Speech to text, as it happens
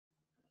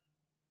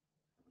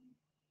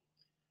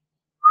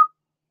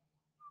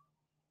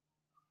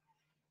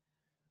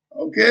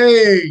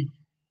Okay.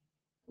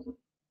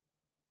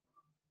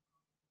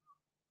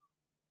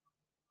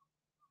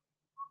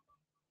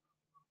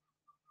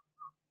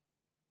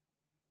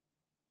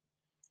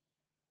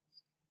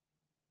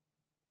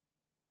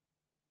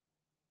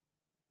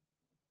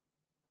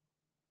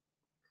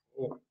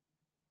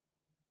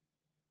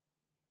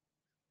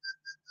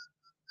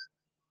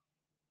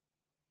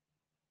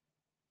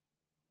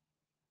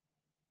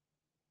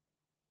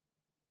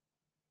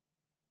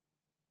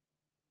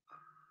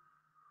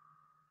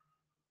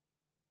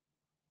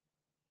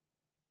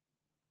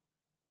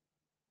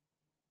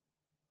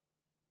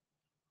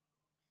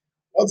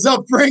 What's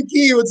up,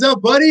 Frankie? What's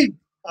up, buddy?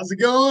 How's it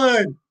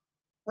going?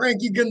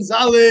 Frankie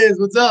Gonzalez,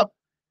 what's up?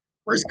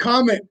 First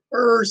comment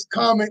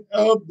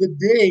of the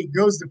day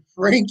goes to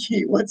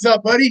Frankie. What's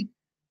up, buddy?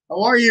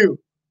 How are you?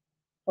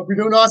 Hope you're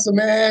doing awesome,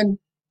 man.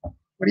 What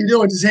are you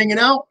doing? Just hanging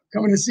out?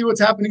 Coming to see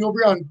what's happening over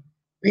here on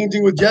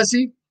Painting with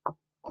Jesse?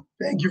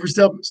 Thank you for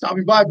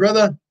stopping by,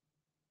 brother.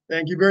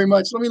 Thank you very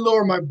much. Let me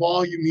lower my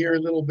volume here a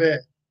little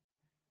bit.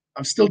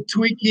 I'm still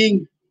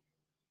tweaking.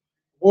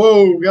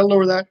 Whoa, gotta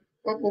lower that.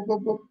 Whoop, whoop,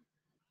 whoop, whoop.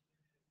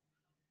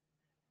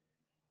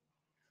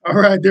 All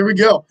right, there we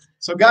go.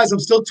 So, guys, I'm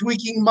still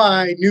tweaking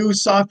my new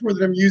software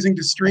that I'm using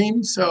to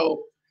stream.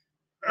 So,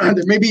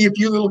 there may be a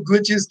few little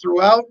glitches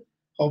throughout.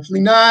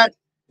 Hopefully not.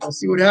 I'll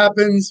see what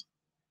happens.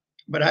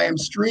 But I am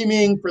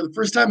streaming for the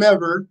first time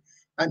ever.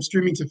 I'm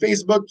streaming to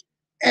Facebook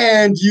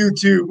and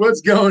YouTube.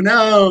 What's going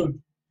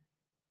on?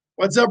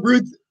 What's up,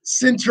 Ruth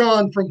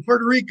Cintron from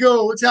Puerto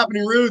Rico? What's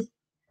happening, Ruth?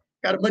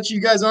 Got a bunch of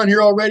you guys on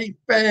here already.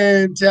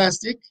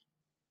 Fantastic.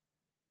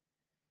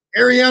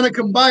 Ariana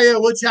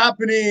Kambaya, what's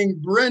happening?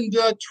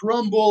 Brenda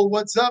Trumbull,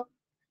 what's up?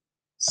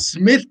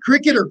 Smith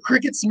Cricket or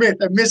Cricket Smith?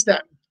 I missed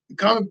that. The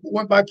comment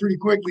went by pretty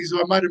quickly,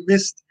 so I might have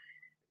missed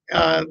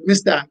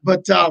that.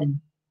 But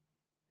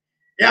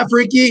yeah,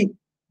 Frankie,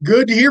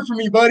 good to hear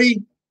from you,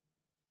 buddy.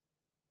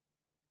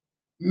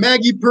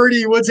 Maggie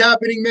Purdy, what's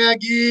happening,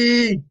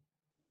 Maggie?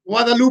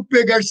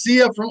 Guadalupe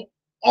Garcia from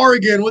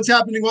Oregon, what's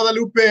happening,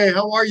 Guadalupe?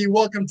 How are you?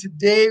 Welcome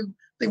today. I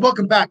think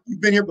welcome back.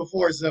 You've been here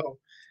before,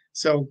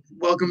 so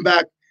welcome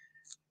back.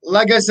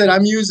 Like I said,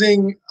 I'm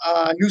using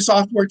new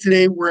software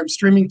today where I'm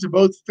streaming to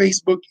both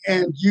Facebook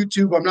and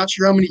YouTube. I'm not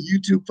sure how many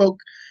YouTube folk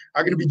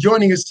are going to be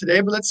joining us today,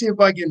 but let's see if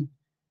I can.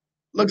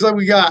 Looks like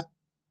we got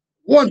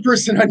one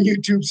person on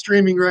YouTube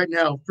streaming right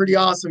now. Pretty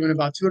awesome, and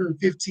about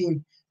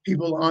 215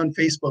 people on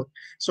Facebook.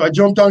 So I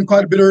jumped on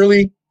quite a bit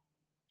early.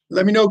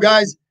 Let me know,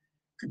 guys.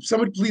 Could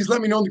somebody please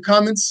let me know in the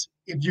comments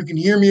if you can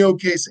hear me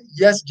okay. Say,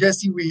 yes,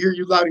 Jesse, we hear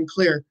you loud and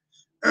clear.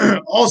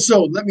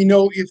 Also, let me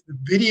know if the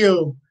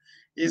video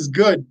is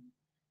good.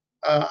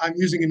 I'm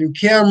using a new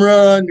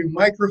camera, new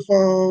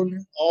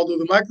microphone, although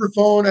the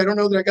microphone, I don't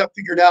know that I got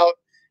figured out.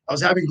 I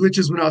was having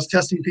glitches when I was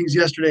testing things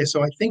yesterday,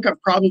 so I think I'm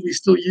probably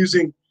still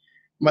using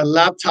my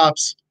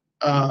laptop's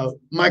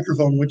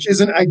microphone, which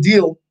isn't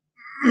ideal.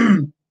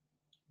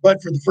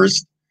 But for the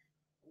first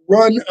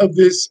run of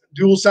this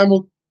dual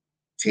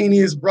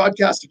simultaneous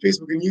broadcast to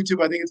Facebook and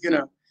YouTube, I think it's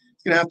gonna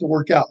have to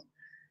work out.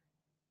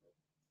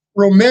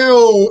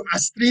 Romeo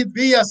Astrid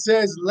Villa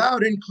says,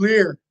 loud and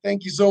clear.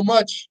 Thank you so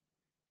much.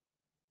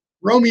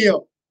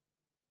 Romeo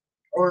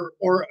or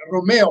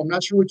Romeo, I'm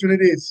not sure which one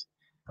it is.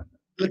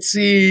 Let's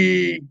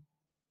see.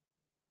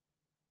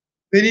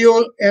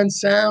 Video and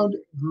sound,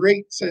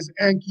 great, says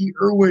Anki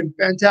Irwin.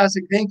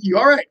 Fantastic, thank you.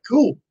 All right,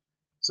 cool.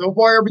 So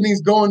far,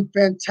 everything's going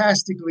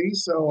fantastically,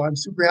 so I'm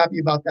super happy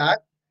about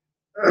that.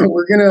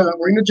 We're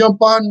gonna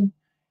jump on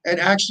and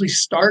actually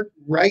start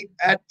right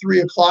at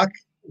 3 o'clock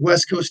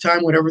West Coast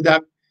time, whatever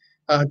that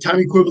time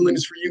equivalent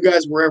is for you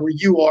guys, wherever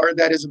you are.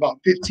 That is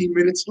about 15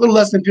 minutes, a little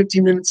less than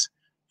 15 minutes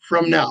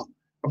from now.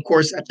 Of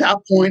course, at that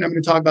point, I'm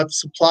going to talk about the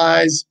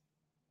supplies,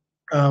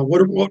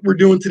 what we're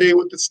doing today,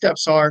 what the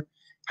steps are,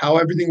 how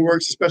everything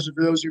works, especially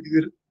for those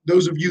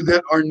of you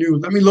that are new.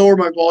 Let me lower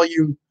my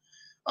volume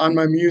on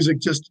my music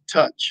just a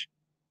touch.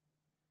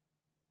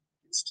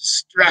 It's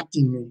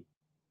distracting me.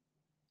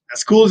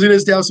 As cool as it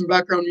is to have some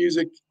background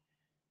music,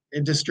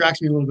 it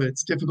distracts me a little bit.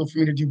 It's difficult for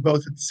me to do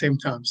both at the same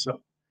time.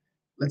 So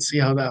let's see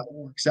how that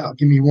works out.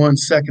 Give me 1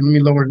 second. Let me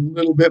lower it a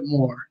little bit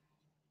more.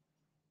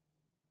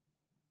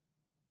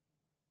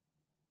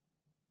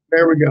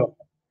 There we go.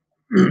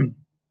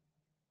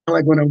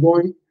 Like when I'm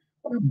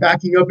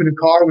backing up in a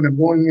car, when I'm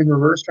going in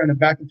reverse, trying to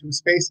back into a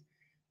space,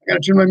 I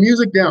got to turn my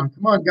music down.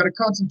 Come on, got to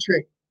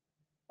concentrate.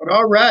 But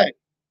all right.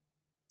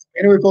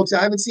 Anyway, folks,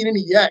 I haven't seen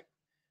any yet.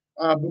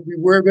 But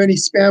beware of any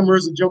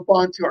spammers that jump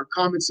onto our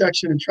comment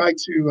section and try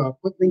to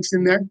put links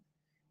in there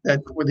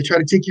where they try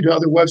to take you to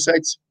other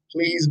websites.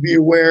 Please be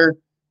aware.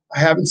 I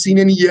haven't seen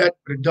any yet,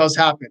 but it does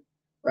happen,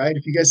 right?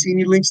 If you guys see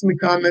any links in the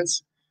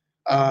comments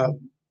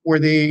where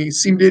they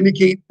seem to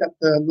indicate that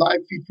the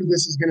live feed for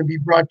this is going to be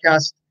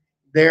broadcast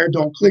there,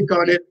 don't click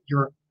on it.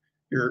 You're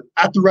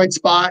at the right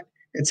spot.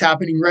 It's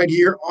happening right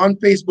here on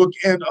Facebook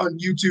and on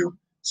YouTube.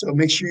 So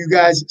make sure you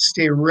guys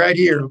stay right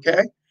here,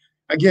 okay?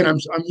 Again, I'm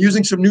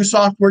using some new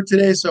software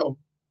today, so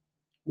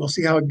we'll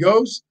see how it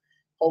goes.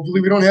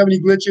 Hopefully we don't have any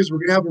glitches. We're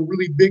going to have a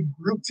really big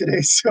group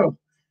today, so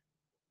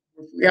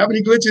we have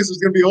any glitches, there's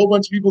going to be a whole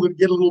bunch of people that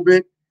get a little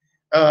bit,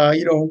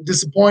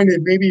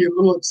 disappointed, maybe a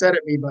little upset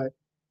at me, but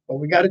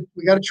we got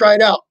to try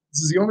it out.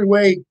 This is the only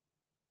way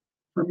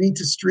for me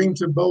to stream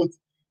to both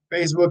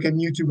Facebook and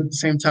YouTube at the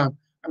same time.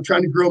 I'm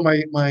trying to grow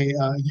my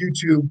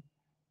YouTube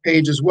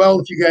page as well.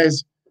 If you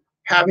guys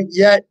haven't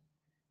yet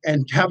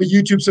and have a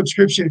YouTube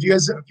subscription, if you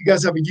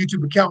guys have a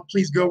YouTube account,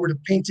 please go over to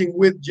Painting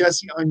with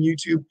Jesse on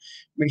YouTube.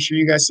 Make sure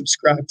you guys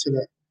subscribe to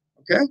that.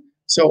 Okay.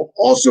 So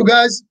also,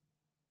 guys,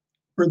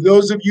 for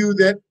those of you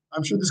that,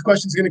 I'm sure this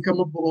question is going to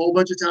come up a whole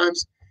bunch of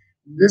times,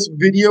 this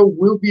video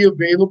will be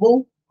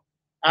available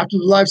after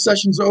the live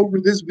session's over.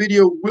 This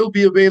video will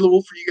be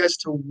available for you guys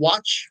to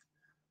watch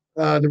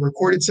the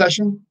recorded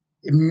session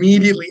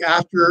immediately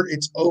after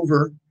it's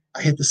over.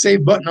 I hit the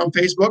save button on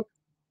Facebook,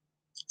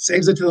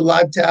 saves it to the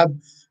live tab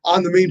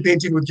on the main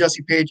Painting with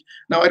Jesse page.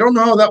 Now, I don't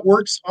know how that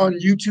works on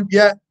YouTube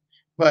yet,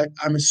 but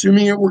I'm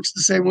assuming it works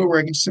the same way, where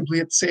I can simply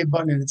hit the save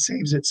button and it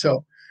saves it.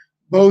 So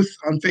both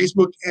on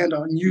Facebook and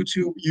on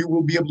YouTube, you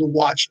will be able to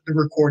watch the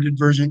recorded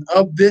version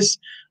of this.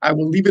 I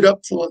will leave it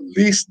up till at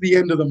least the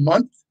end of the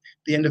month,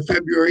 the end of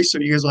February, so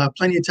you guys will have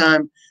plenty of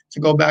time to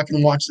go back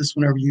and watch this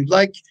whenever you'd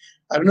like.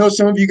 I don't know,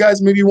 some of you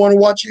guys maybe want to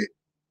watch it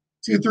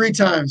 2-3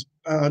 times,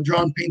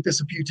 draw and paint this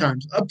a few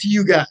times. Up to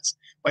you guys.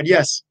 But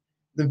yes,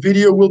 the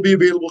video will be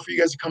available for you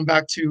guys to come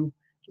back to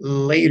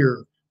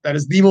later. That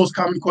is the most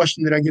common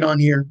question that I get on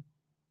here,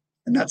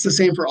 and that's the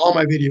same for all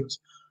my videos.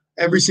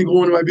 Every single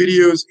one of my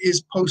videos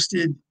is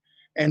posted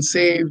and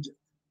saved.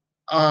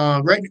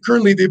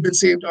 Currently, they've been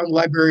saved on the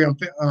library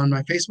on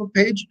my Facebook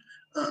page.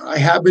 I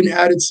have been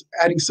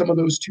adding some of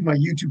those to my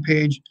YouTube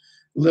page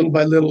little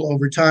by little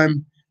over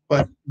time.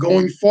 But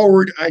going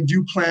forward, I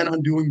do plan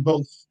on doing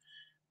both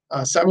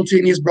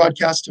simultaneous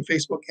broadcasts to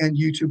Facebook and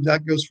YouTube.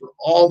 That goes for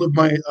all of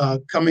my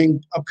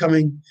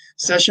upcoming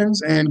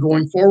sessions and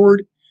going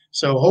forward.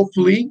 So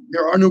hopefully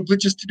there are no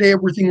glitches today.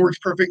 Everything works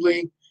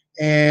perfectly,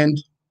 and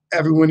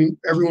everyone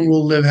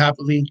will live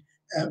happily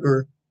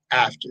ever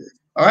after.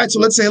 All right, so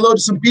let's say hello to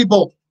some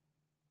people.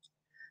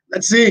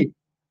 Let's see.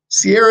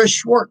 Sierra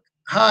Schwark.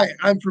 Hi,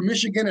 I'm from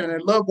Michigan, and I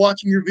love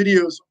watching your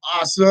videos.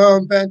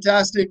 Awesome,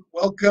 fantastic.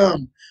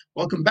 Welcome.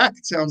 Welcome back,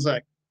 it sounds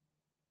like.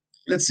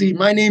 Let's see.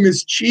 My name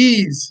is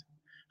Cheese.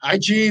 Hi,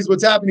 Cheese.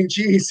 What's happening,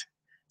 Cheese?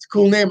 It's a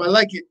cool name. I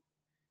like it.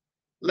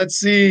 Let's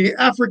see.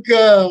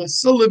 Africa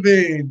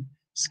Sullivan.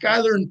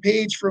 Skylar and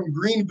Paige from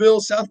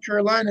Greenville, South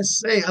Carolina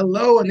say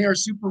hello, and they are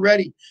super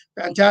ready.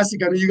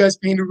 Fantastic. I know you guys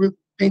painted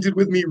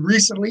with me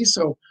recently,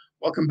 so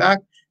welcome back.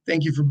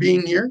 Thank you for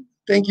being here.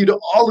 Thank you to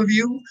all of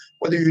you,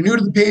 whether you're new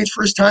to the page,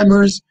 first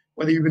timers,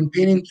 whether you've been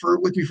painting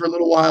with me for a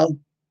little while.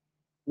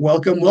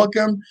 Welcome,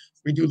 welcome.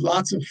 We do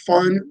lots of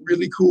fun,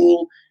 really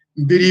cool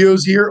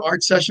videos here,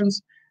 art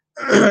sessions.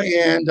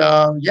 And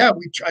yeah,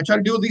 I try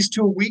to do at least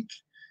 2 a week.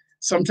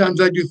 Sometimes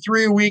I do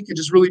 3 a week. It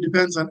just really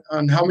depends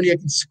on how many I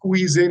can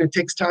squeeze in. It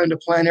takes time to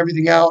plan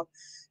everything out.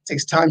 It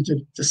takes time to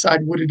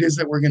decide what it is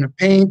that we're going to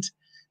paint.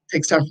 It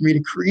takes time for me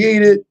to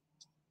create it.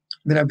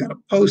 Then I've got to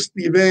post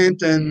the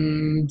event.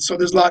 And so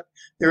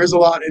there is a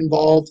lot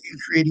involved in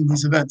creating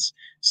these events.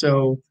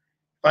 So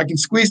if I can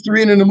squeeze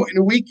 3 in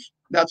a week,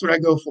 that's what I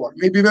go for.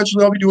 Maybe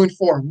eventually I'll be doing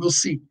 4. We'll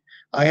see.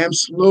 I am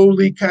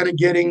slowly kind of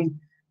getting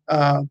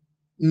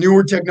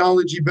newer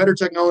technology, better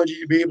technology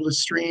to be able to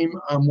stream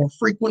more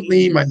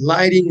frequently. My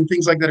lighting and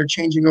things like that are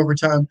changing over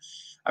time.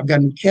 I've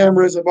got new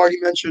cameras, I've already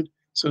mentioned.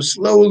 So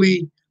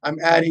slowly I'm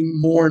adding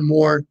more and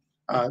more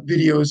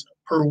videos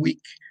per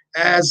week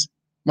as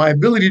my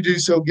ability to do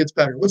so gets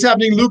better. What's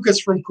happening,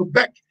 Lucas from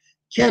Quebec,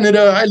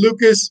 Canada? Hi,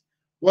 Lucas.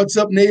 What's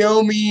up,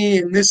 Naomi?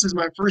 And this is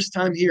my first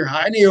time here.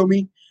 Hi,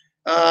 Naomi.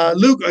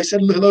 Luke, I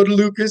said hello to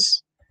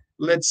Lucas.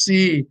 Let's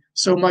see.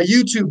 So my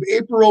YouTube,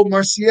 April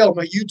Marciel,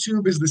 my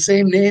YouTube is the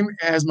same name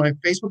as my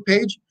Facebook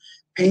page,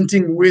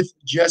 Painting with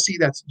Jesse.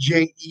 That's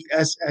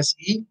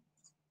Jesse.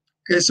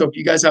 Okay, so if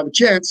you guys have a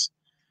chance,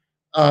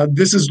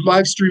 this is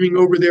live streaming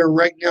over there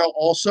right now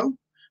also.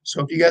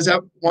 So if you guys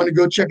want to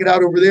go check it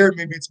out over there,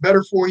 maybe it's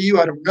better for you.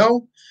 I don't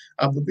know.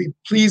 But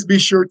please be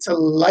sure to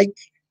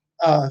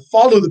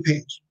follow the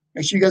page.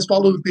 Make sure you guys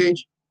follow the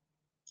page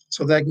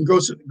so that I can grow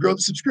the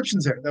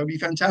subscriptions there. That would be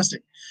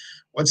fantastic.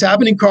 What's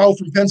happening, Carl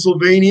from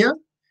Pennsylvania?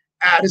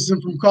 Addison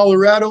from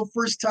Colorado,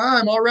 first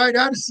time. All right,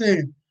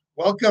 Addison,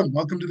 welcome.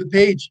 Welcome to the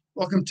page.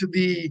 Welcome to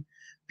the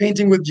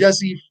Painting with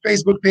Jesse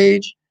Facebook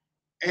page.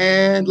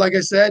 And like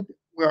I said,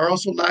 we are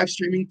also live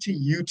streaming to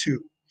YouTube.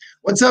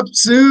 What's up,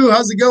 Sue?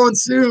 How's it going,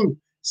 Sue?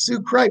 Sue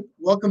Kripe,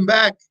 welcome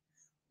back.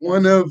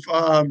 One of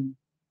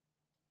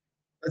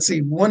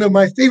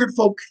my favorite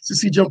folk to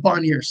see jump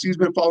on here. Sue's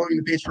been following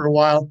the page for a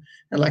while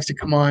and likes to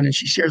come on, and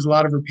she shares a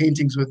lot of her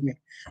paintings with me.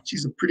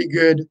 She's a pretty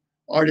good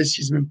artist.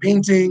 She's been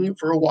painting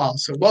for a while.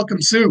 So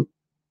welcome, Sue.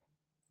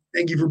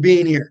 Thank you for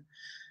being here.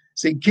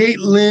 Say,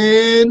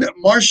 Caitlin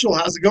Marshall.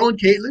 How's it going,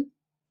 Caitlin?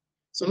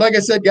 So like I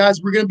said,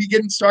 guys, we're going to be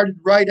getting started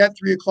right at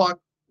 3 o'clock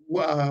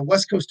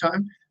West Coast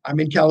time.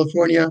 I'm in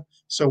California,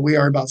 so we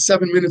are about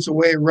 7 minutes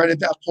away. Right at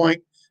that point,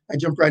 I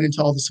jump right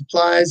into all the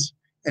supplies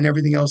and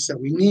everything else that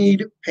we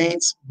need,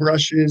 paints,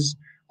 brushes,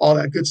 all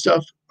that good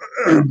stuff.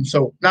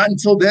 So not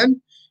until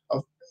then.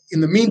 In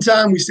the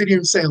meantime, we sit here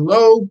and say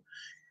hello.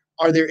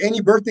 Are there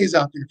any birthdays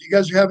out there? If you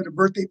guys are having a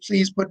birthday,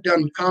 please put down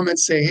in the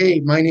comments, say, hey,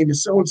 my name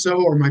is so-and-so,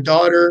 or my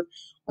daughter,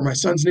 or my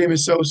son's name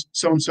is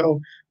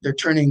so-and-so. They're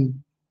turning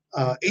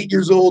 8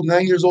 years old,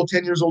 9 years old,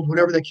 10 years old,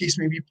 whatever that case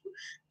may be.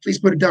 Please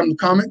put it down in the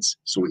comments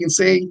so we can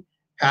say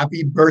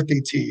happy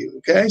birthday to you,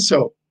 okay?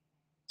 So,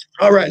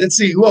 all right, let's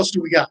see. Who else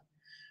do we got?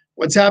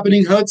 What's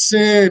happening,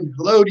 Hudson?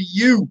 Hello to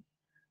you.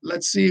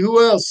 Let's see.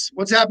 Who else?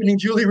 What's happening,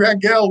 Julie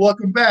Rangel?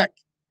 Welcome back.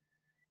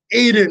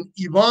 Aiden,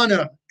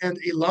 Ivana, and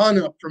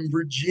Ilana from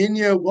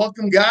Virginia.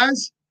 Welcome,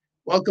 guys.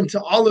 Welcome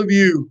to all of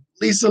you.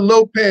 Lisa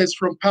Lopez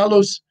from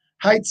Palos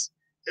Heights,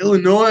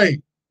 Illinois.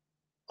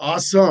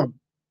 Awesome.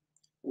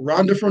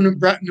 Rhonda from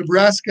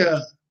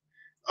Nebraska.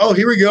 Oh,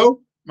 here we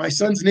go. My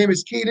son's name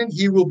is Caden.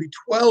 He will be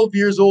 12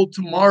 years old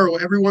tomorrow.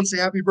 Everyone say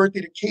happy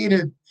birthday to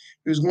Caden,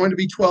 who's going to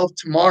be 12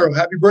 tomorrow.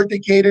 Happy birthday,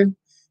 Caden.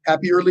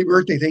 Happy early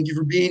birthday. Thank you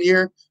for being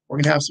here. We're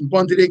going to have some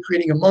fun today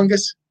creating Among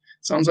Us.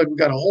 Sounds like we've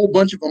got a whole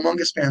bunch of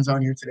Among Us fans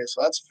on here today,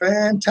 so that's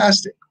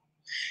fantastic.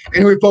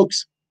 Anyway,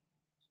 folks,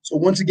 so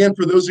once again,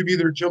 for those of you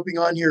that are jumping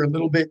on here a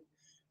little bit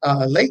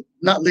late,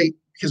 not late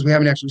because we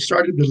haven't actually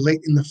started, but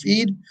late in the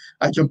feed,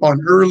 I jump on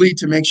early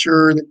to make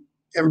sure that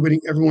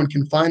everyone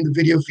can find the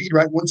video feed,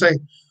 right? Once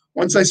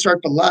I start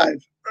the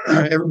live,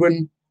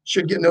 everyone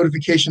should get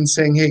notifications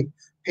saying, hey,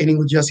 Painting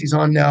with Jesse's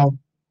on now.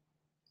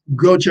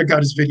 Go check out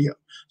his video.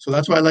 So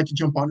that's why I like to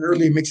jump on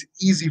early. It makes it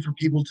easy for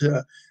people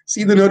to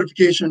see the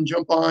notification,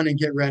 jump on, and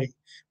get ready.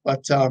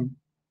 But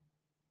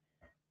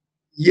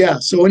yeah,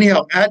 so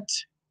anyhow, at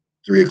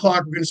 3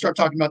 o'clock, we're going to start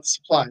talking about the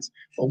supplies.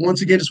 But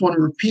once again, just want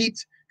to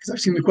repeat, because I've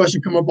seen the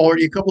question come up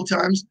already a couple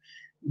times.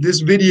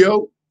 This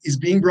video is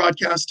being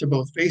broadcast to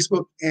both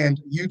Facebook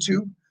and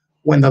YouTube.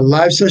 When the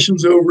live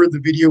session's over, the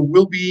video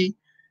will be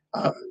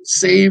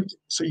saved,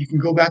 so you can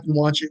go back and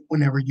watch it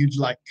whenever you'd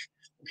like.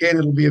 Okay, and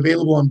it'll be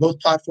available on both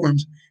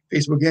platforms,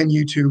 Facebook and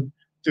YouTube,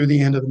 through the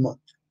end of the month.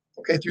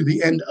 Okay, through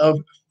the end of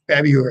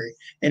February.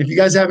 And if you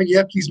guys haven't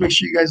yet, please make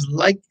sure you guys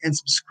like and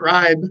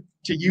subscribe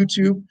to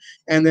YouTube,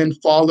 and then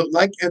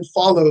like and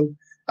follow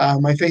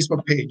my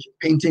Facebook page,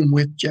 Painting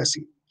with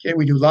Jesse. Okay,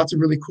 we do lots of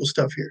really cool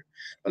stuff here.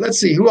 But let's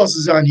see, who else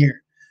is on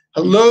here?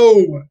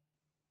 Hello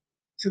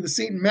to the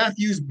St.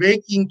 Matthew's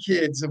Baking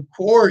Kids, of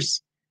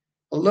course.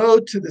 Hello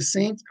to the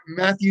St.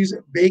 Matthew's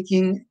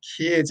Baking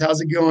Kids.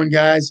 How's it going,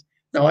 guys?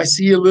 Now I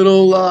see a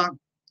little, I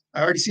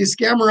already see a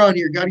scammer on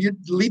here. Got to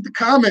delete the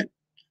comment.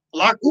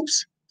 Block,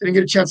 oops, didn't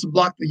get a chance to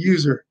block the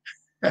user.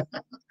 All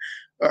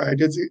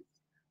right,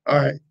 all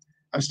right.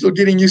 I'm still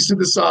getting used to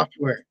the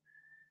software.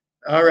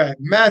 All right,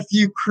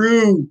 Matthew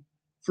Crew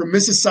from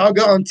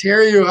Mississauga,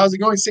 Ontario. How's it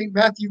going, St.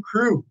 Matthew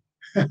Crew?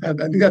 I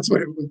think that's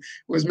what it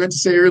was meant to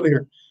say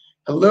earlier.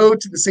 Hello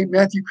to the St.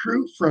 Matthew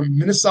Crew from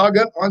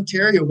Mississauga,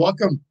 Ontario.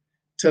 Welcome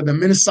to the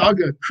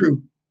Mississauga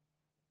Crew,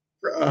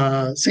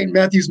 St.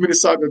 Matthew's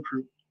Mississauga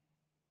Crew.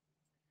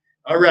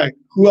 All right,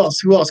 who else?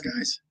 Who else,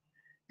 guys?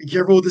 Be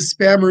careful with the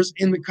spammers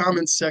in the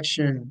comments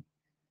section.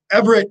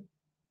 Everett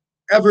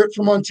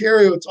from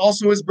Ontario. It's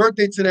also his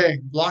birthday today.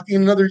 Blocking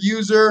another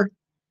user.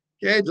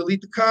 Okay,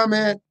 delete the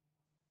comment.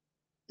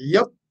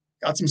 Yep,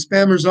 got some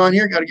spammers on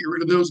here. Got to get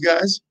rid of those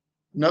guys.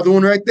 Another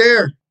one right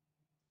there.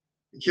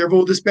 Be careful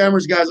with the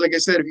spammers, guys. Like I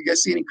said, if you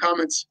guys see any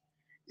comments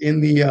in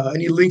the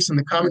any links in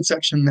the comment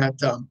section that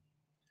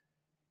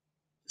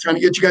trying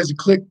to get you guys to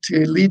click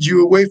to lead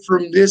you away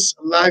from this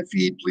live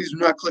feed, please do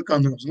not click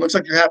on those. It looks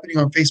like they're happening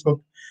on Facebook,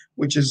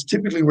 which is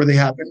typically where they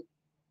happen.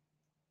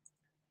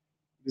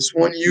 This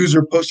one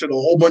user posted a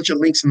whole bunch of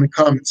links in the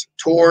comments.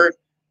 Tor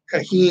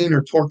Kaheen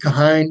or Tor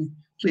Kahine.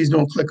 Please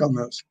don't click on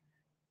those.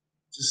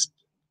 Just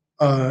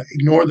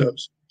ignore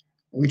those.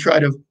 We try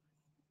to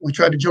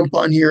jump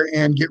on here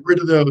and get rid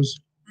of those.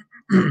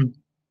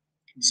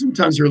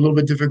 Sometimes they're a little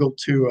bit difficult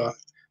to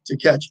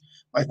catch.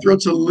 My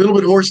throat's a little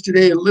bit hoarse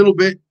today, a little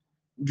bit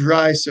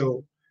dry,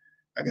 so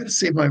I got to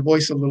save my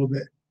voice a little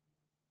bit.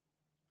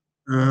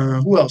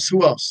 Who else?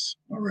 Who else?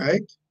 All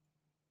right.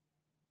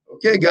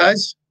 Okay,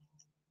 guys.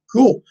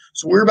 Cool.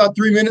 So we're about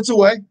 3 minutes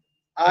away.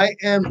 I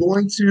am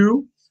going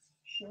to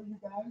show you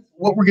guys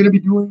what we're going to be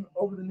doing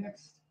over the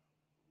next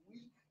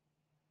week.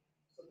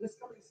 So this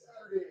coming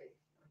Saturday,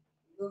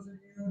 for those of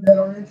you that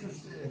are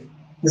interested,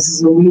 this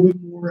is a little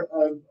bit more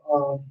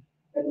of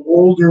an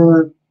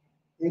older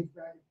HVAC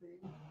thing.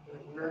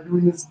 We're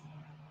doing this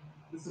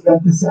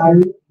event this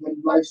Saturday. We're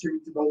live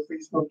streaming to both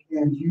Facebook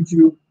and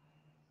YouTube.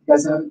 If you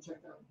guys haven't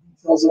checked out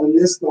details on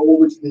this, go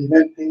over to the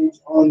event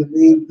page on the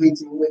main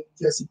Painting with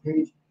Jesse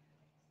page.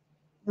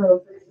 On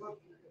Facebook,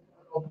 you can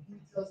find all the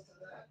details to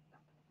that.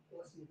 Of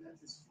course, the event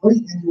is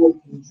free.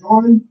 Anyone can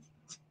join.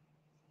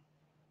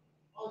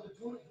 On the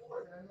 24th,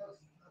 I know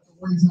that's a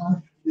ways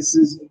off. This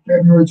is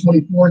February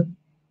 24th.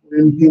 We're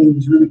going to be painting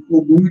these really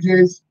cool Blue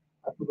Jays.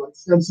 I provide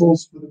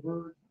stencils for the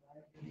bird.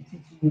 I'm going to be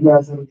teaching you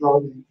guys how to draw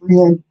them in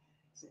freehand.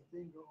 Same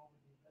thing, go over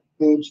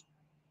to the page.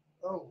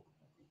 Oh,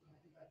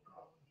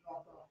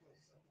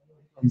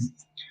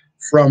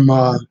 from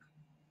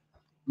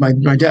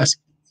my desk.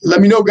 Let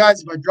me know,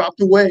 guys, if I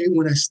dropped away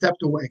when I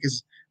stepped away,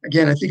 because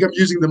Again, I think I'm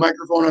using the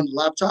microphone on the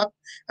laptop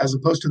as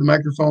opposed to the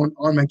microphone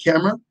on my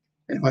camera.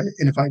 And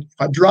if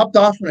I dropped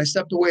off when I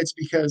stepped away, it's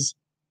because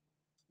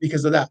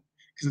of that,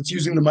 because it's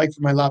using the mic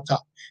for my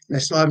laptop. And I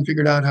still haven't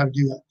figured out how to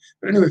do that.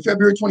 But anyway,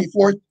 February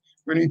 24th,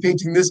 we're going to be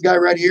painting this guy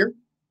right here.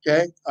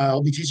 Okay.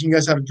 I'll be teaching you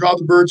guys how to draw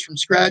the birds from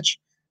scratch.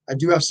 I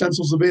do have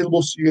stencils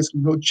available, so you guys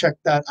can go check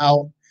that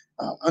out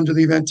under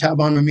the event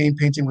tab on my main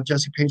painting with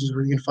Jesse Pages,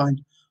 where you can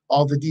find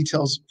all the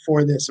details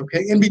for this.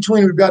 Okay. In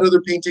between, we've got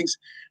other painting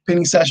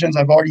sessions.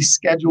 I've already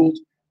scheduled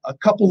a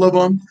couple of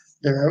them.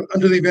 They're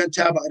under the event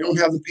tab. I don't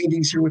have the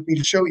paintings here with me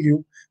to show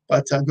you,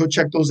 but go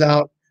check those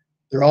out.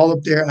 They're all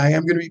up there. I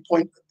am going to be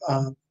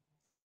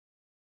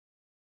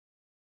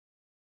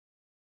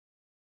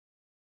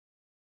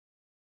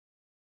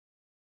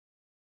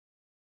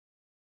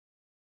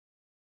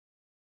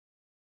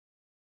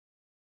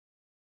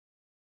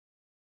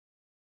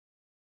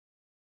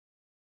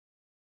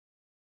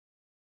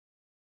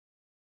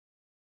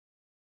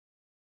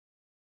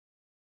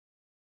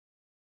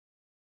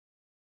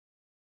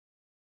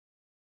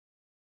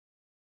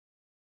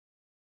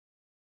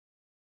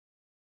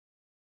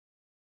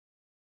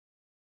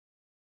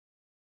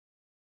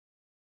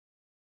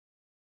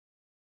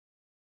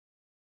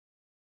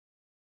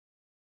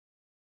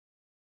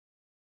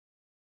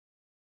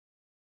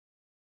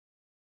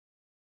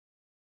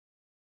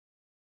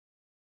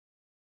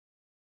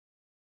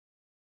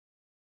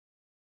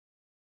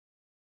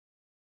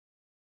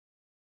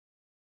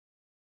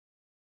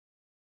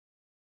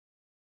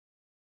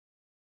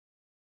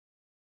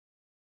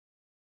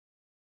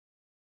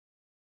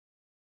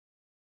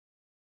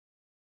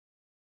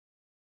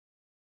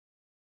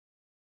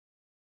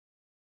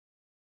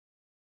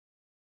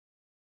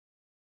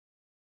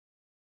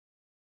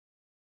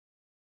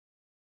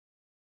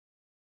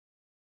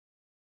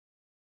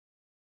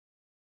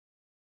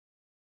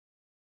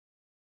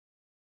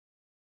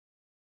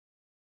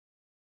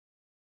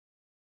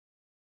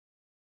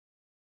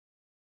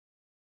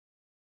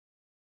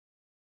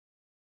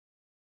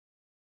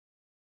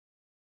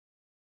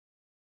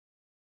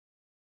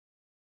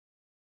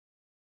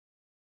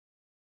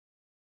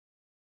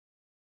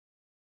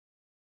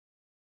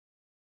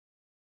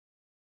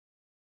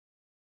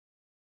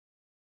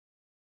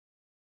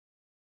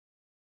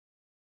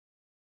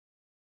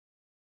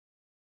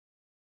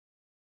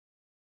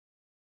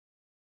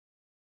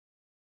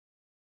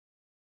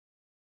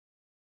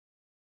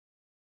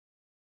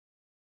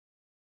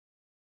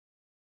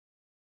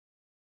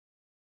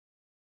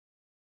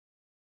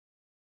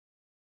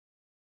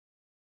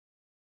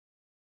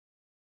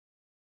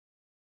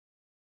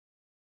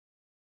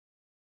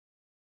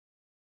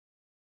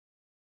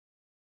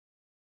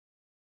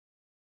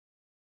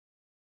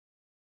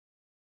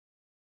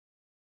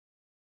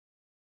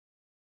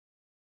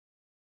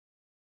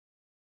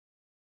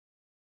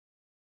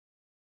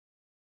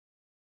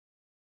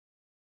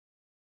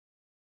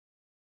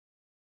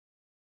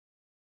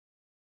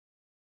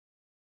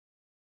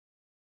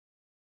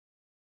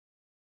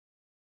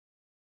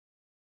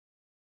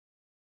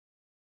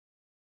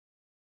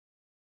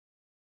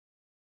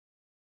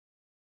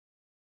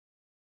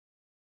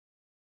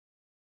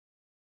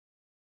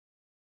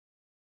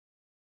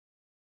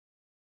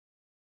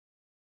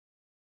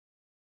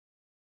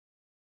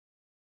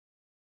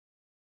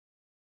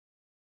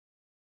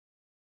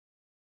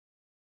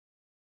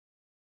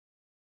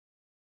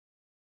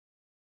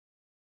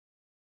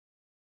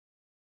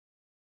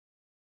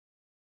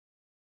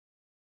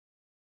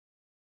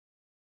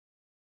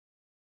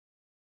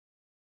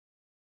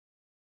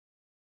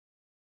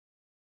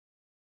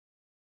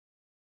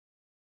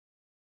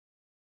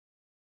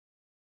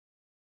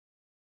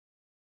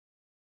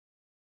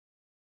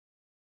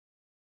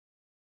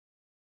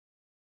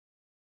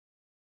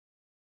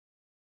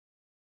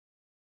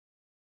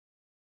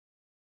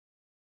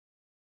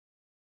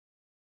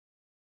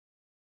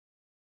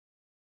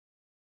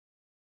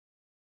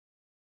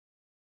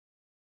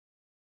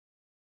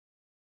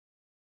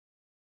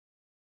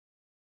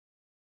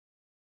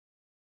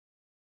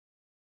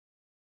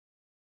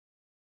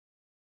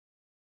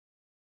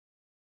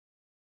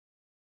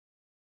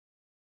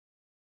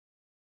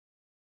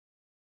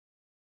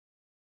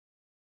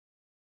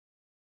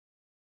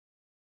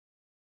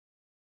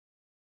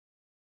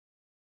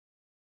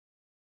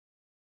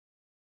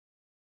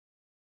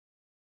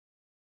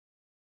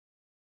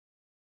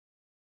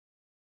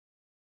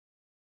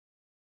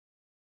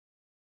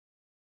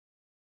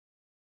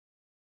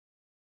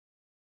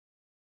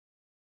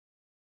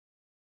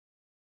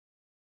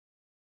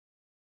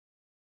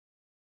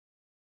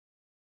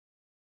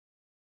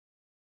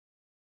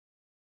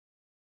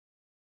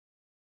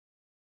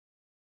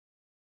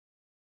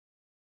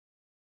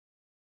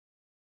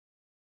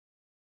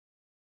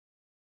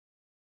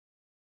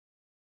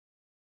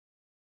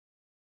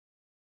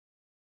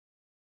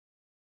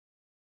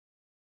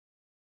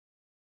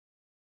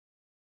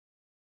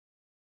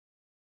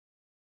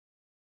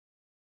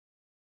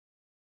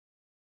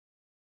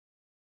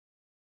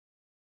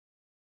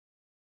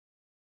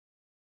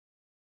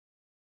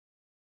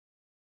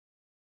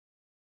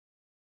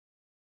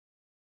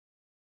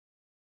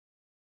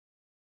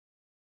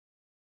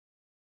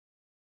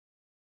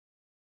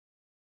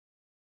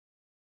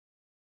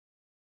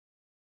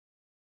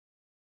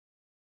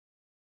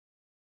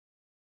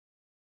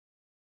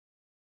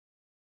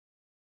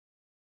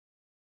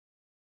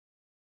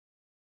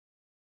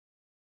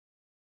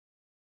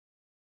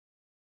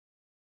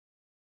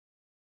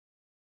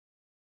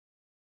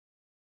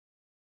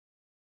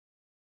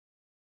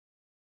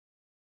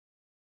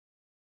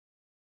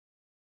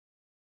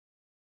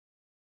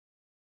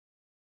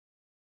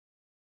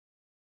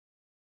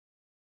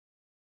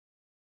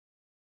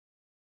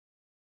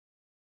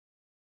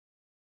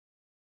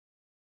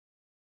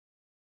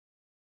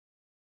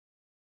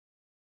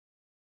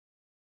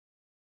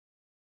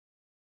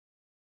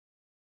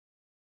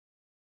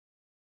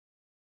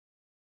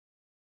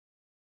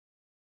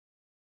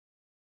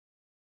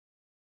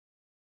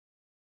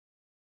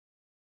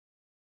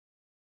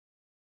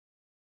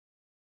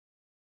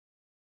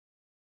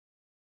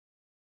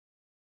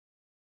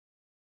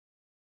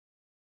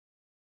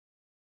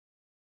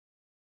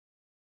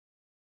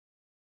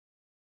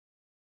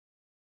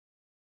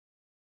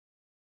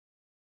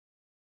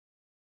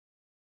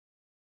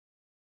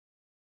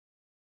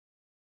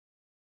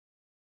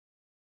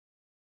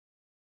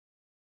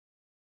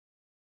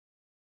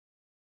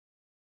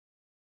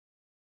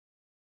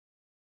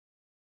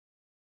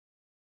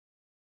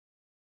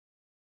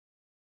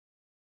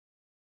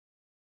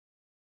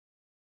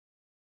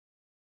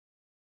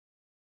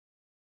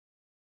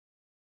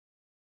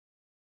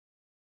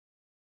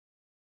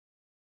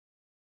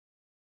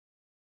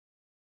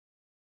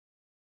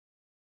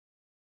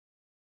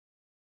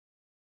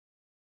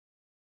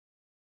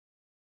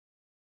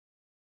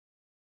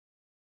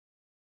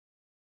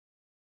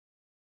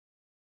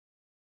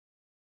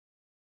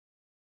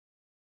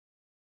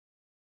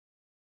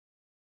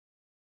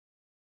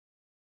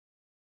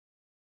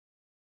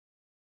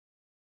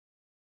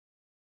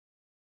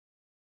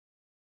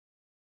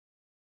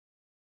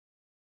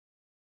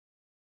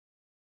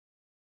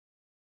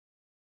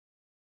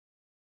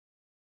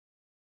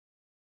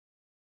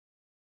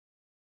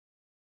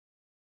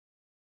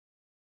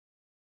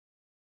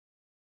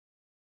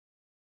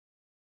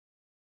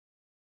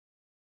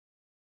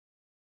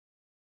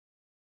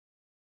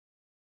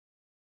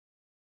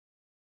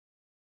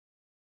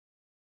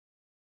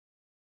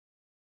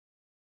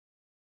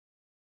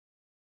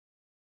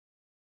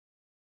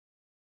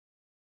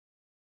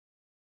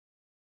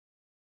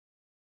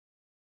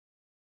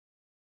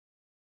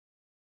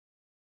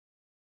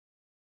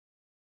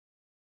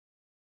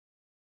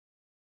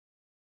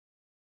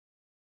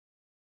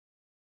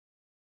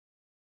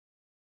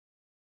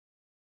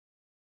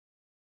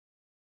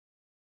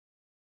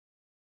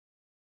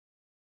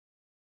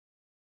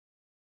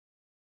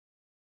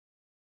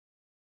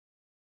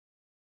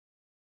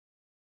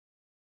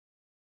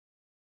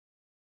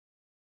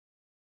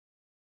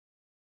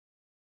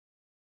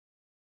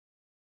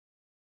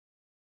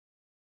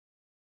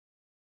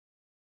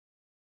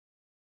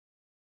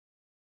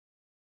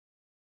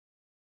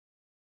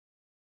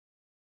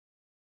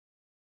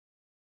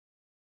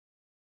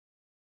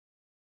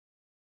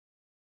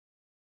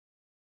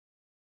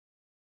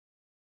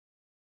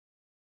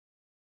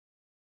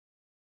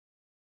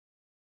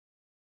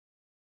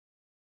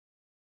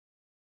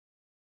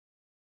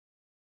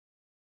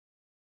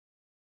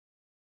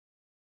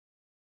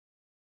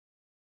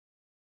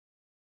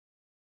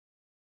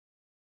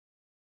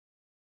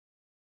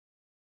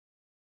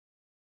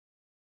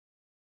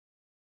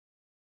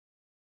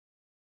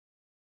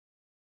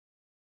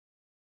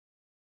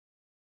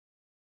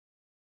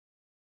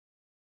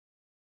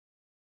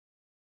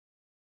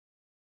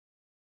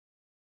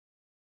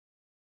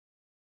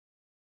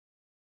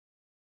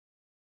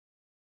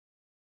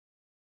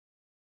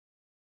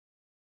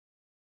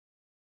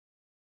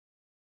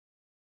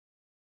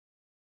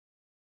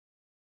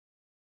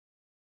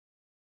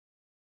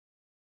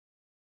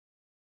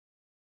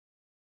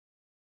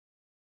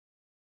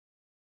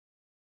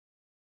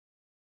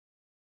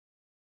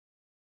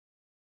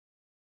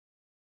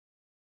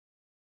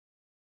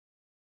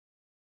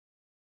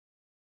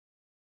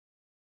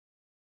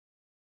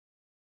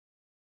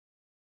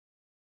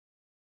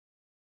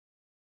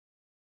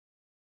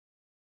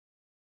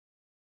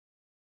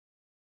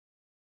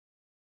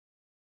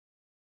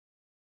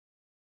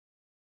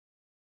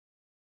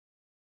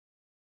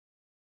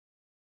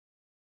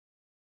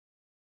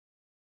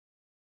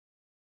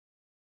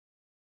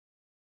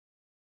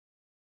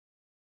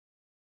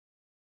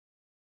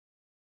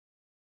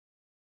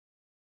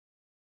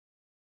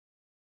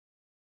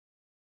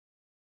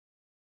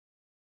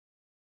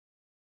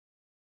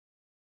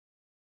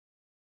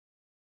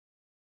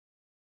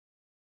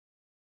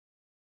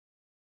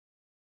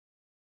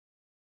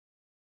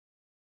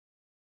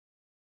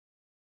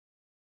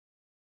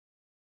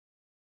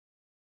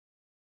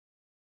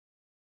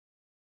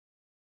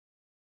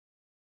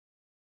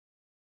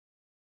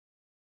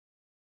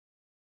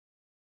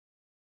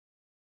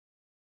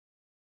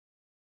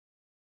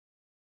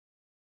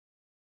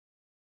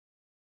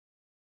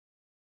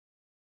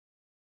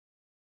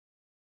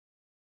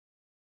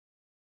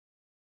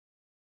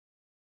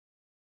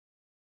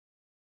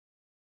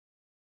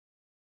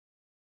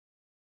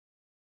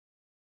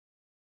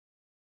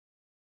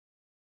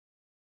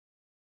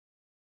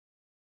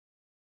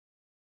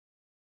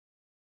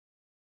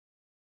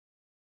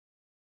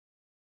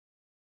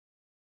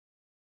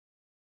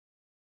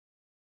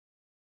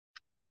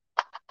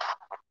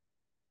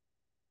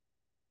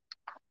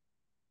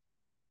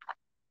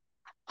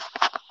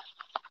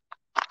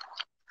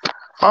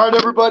All right,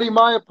 everybody,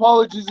 my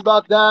apologies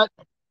about that.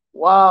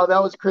 Wow,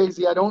 that was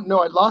crazy. I don't know.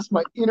 I lost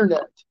my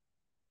internet.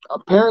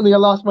 Apparently, I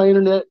lost my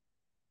internet.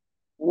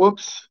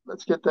 Whoops.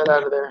 Let's get that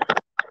out of there.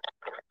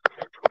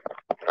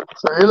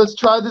 So here, let's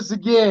try this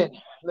again.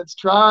 Let's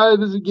try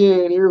this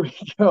again. Here we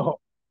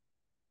go.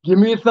 Give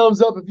me a thumbs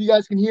up if you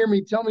guys can hear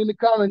me. Tell me in the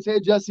comments, hey,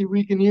 Jesse,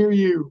 we can hear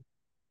you.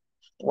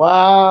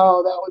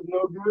 Wow, that was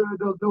no good.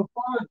 That was no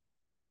fun.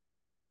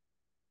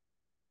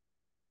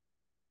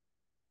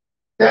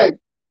 Okay,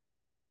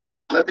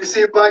 let me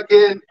see if I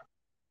can.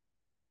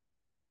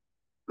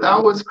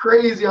 That was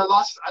crazy. I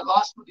lost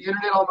the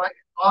internet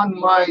on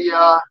my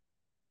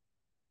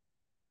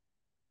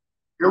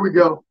here we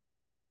go.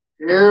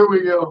 Here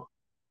we go.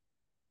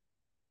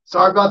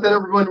 Sorry about that,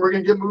 everyone. We're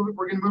gonna get moving.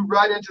 We're gonna move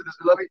right into this.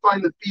 Let me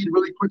find the feed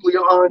really quickly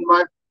on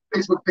my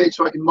Facebook page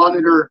so I can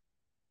monitor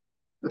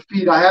the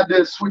feed. I had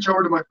to switch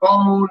over to my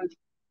phone.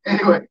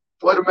 Anyway,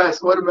 what a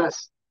mess. What a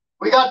mess.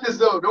 We got this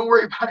though. Don't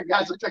worry about it,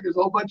 guys. Looks like there's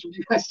a whole bunch of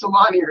you guys still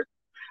on here.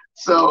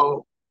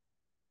 So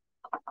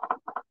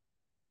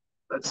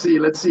let's see.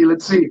 Let's see.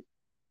 Let's see.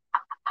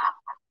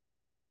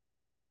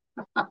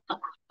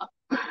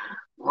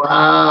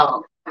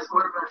 Wow.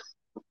 What a mess.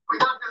 We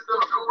got this though.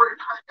 Don't worry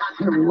about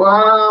it, guys.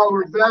 Wow,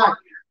 we're back.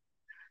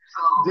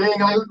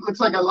 Dang, looks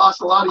like I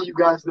lost a lot of you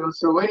guys though.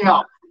 So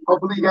anyhow,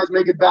 hopefully you guys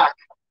make it back.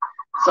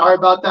 Sorry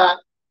about that.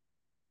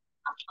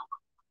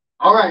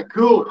 All right,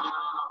 cool.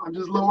 I'm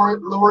just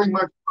lowering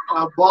my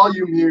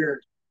volume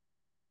here.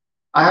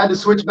 I had to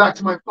switch back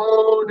to my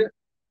phone.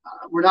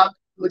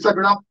 Looks like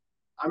we're not,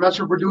 I'm not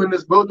sure if we're doing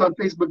this both on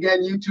Facebook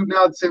and YouTube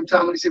now at the same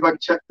time. Let me see if I can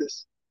check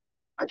this.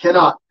 I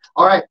cannot.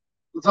 All right,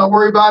 let's not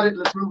worry about it.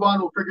 Let's move on.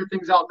 We'll figure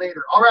things out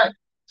later. All right,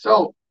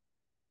 so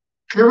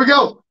here we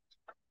go.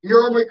 Here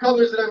are my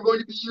colors that I'm going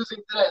to be using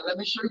today. Let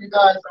me show you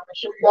guys. I'm going to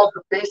show you guys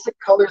the basic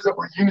colors that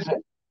we're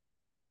using.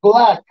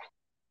 Black,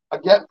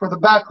 again, for the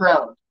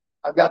background.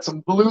 I've got some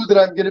blue that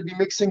I'm going to be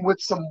mixing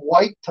with some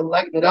white to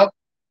lighten it up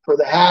for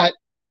the hat,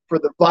 for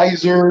the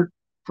visor,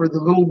 for the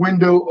little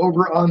window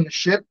over on the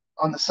ship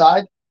on the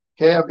side.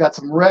 Okay, I've got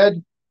some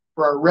red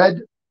for our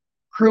red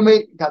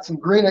crewmate. Got some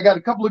green. I got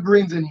a couple of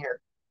greens in here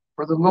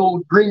for the little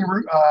green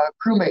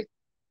crewmate.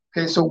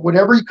 Okay, so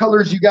whatever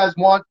colors you guys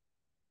want,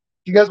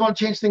 if you guys want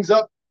to change things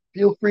up,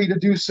 feel free to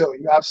do so.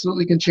 You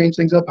absolutely can change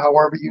things up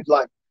however you'd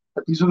like.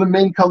 But these are the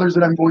main colors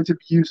that I'm going to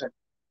be using.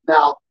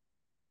 Now,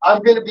 we're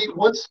going to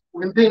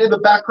paint in the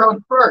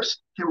background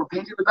first. Okay, we're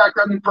painting the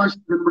background in first,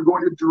 then we're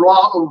going to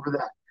draw over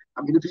that.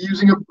 I'm going to be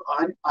using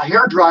a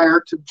hair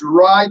dryer to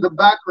dry the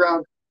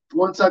background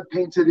once I've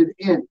painted it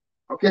in.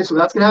 Okay, so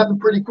that's going to happen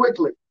pretty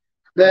quickly.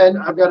 Then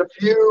I've got a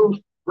few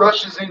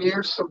brushes in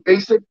here, some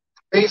basic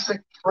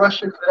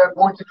brushes that I'm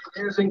going to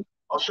be using.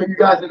 I'll show you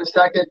guys in a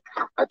second.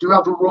 I do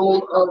have a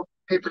roll of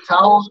paper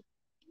towels.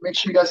 Make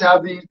sure you guys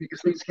have these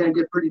because things can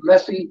get pretty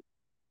messy.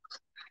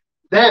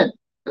 Then,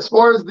 as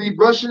far as the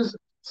brushes,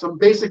 some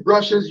basic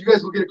brushes. You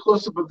guys will get a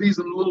close-up of these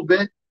in a little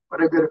bit,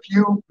 but I've got a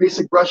few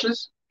basic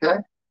brushes, okay?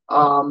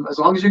 As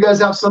long as you guys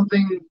have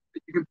something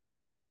that you can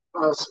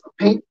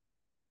paint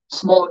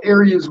small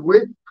areas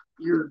with,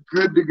 you're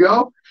good to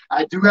go.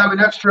 I do have an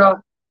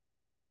extra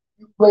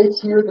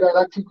plates here that I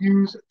like to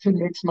use to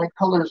mix my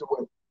colors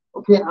with.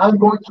 Okay, I'm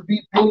going to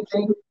be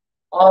painting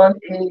on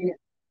a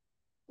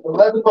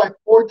 11 by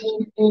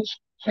 14 inch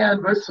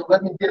canvas, so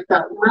let me get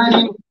that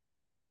ready.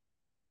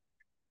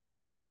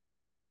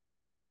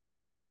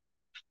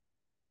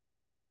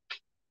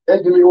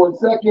 Hey, give me 1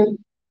 second.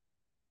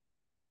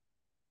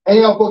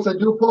 Anyhow, folks, I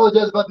do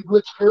apologize about the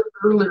glitch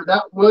earlier.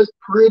 That was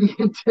pretty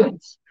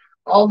intense.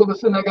 All of a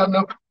sudden, I got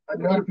a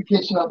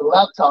notification on the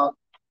laptop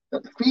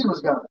that the feed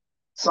was gone.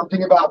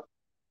 Something about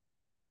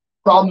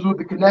problems with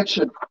the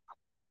connection.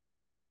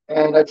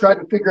 And I tried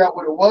to figure out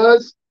what it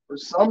was. For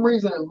some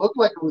reason, it looked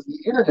like it was the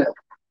internet.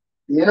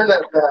 The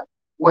internet that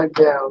went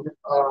down.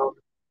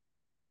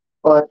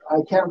 But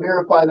I can't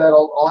verify that.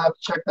 I'll have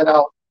to check that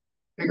out.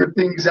 Figure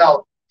things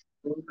out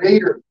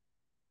later.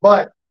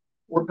 But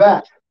we're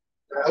back.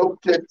 I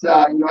hope that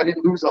I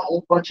didn't lose a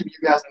whole bunch of you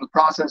guys in the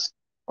process,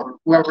 or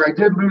whoever I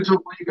did lose.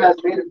 Hopefully, you guys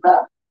made it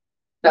back.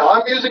 Now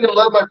I'm using an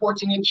 11 by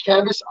 14 inch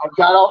canvas. I've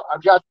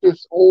got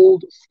this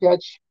old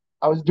sketch.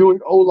 I was doing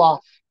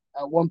Olaf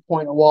at one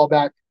point a while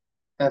back,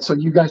 and so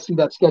you guys see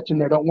that sketch in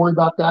there. Don't worry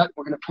about that.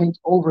 We're going to paint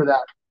over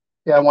that.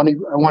 Yeah, I don't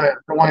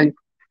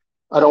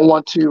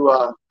want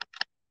to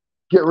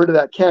get rid of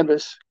that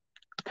canvas.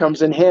 It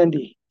comes in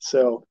handy.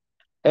 So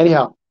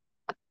anyhow,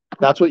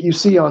 that's what you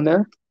see on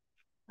there.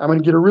 I'm going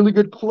to get a really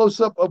good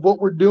close-up of what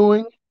we're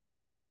doing.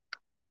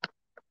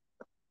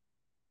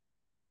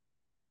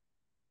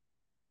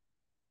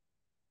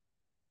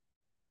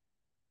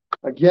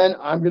 Again,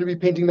 I'm going to be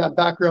painting that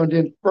background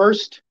in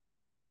first.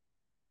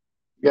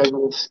 You guys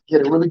will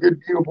get a really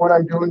good view of what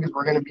I'm doing because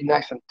we're going to be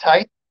nice and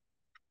tight.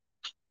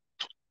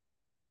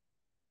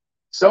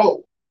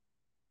 So,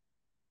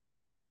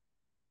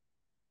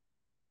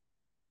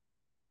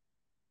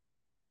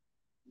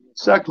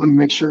 let me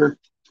make sure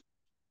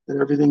that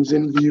everything's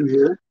in view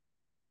here.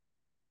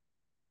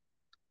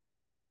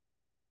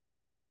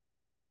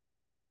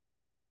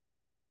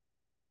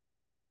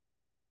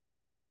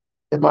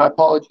 And my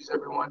apologies,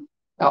 everyone.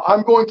 Now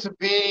I'm going to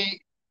be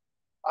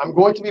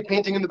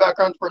painting in the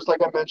background first,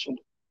 like I mentioned.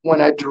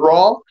 When I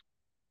draw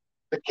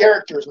the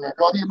characters, when I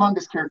draw the Among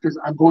Us characters,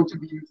 I'm going to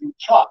be using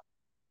chalk.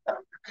 Now,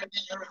 you can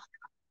use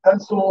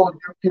pencil,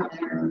 you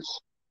can use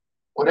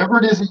whatever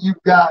it is that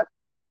you've got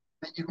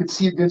that you can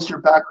see against your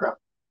background.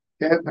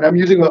 Okay, but I'm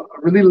using a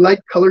really light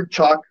colored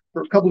chalk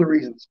for a couple of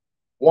reasons.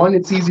 One,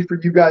 it's easy for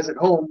you guys at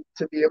home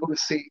to be able to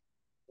see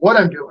what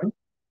I'm doing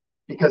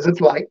because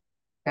it's light.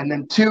 And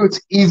then two,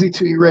 it's easy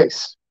to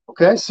erase.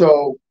 Okay,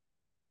 so,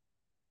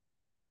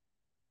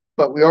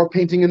 but we are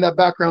painting in that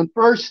background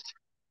first.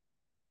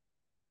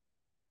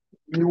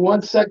 Give me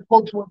 1 second,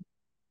 folks.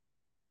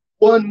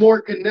 One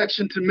more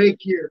connection to make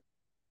here.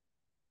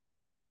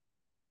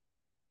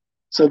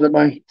 So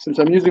that since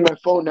I'm using my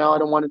phone now, I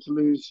don't want it to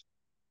lose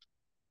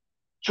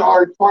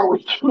charge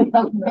forward to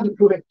another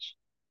glitch.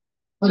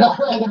 But all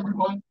right,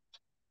 everyone.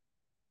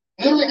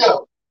 Here we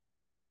go.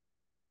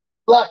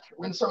 Black.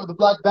 We're going to start with the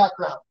black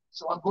background.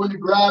 So I'm going to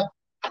grab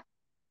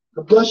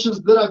the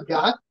brushes that I've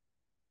got.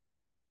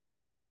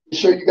 I'll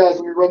show you guys,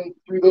 let me run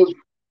through those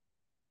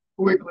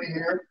quickly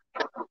here.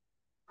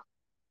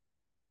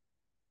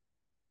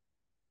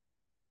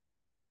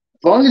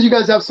 As long as you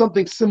guys have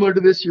something similar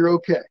to this, you're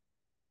okay.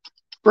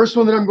 First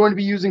one that I'm going to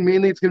be using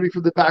mainly, it's going to be for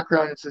the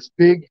background. It's this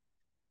big,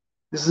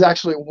 this is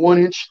actually 1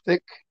 inch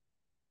thick,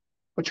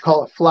 what you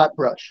call a flat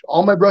brush.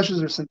 All my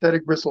brushes are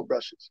synthetic bristle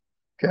brushes.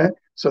 Okay,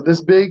 so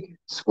this big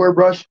square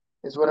brush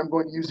is what I'm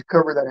going to use to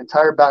cover that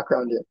entire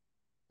background in.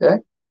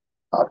 Okay,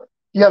 if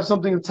you have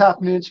something that's half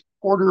an inch,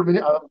 quarter of an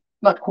inch,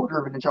 not quarter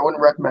of an inch, I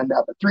wouldn't recommend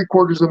that, but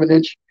 3/4 of an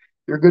inch,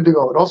 you're good to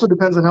go. It also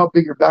depends on how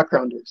big your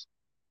background is.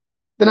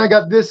 Then I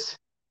got this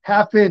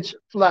 1/2 inch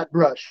flat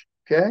brush.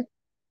 Okay,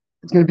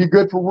 it's going to be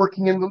good for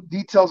working in the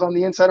details on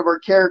the inside of our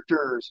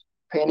characters,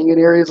 painting in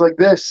areas like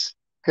this.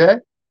 Okay,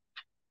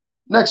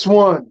 next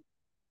one,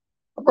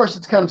 a brush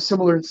that's kind of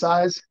similar in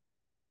size.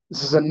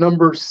 This is a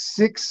number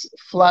 6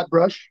 flat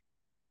brush.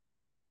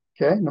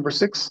 Okay, number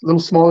 6, a little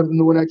smaller than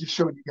the one I just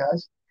showed you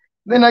guys.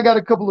 Then I got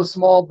a couple of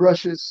small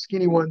brushes,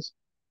 skinny ones.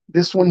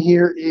 This one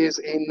here is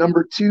a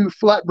number 2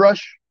 flat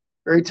brush,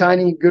 very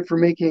tiny, good for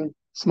making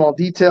small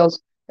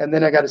details. And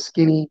then I got a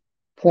skinny,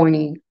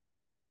 pointy,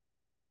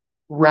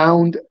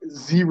 round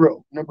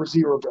 0, number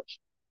 0 brush.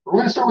 We're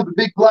going to start with the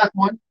big black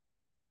one.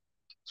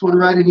 This one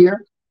right in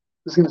here.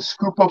 Just going to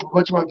scoop up a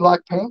bunch of my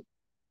black paint.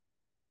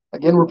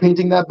 Again, we're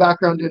painting that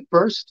background in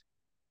first.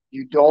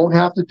 You don't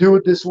have to do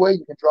it this way.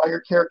 You can draw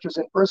your characters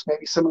in first.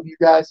 Maybe some of you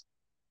guys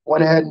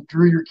went ahead and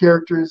drew your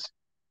characters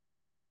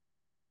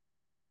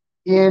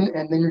in,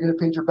 and then you're going to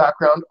paint your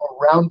background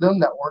around them.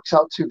 That works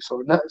out too.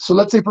 So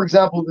let's say, for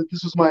example, that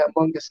this was my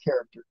Among Us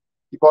character.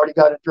 You've already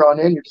got it drawn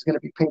in. You're just going to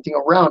be painting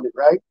around it,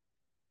 right?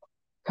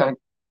 Kind of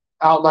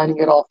outlining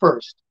it all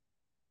first.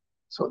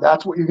 So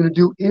that's what you're going to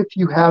do if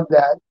you have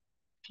that,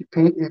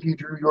 if you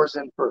drew yours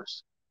in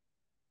first.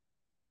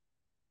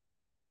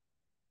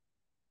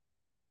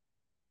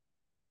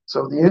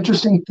 So the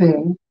interesting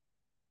thing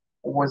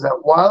was that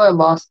while I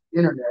lost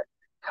internet,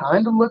 it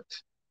kind of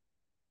looked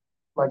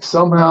like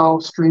somehow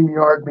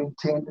StreamYard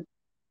maintained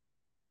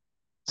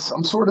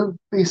some sort of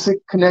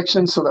basic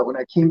connection so that when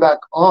I came back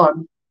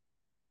on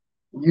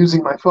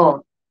using my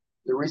phone,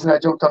 the reason I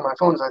jumped on my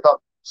phone is I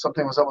thought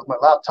something was up with my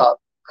laptop.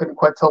 Couldn't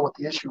quite tell what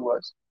the issue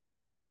was.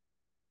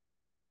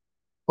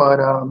 But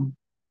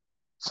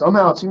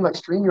somehow it seemed like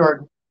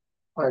StreamYard,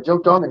 when I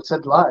jumped on, it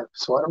said live.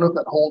 So I don't know if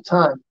that whole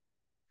time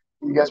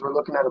you guys were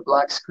looking at a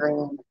black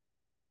screen,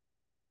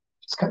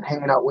 just kind of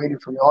hanging out waiting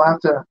for me. I'll have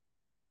to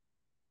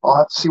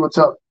see what's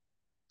up,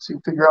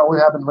 figure out what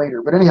happened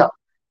later. But anyhow,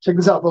 check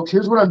this out, folks.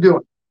 Here's what I'm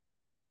doing.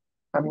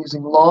 I'm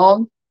using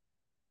long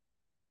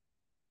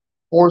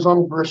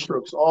horizontal brush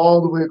strokes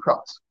all the way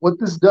across. What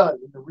this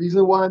does, and the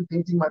reason why I'm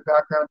painting my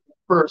background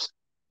first,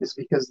 is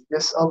because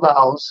this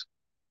allows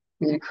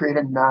me to create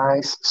a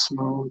nice,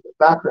 smooth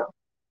background.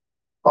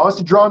 If I was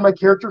to draw in my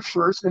character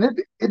first, and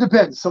it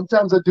depends.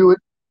 Sometimes I do it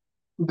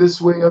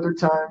this way, other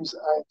times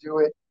I do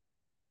it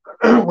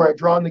where I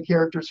draw in the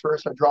characters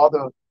first. I draw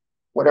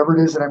whatever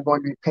it is that I'm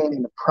going to be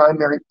painting, the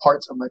primary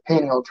parts of my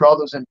painting. I'll draw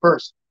those in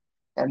first,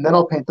 and then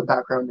I'll paint the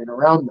background in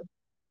around them.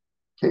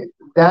 Okay,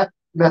 that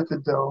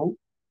method, though,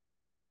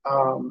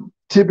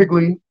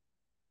 typically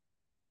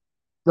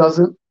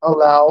doesn't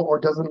allow or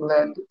doesn't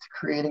lend to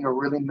creating a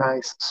really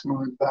nice,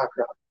 smooth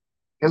background.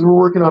 Because we're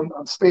working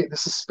on space.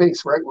 This is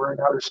space, right? We're in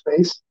outer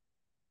space.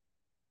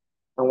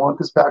 I want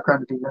this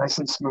background to be nice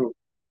and smooth.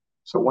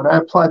 So when I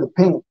apply the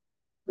paint,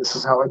 this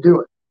is how I do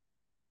it.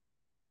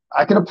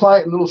 I can apply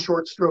it in little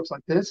short strokes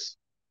like this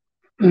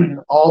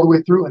all the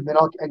way through, and then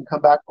I can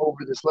come back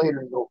over this later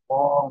and go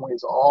long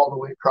ways all the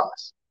way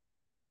across.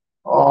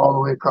 All the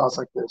way across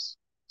like this,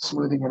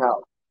 smoothing it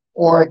out.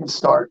 Or I can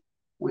start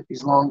with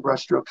these long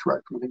brush strokes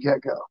right from the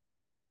get-go.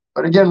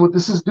 But again, what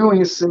this is doing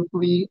is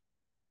simply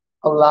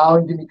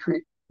allowing me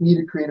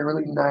to create a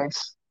really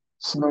nice,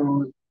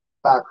 smooth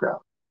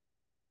background.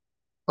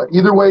 But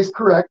either way is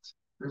correct.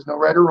 There's no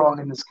right or wrong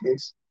in this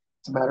case.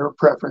 It's a matter of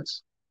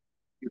preference.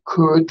 You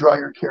could draw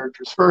your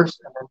characters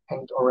first and then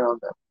paint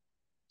around them.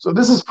 So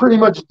this is pretty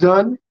much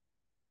done.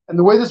 And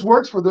the way this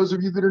works, for those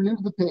of you that are new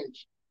to the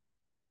page,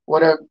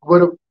 what a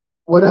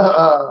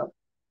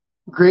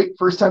great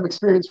first time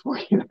experience for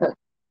you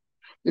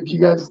if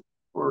you guys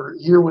were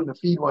here when the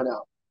feed went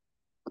out.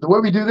 But the way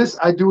we do this,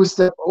 I do a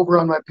step over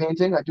on my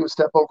painting, I do a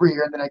step over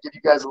here, and then I give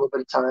you guys a little bit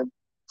of time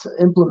to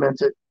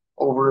implement it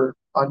over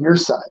on your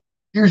side.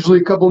 Usually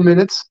a couple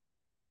minutes,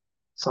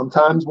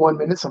 sometimes 1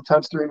 minute,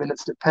 sometimes 3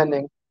 minutes,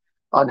 depending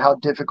on how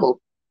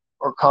difficult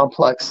or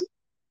complex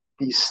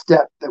the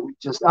step that we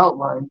just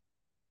outlined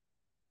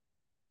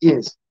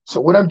is.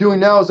 So what I'm doing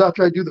now is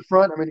after I do the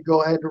front, I'm going to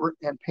go ahead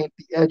and paint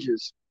the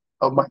edges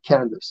of my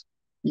canvas.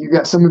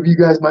 Some of you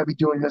guys might be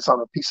doing this on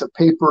a piece of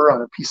paper,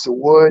 on a piece of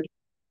wood.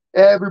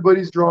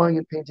 Everybody's drawing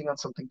and painting on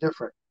something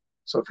different.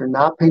 So if you're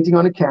not painting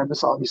on a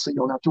canvas, obviously you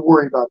don't have to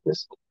worry about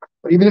this.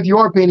 But even if you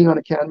are painting on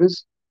a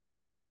canvas,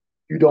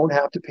 you don't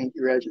have to paint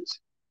your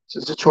edges. So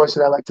it's a choice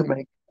that I like to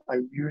make. I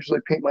usually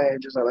paint my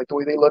edges. I like the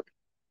way they look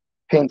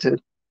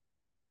painted.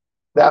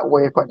 That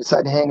way, if I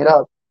decide to hang it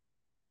up,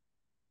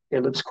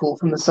 it looks cool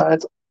from the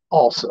sides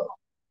also.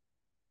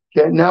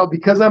 Okay, now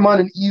because I'm on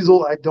an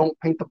easel, I don't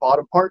paint the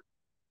bottom part.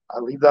 I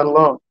leave that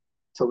alone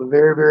till the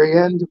very, very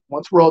end.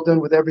 Once we're all done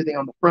with everything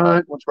on the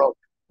front, once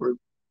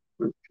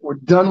we're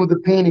done with the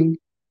painting,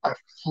 I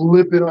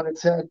flip it on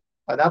its head.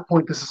 By that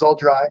point, this is all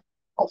dry.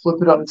 I'll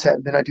flip it on its head,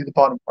 and then I do the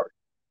bottom part.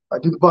 If I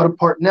do the bottom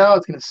part now,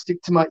 it's going to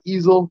stick to my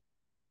easel.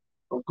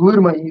 It'll glue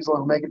to my easel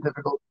and make it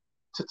difficult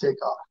to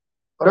take off.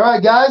 But all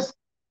right, guys,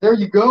 there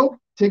you go.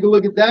 Take a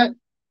look at that.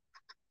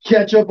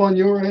 Catch up on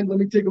your end. Let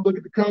me take a look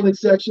at the comment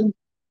section.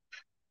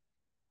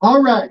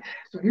 All right,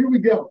 so here we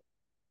go.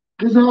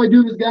 This is how I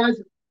do this,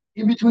 guys.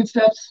 In between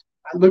steps,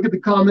 I look at the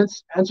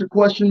comments, answer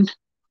questions,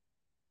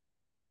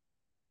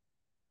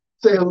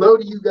 say hello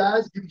to you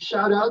guys, give you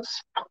shout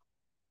outs,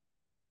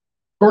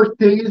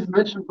 birthdays,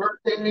 mention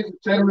birthdays,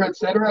 etc.,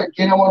 etc.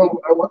 Again, I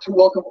want to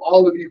welcome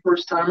all of you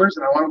first timers,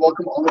 and I want to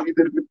welcome all of you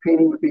that have been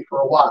painting with me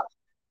for a while.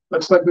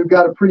 Looks like we've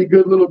got a pretty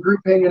good little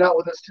group hanging out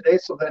with us today,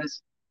 so that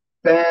is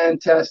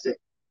fantastic.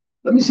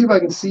 Let me see if I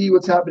can see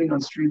what's happening on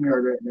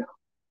StreamYard right now.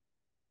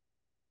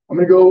 I'm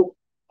going to go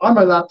on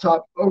my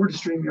laptop over to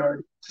StreamYard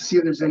to see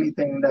if there's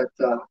anything that,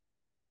 if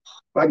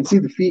I can see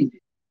the feed.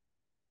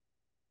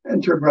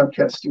 Enter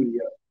Broadcast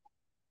Studio.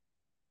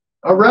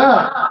 All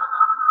right.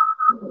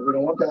 We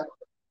don't want that.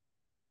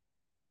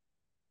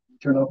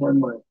 Turn off my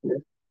mic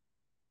here.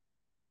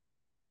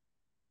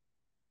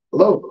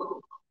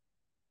 Hello.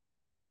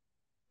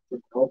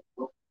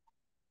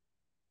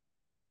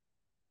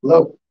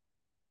 Hello.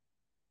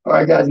 All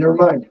right, guys, never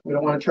mind. We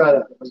don't want to try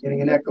that. I was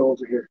getting an echo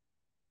over here.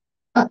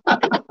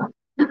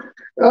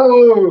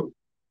 Oh,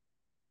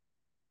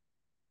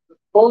 the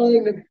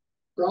fun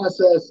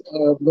process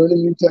of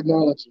learning new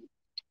technology.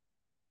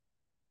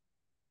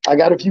 I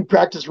got a few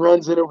practice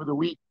runs in over the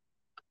week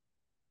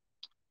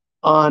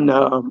on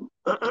on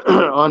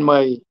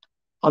the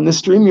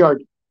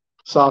StreamYard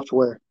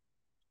software,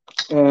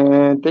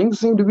 and things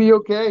seem to be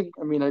okay.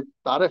 I mean, I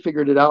thought I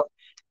figured it out.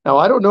 Now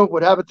I don't know if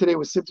what happened today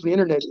was simply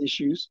internet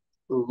issues.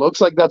 It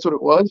looks like that's what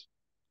it was,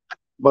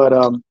 but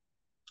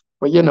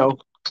you know,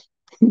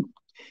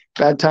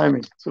 bad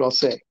timing. That's what I'll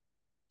say.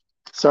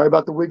 Sorry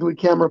about the wiggly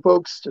camera,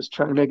 folks. Just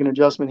trying to make an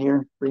adjustment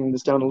here, bringing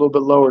this down a little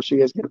bit lower so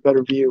you guys get a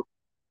better view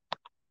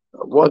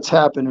of what's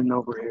happening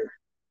over here.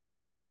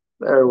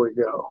 There we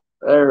go.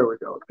 There we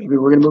go. Maybe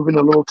we're going to move in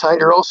a little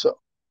tighter also.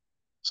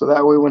 So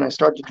that way when I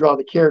start to draw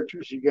the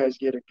characters, you guys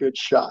get a good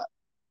shot.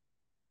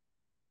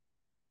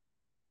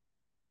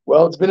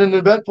 Well, it's been an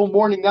eventful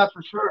morning, that's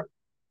for sure.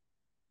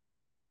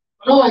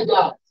 All right,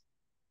 guys.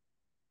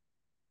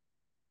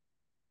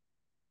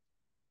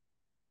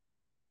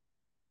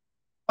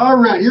 All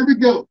right, here we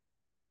go.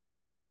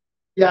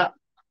 Yeah.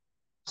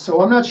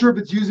 So I'm not sure if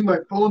it's using my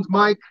phone's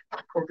mic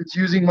or if it's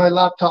using my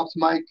laptop's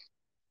mic.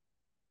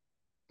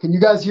 Can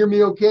you guys hear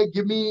me okay?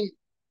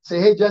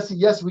 Say, hey, Jesse,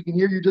 yes, we can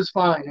hear you just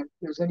fine.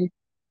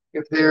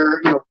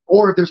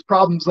 Or if there's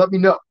problems, let me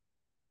know.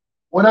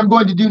 What I'm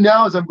going to do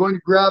now is I'm going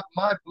to grab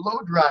my blow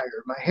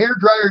dryer, my hair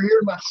dryer here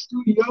in my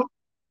studio.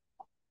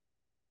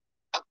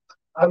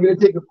 I'm going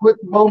to take a quick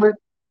moment,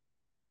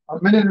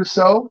 a minute or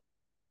so,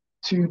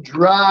 to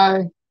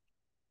dry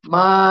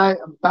my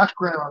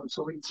background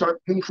so we can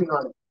start painting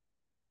on it.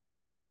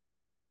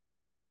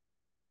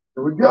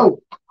 Here we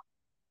go.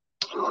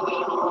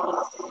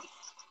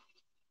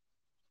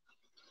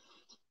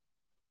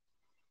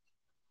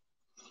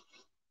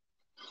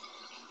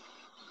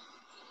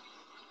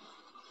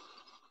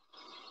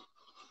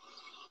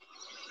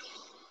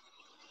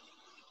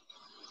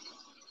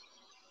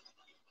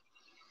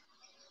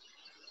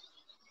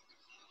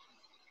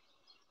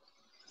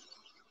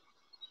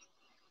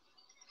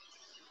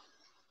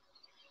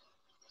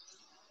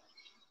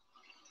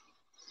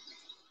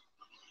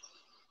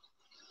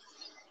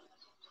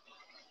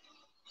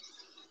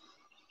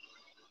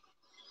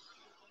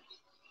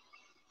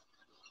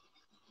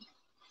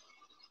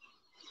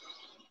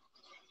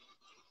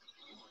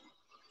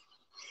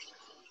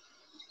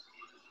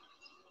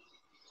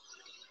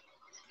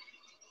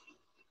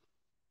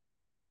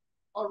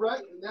 All right,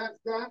 and that's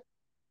that.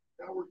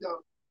 Now that worked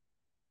out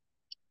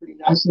pretty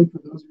nicely. For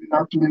those of you that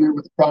aren't familiar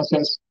with the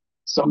process,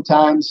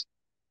 sometimes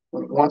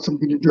when you want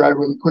something to dry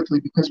really quickly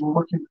because we're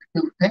working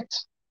with acrylic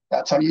paints,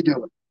 that's how you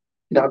do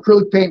it.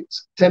 Acrylic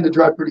paints tend to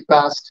dry pretty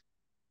fast,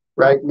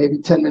 right? Maybe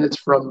 10 minutes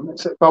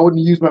if I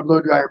wouldn't use my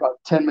blow dryer, about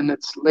 10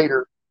 minutes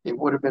later, it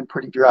would have been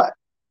pretty dry.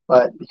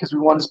 But because we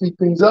want to speed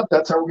things up,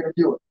 that's how we're going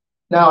to do it.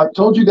 Now, I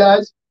told you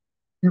guys,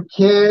 you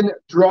can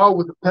draw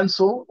with a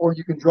pencil or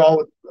you can draw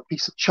with a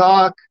piece of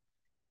chalk,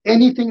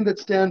 anything that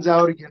stands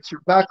out against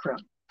your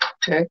background,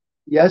 okay?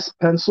 Yes,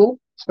 pencil,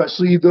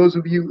 especially those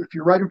of you, if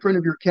you're right in front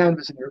of your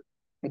canvas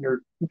and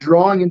you're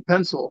drawing in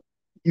pencil,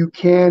 you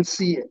can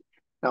see it.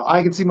 Now,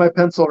 I can see my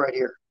pencil right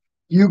here.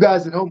 You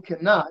guys at home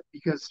cannot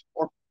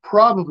or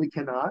probably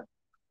cannot,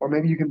 or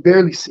maybe you can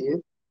barely see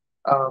it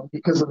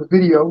because of the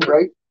video,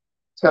 right?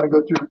 It's got to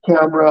go through the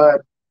camera.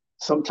 And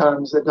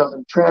sometimes it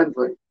doesn't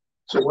translate.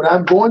 So what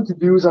I'm going to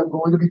do is I'm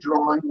going to be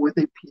drawing with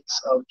a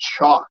piece of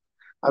chalk.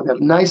 I've got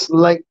a nice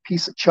light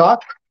piece of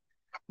chalk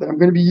that I'm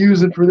going to be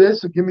using for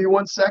this. So give me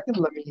 1 second.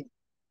 Let me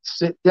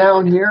sit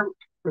down here.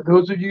 For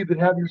those of you that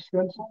have your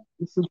stencil,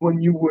 this is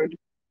when you would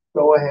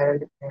go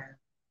ahead and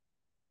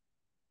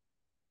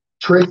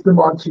trace them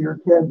onto your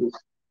canvas.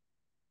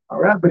 All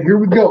right, but here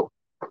we go.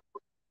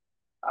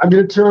 I'm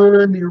going to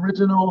turn the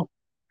original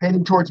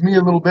painting towards me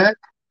a little bit.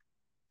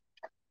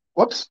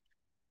 Whoops.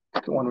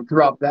 Don't want to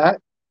drop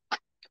that.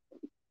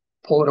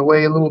 Pull it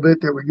away a little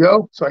bit. There we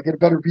go. So I get a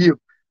better view.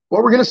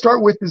 What we're going to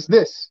start with is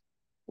this.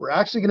 We're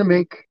actually going to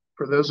make,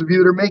 for those of you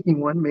that are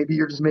making one, maybe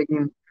you're just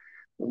making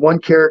one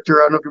character.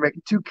 I don't know if you're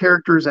making two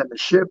characters and the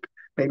ship.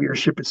 Maybe your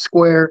ship is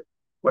square.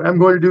 What I'm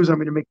going to do is I'm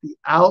going to make the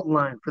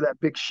outline for that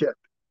big ship.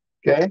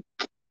 Okay?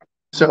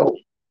 So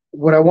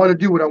what I want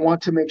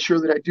to make sure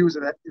that I do is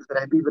that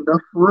I leave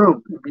enough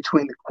room in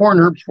between the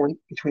corner,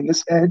 between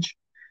this edge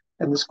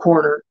and this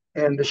corner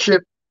and the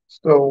ship.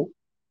 So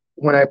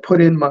when I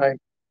put in my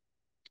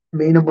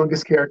main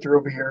humongous character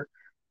over here,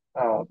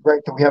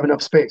 right, that we have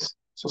enough space.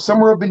 So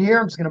somewhere up in here,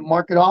 I'm just going to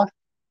mark it off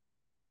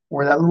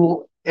where that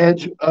little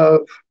edge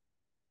of,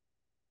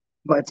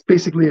 but it's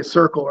basically a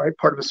circle, right?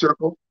 Part of a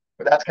circle,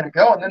 where that's going to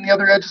go. And then the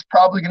other edge is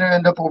probably going to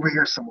end up over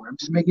here somewhere. I'm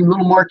just making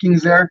little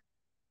markings there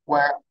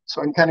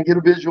so I can kind of get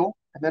a visual.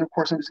 And then, of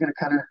course, I'm just going to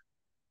kind of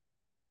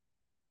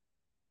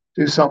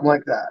do something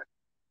like that.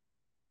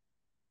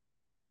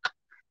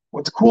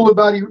 What's cool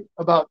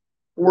about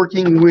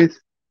working with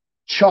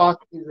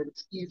chalk is that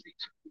it's easy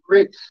to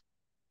erase.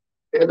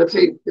 And let's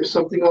say there's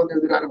something on there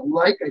that I don't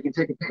like. I can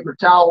take a paper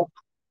towel,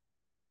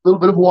 a little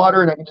bit of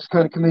water, and I can just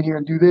kind of come in here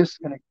and do this,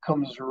 and it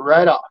comes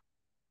right off.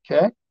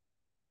 Okay?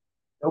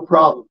 No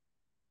problem.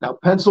 Now,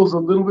 pencil's a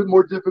little bit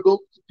more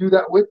difficult to do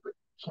that with, but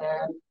you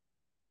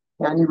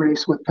can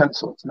erase with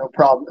pencils. No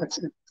problem. It's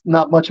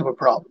not much of a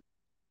problem.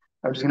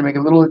 I'm just going to make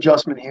a little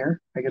adjustment here.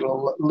 Make it a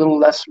little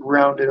less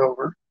rounded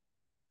over.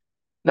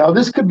 Now,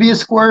 this could be a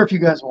square if you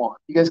guys want.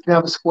 You guys can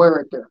have a square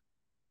right there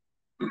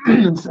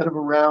instead of a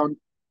round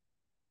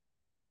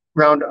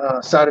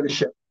side of the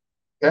ship.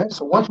 Okay,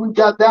 so once we've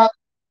got that,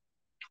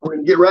 we're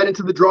going to get right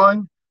into the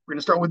drawing. We're going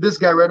to start with this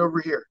guy right over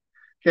here.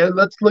 Okay,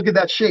 let's look at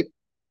that shape.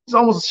 It's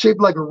almost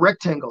shaped like a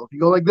rectangle. If you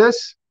go like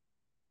this,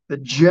 the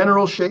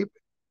general shape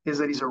is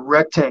that he's a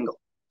rectangle.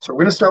 So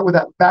we're going to start with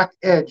that back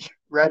edge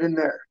right in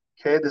there.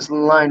 Okay, this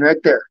line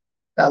right there.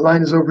 That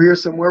line is over here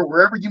somewhere.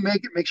 Wherever you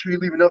make it, make sure you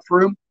leave enough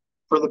room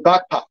for the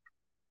back pop.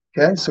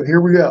 Okay, so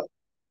here we go.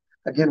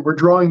 Again, we're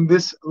drawing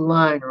this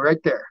line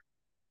right there.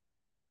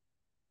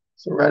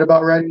 So right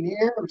about right in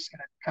here, I'm just going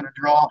to kind of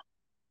draw a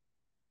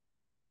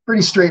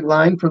pretty straight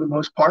line for the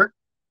most part.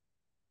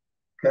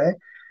 Okay,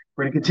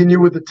 we're going to continue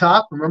with the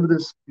top. Remember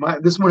this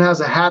one has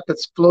a hat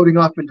that's floating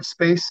off into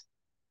space,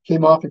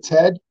 came off its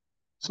head.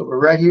 So we're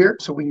right here.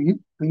 So we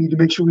need to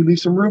make sure we leave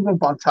some room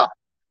up on top.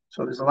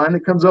 So there's a line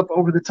that comes up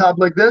over the top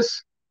like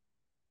this.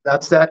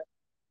 That's that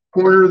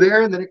corner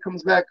there, and then it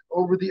comes back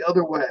over the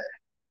other way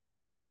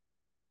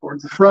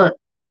towards the front.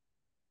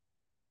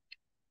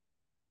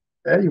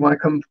 Okay, you want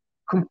to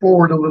come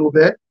forward a little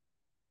bit,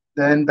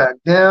 then back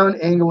down,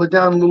 angle it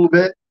down a little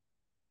bit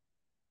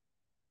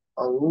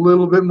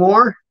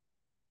more.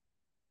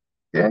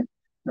 Okay,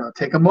 now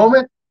take a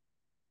moment.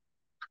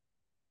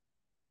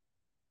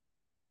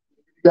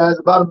 Give you guys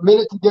about a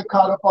minute to get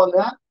caught up on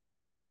that.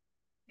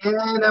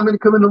 And I'm going to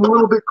come in a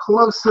little bit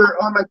closer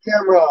on my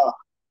camera.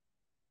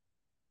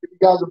 Give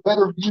you guys a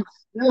better view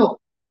still.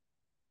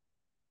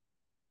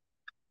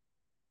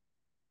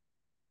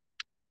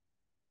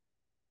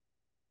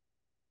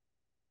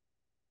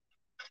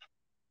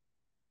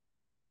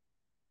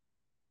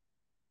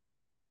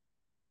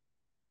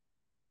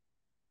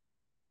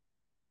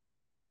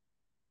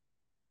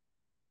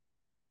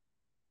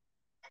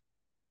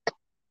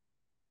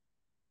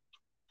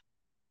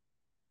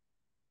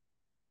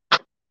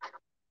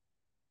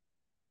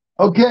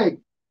 Okay,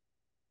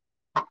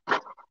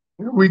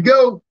 here we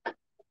go.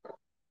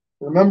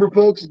 Remember,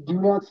 folks, do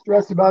not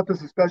stress about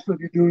this, especially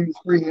if you're doing this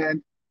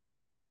freehand.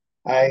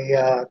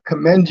 I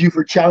commend you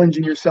for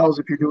challenging yourselves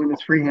if you're doing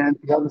this freehand.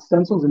 If you have the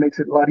stencils, it makes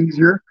it a lot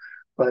easier.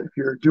 But if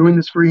you're doing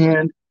this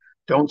freehand,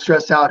 Don't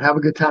stress out. Have a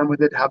good time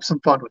with it. Have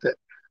some fun with it.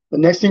 The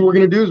next thing we're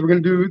going to do is we're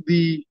going to do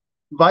the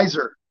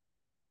visor,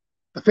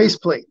 the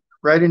faceplate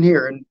right in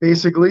here. And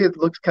basically it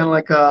looks kind of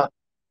like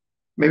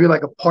maybe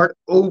like a part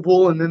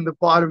oval, and then the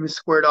bottom is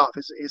squared off,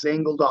 is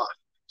angled off.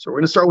 So we're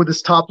going to start with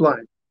this top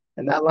line.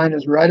 And that line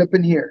is right up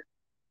in here.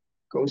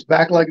 Goes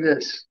back like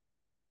this.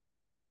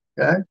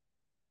 Okay?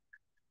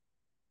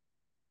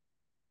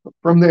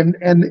 From then,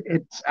 and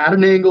it's at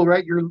an angle,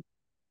 right?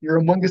 Your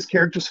Among Us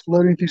character's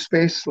floating through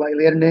space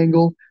slightly at an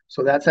angle.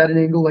 So that's at an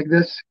angle like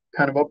this,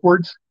 kind of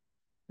upwards.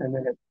 And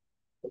then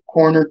the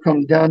corner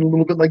comes down a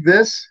little bit like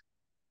this,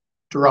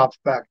 drops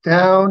back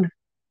down.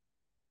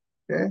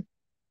 Okay?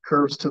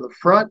 Curves to the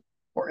front,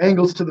 or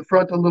angles to the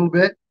front a little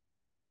bit,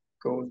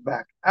 goes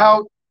back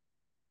out.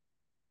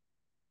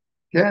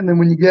 Okay, and then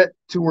when you get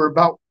to where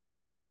about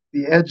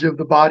the edge of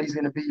the body is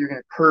going to be, you're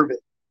going to curve it.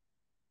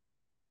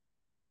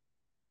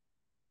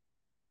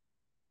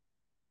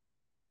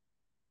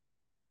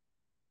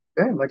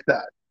 Okay, like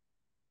that.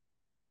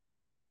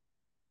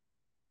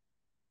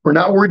 We're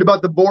not worried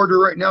about the border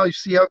right now. You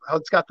see how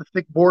it's got the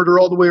thick border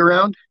all the way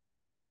around?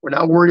 We're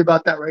not worried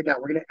about that right now.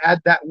 We're going to add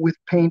that with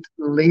paint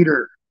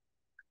later.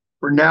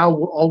 For now,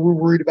 all we're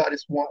worried about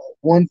is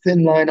one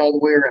thin line all the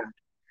way around.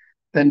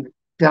 Then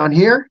down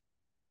here,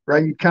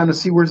 right, you kind of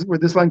see where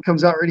this line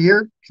comes out right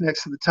here,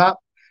 connects to the top.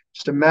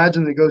 Just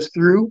imagine that it goes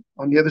through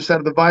on the other side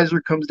of the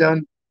visor, comes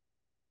down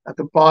at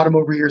the bottom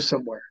over here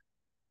somewhere.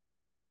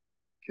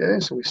 Okay,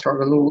 so we start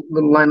a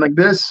little line like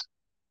this.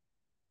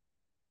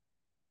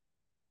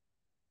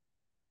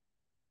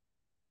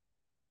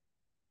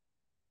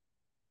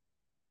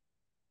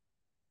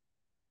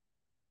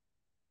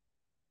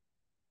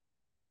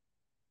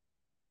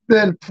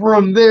 Then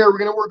from there, we're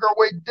going to work our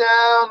way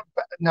down.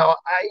 Now,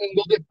 I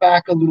angled it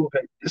back a little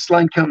bit. This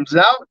line comes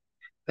out,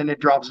 then it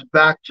drops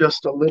back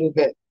just a little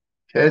bit.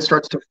 Okay, it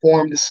starts to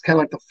form. This is kind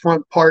of like the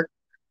front part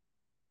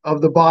of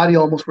the body,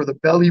 almost where the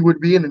belly would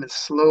be, and then it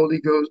slowly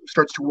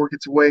starts to work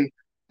its way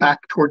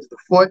back towards the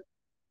foot.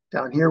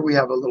 Down here, we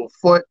have a little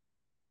foot.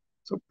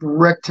 So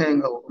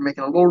rectangle. We're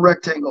making a little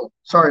rectangle.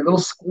 Sorry, a little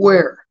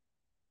square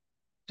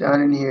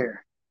down in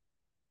here.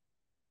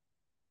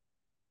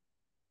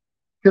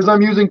 Because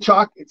I'm using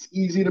chalk, it's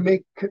easy to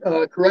make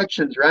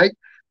corrections, right?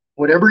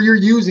 Whatever you're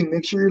using,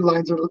 make sure your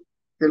lines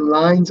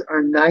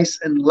are nice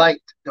and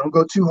light. Don't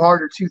go too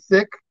hard or too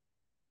thick,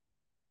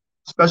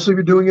 especially if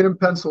you're doing it in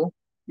pencil,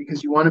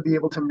 because you want to be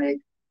able to make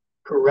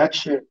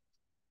correction.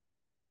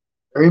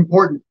 Very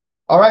important.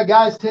 All right,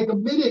 guys, take a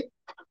minute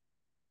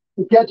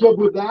to catch up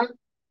with that.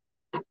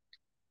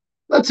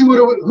 Let's see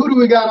who do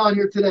we got on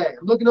here today.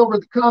 I'm looking over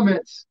at the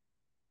comments.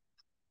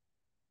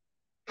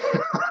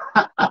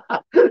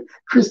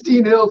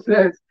 Christine Hill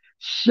says,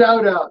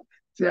 shout out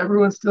to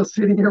everyone still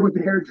sitting here with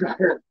the hair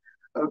dryer.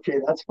 Okay,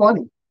 that's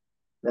funny.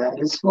 That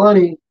is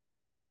funny.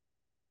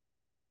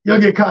 You'll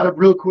get caught up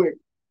real quick.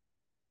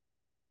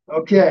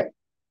 Okay.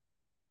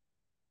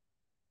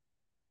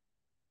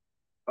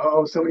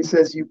 Oh, somebody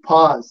says you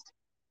paused.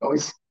 Oh,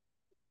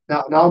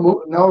 now I'm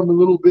a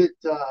little bit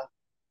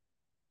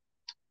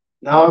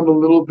now I'm a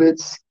little bit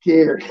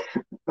scared.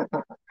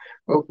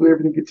 Hopefully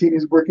everything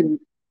continues working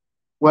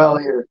well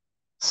here.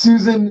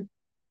 Susan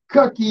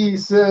Cookie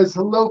says,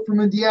 hello from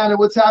Indiana.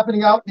 What's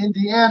happening out in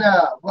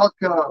Indiana?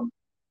 Welcome.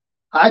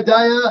 Hi,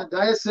 Daya.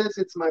 Daya says,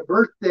 it's my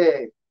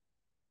birthday.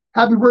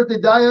 Happy birthday,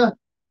 Daya.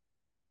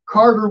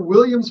 Carter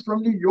Williams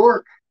from New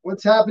York.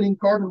 What's happening,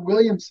 Carter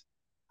Williams?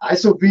 Hi,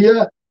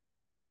 Sophia.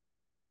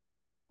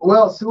 Who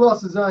else? Who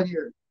else is on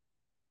here?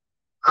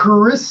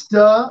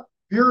 Krista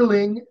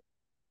Bierling.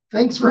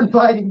 Thanks for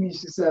inviting me,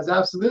 she says.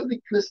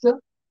 Absolutely, Krista.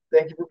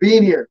 Thank you for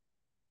being here.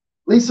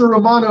 Lisa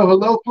Romano,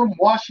 hello from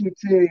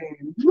Washington.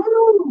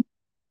 Woo!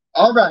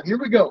 All right, here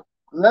we go.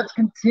 Let's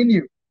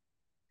continue.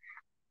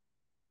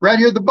 Right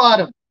here at the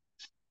bottom.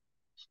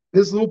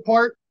 This little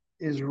part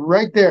is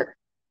right there,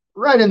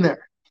 right in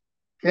there.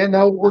 Okay,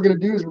 now what we're going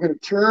to do is we're going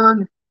to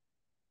turn,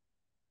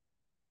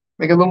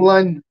 make a little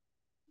line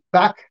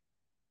back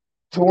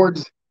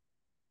towards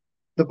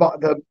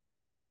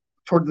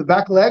towards the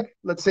back leg,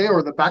 let's say,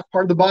 or the back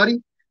part of the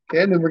body.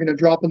 Okay, and then we're going to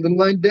drop a little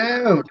line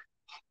down.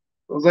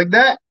 Goes like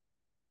that.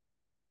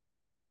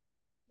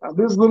 Now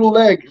this little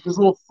leg, this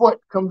little foot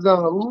comes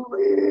down a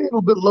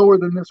little bit lower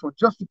than this one,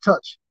 just a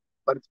touch,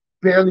 but it's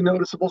barely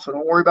noticeable, so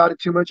don't worry about it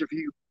too much if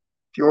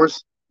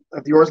yours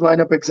line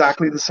up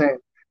exactly the same.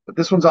 But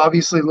this one's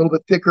obviously a little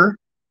bit thicker.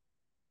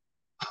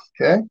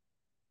 Okay,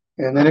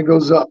 and then it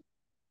goes up.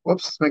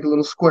 Whoops, let's make a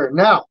little square.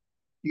 Now,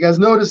 you guys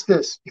notice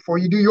this. Before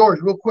you do yours,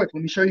 real quick,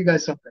 let me show you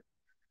guys something.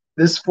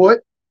 This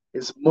foot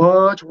is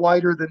much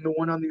wider than the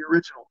one on the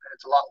original, and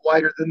it's a lot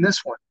wider than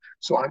this one.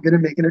 So I'm going to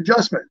make an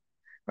adjustment.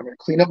 I'm going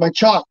to clean up my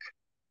chalk.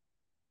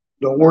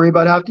 Don't worry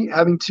about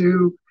having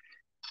to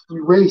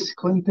erase,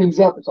 clean things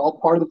up. It's all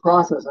part of the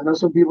process. I know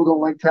some people don't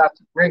like to have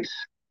to erase.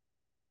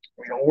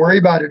 We don't worry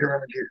about it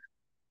around here.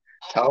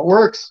 That's how it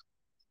works.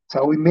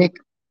 That's how we make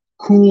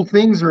cool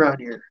things around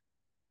here.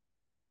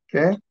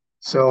 Okay?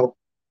 So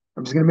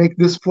I'm just going to make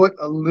this foot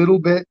a little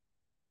bit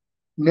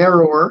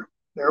narrower.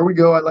 There we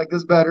go. I like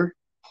this better.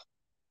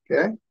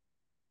 Okay?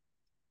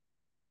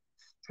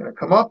 going to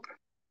come up,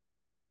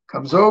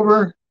 comes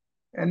over,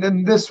 and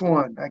then this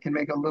one I can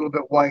make a little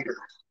bit wider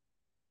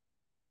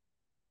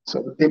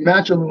so that they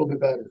match a little bit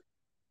better.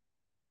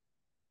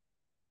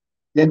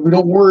 Then we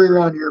don't worry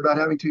around here about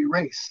having to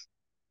erase.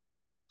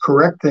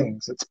 Correct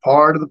things. It's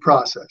part of the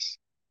process.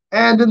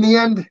 And in the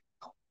end,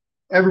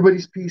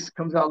 everybody's piece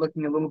comes out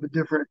looking a little bit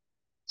different.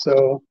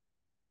 So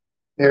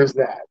there's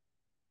that.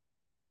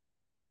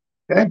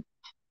 Okay,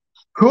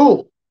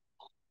 cool.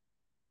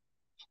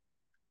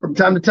 From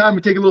time to time,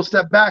 we take a little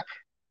step back.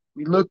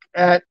 We look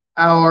at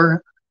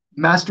our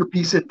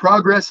masterpiece in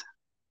progress.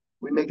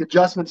 We make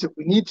adjustments if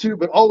we need to,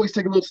 but always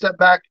take a little step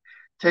back,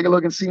 take a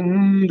look and see,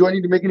 do I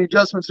need to make any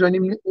adjustments? Do I need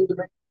to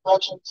make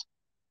corrections?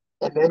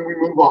 And then we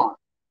move on.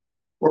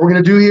 What we're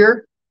going to do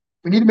here,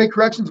 if we need to make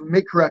corrections, we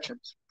make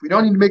corrections. If we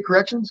don't need to make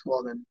corrections,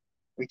 well, then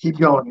we keep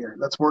going here.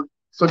 Let's work.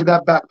 Let's look at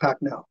that backpack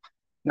now.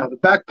 Now, the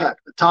backpack,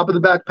 the top of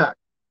the backpack,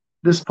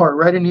 this part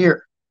right in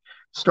here,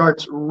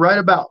 starts right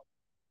about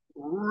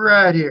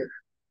right here.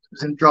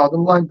 So then draw the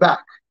line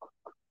back.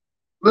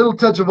 Little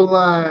touch of a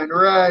line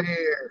right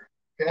here.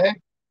 Okay.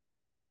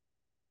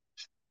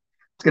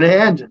 It's going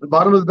to end at the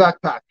bottom of the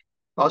backpack.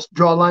 I'll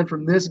draw a line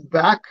from this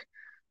back.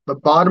 The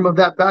bottom of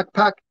that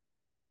backpack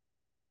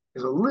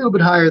is a little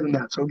bit higher than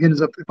that. So again,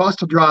 if I was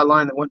to draw a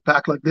line that went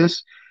back like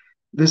this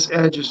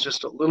edge is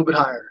just a little bit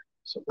higher.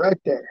 So right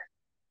there.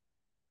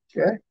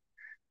 Okay.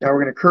 Now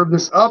we're going to curve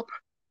this up.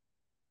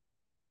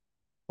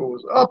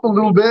 Goes up a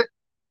little bit.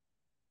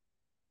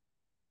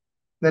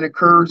 Then it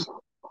curves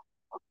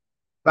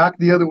back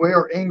the other way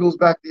or angles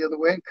back the other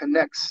way and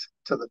connects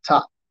to the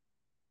top.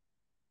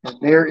 And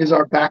there is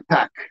our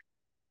backpack.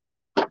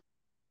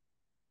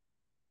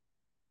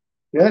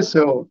 Yeah,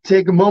 so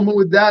take a moment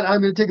with that.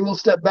 I'm going to take a little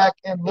step back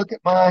and look at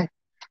my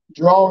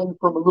drawing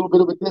from a little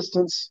bit of a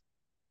distance.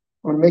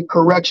 I'm going to make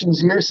corrections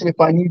here, see if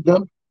I need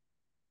them.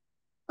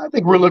 I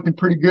think we're looking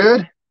pretty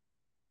good.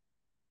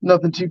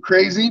 Nothing too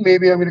crazy.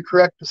 Maybe I'm going to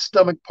correct the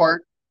stomach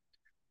part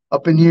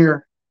up in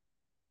here.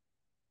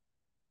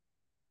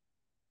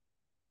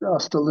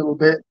 Just a little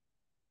bit.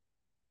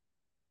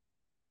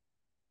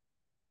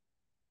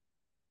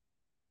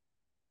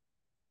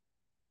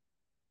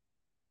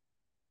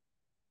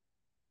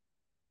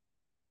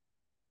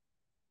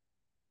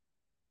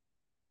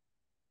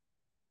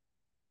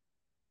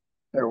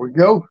 There we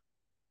go.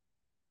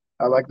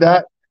 I like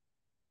that.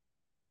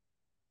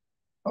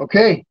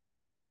 Okay,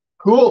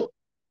 cool.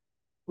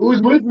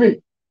 Who's with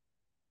me?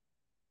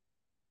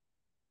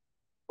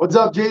 What's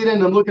up,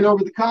 Jaden? I'm looking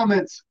over the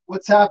comments.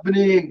 What's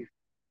happening?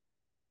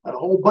 Got a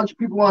whole bunch of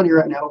people on here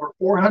right now. Over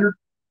 400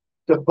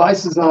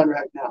 devices on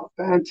right now.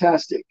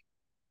 Fantastic.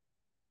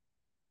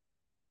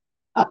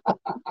 You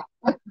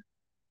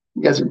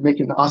guys are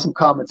making awesome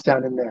comments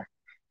down in there.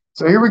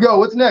 So here we go.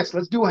 What's next?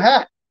 Let's do a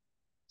hat.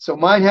 So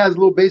mine has a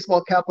little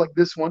baseball cap like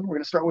this one. We're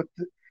going to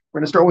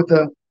start with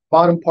the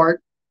bottom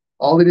part.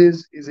 All it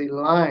is a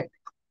line.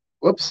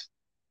 Whoops.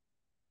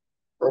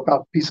 Broke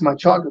off a piece of my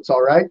chocolates,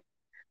 all right.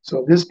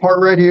 So this part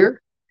right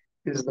here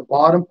is the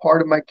bottom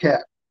part of my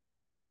cap.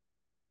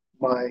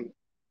 My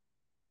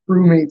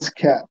crewmate's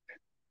cap.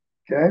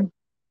 Okay.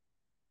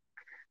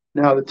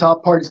 Now the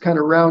top part is kind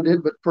of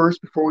rounded, but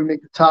first, before we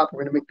make the top,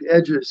 we're going to make the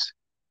edges.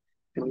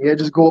 And the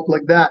edges go up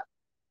like that.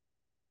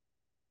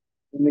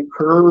 And they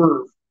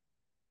curve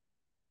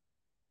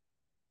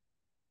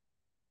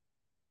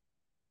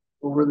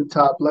over the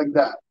top like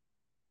that.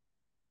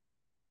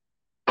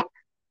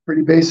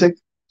 Pretty basic,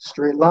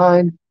 straight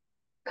line,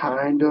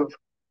 kind of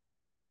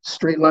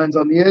straight lines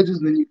on the edges,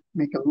 and then you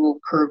make a little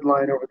curved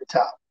line over the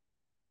top.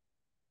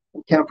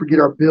 We can't forget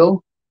our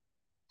bill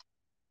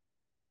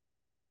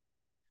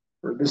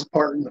for this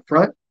part in the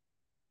front.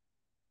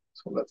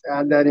 So let's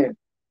add that in.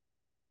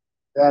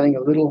 Adding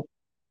a little,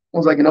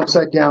 almost like an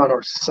upside down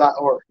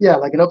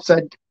like an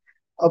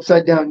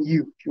upside down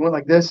U. If you went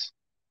like this,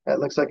 that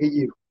looks like a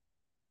U.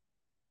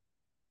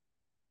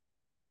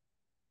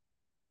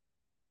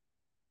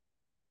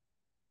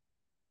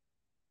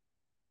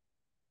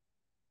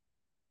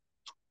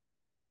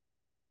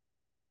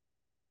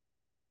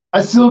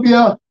 Hi,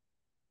 Sylvia.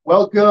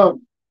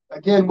 Welcome.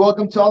 Again,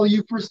 welcome to all of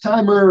you first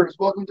timers.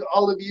 Welcome to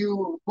all of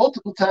you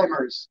multiple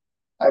timers.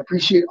 I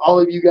appreciate all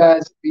of you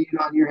guys being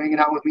on here, hanging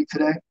out with me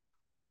today.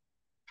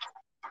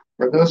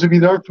 For those of you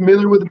that aren't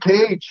familiar with the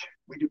page,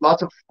 we do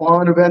lots of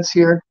fun events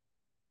here.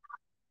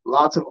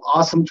 Lots of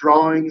awesome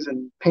drawings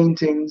and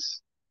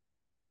paintings.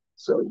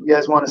 So you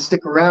guys want to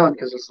stick around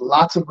because there's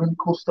lots of really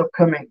cool stuff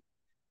coming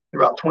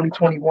throughout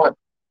 2021.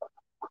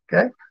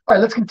 Okay? All right,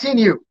 let's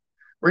continue.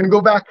 We're going to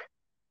go back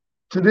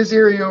to this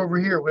area over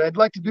here. What I'd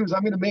like to do is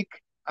I'm going to make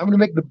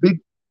the big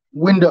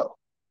window.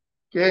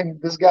 Okay?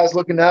 This guy's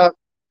looking out,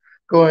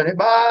 going, hey,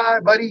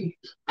 bye, buddy.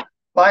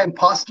 Bye,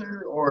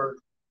 imposter, or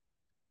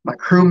my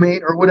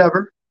crewmate, or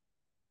whatever.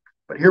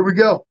 But here we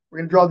go. We're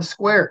going to draw the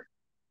square.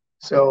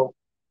 So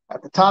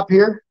at the top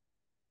here,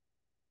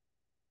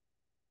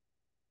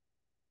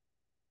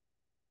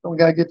 don't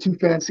got to get too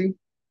fancy.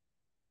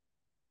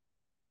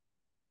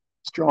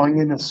 It's drawing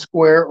in a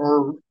square,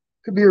 or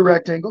could be a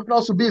rectangle. It could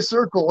also be a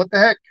circle. What the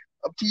heck?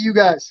 Up to you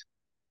guys.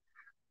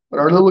 But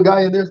our little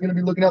guy in there is going to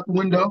be looking out the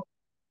window.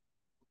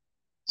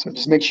 So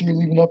just make sure you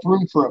leave enough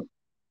room for him.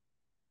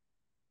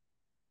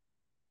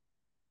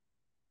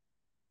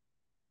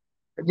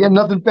 Again,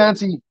 nothing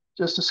fancy,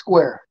 just a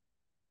square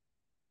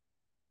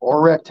or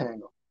a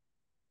rectangle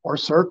or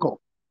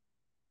circle.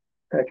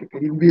 Heck, it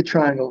could even be a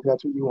triangle if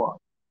that's what you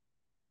want.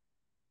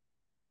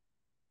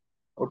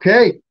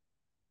 Okay,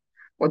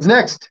 what's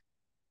next?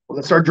 Well,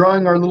 let's start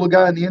drawing our little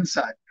guy on the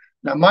inside.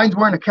 Now, mine's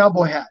wearing a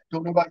cowboy hat.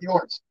 Don't know about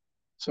yours.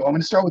 So I'm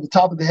going to start with the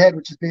top of the head,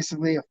 which is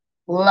basically a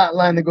flat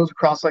line that goes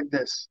across like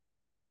this.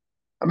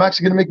 I'm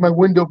actually going to make my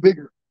window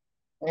bigger.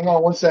 Hang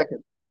on 1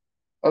 second.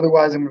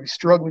 Otherwise, I'm going to be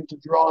struggling to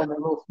draw in a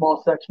little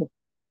small section.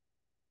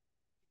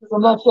 Because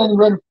I'm not standing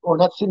right or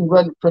not sitting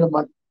right in front of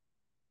my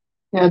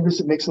canvas,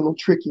 it makes it a little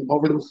tricky. I'm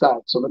over to the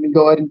side. So let me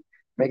go ahead and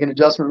make an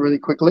adjustment really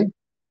quickly.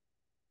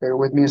 Bear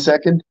with me a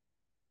second.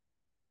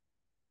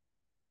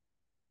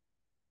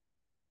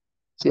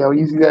 See how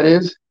easy that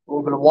is? A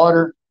little bit of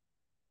water.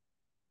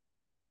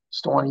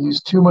 Just don't want to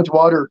use too much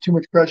water or too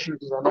much pressure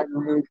because I might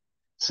remove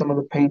some of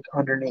the paint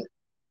underneath.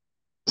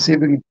 See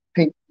if we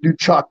can do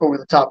chalk over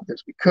the top of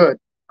this. We could.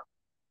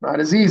 Not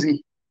as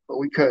easy, but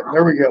we could.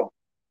 There we go.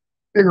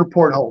 Bigger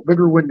porthole,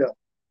 bigger window.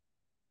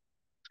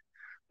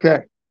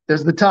 Okay,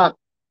 there's the top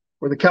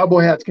where the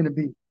cowboy hat's going to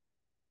be.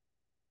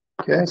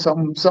 Okay,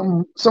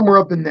 somewhere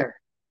up in there.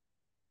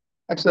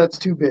 Actually, that's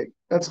too big.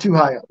 That's too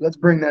high up. Let's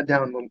bring that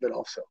down a little bit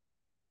also.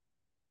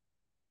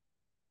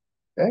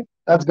 Okay,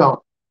 that's gone.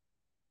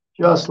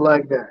 Just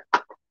like that.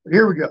 But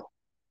here we go.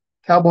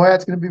 Cowboy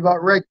hat's going to be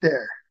about right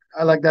there.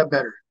 I like that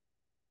better.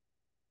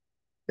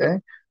 Okay,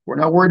 we're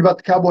not worried about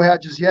the cowboy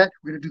hat just yet.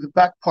 We're going to do the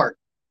back part.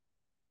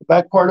 The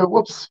back part of,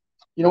 whoops,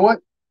 you know what?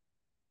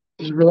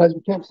 I just realized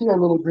we can't see our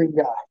little green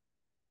guy.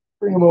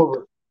 Bring him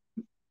over.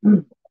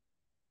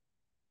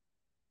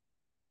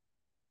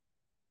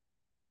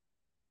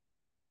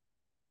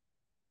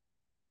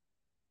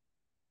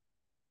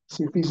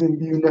 See if he's in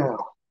view now.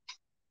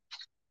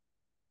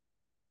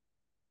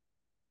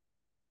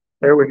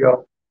 There we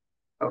go.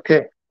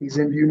 Okay, he's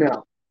in view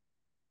now.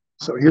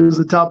 So here's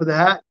the top of the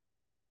hat.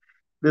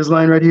 This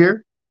line right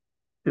here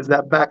is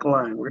that back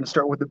line. We're going to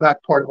start with the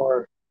back part of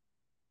our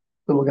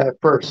little guy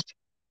first.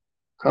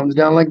 Comes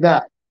down like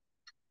that.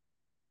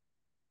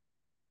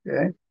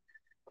 Okay.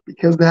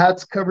 Because the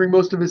hat's covering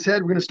most of his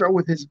head, we're going to start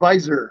with his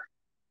visor.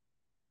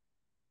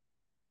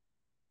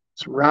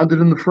 It's rounded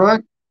in the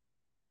front,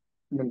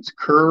 and then it's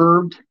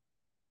curved,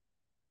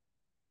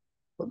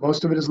 but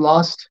most of it is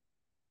lost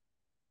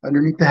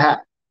underneath the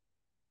hat.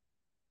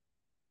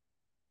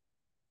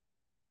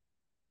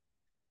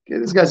 Okay,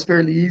 this guy's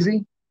fairly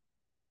easy.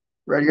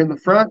 Right here in the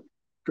front,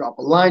 drop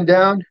a line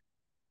down.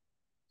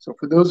 So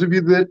for those of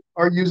you that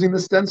are using the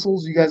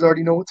stencils, you guys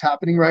already know what's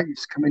happening, right? You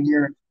just come in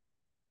here.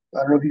 I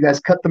don't know if you guys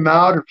cut them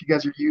out or if you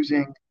guys are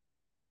using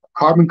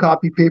carbon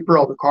copy paper.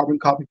 Although carbon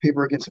copy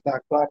paper against a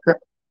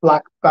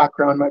black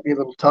background might be a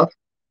little tough.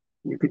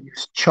 You could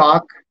use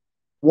chalk.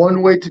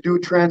 One way to do a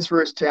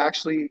transfer is to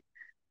actually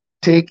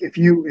take, if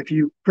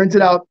you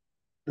printed out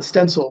the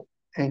stencil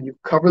and you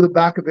cover the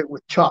back of it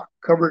with chalk,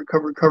 cover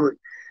it,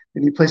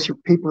 then you place your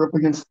paper up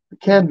against the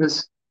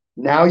canvas.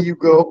 Now you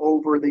go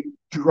over the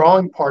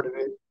drawing part of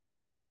it.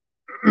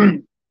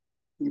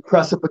 You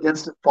press up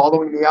against it,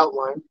 following the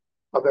outline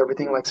of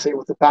everything, like say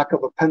with the back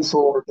of a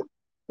pencil, or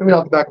maybe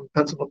not the back of a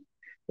pencil,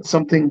 but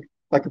something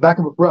like the back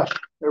of a brush.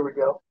 There we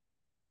go.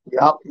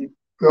 You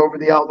go over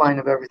the outline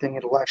of everything.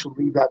 It'll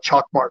actually leave that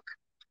chalk mark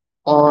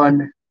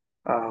on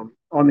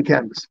the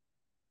canvas.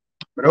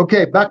 But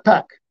okay,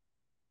 backpack.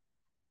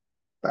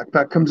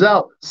 Backpack comes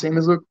out, same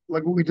as like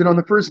what we did on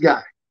the first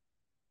guy.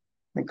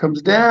 It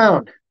comes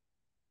down,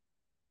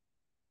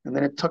 and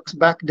then it tucks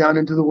back down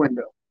into the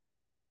window.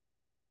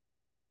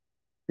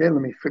 Okay,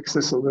 let me fix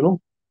this a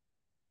little.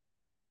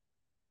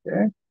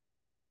 Okay.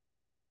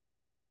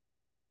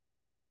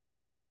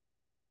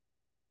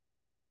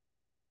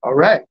 All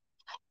right.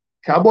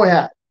 Cowboy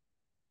hat.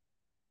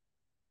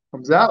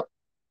 Comes out,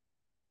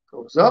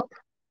 goes up.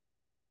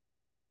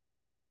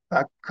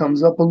 Back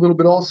comes up a little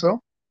bit also.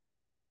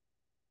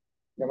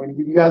 I'm going to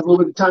give you guys a little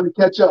bit of time to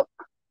catch up.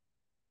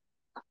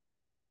 You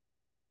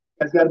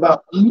guys got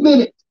about a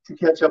minute to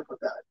catch up with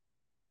that.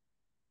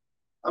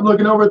 I'm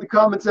looking over at the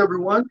comments,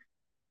 everyone.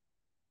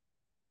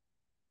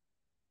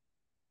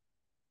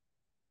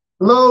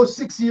 Hello,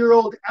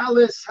 6-year-old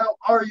Alice. How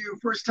are you?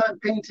 First time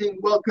painting.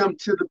 Welcome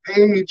to the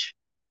page.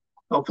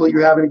 Hopefully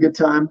you're having a good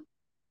time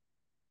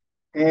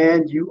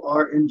and you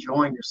are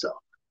enjoying yourself.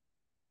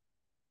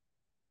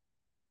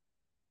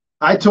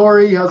 Hi,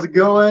 Tori. How's it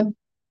going?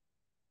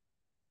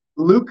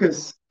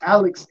 Lucas,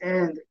 Alex,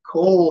 and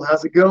Cole.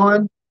 How's it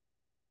going?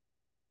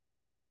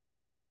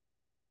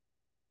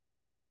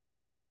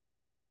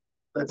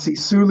 Let's see.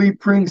 Suli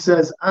Pring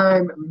says,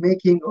 I'm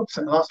making, oops,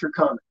 I lost her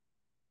comment.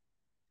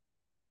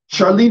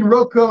 Charlene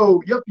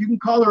Rocco, yep, you can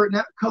color it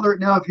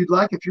now if you'd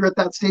like. If you're at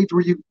that stage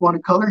where you want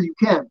to color, you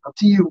can. Up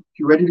to you. If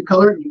you're ready to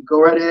color it, you can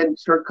go right ahead and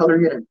start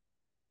coloring it in.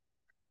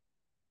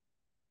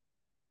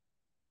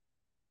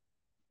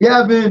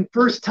 Gavin,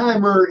 first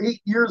timer, 8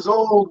 years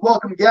old.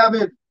 Welcome,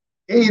 Gavin.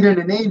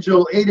 Aiden and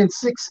Angel, Aiden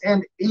 6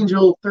 and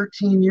Angel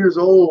 13 years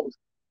old.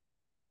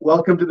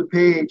 Welcome to the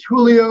page.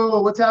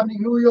 Julio, what's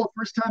happening, Julio?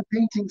 First time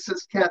painting,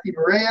 says Kathy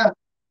Maria.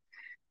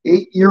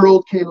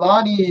 8-year-old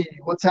Kaylani,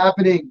 what's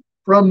happening?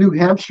 From New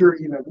Hampshire,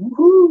 even.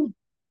 Woohoo!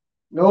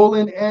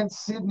 Nolan and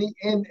Sydney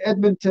in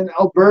Edmonton,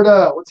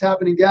 Alberta. What's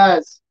happening,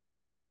 guys?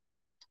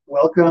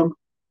 Welcome,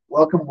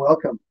 welcome,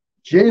 welcome.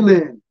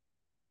 Jalen.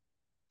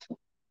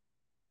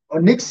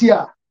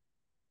 Onyxia.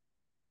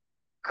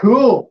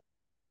 Cool.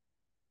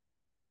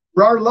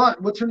 Rarlot,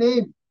 what's her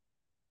name?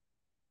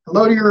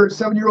 Hello to your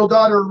 7-year-old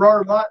daughter,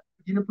 Rarlot.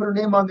 You didn't put her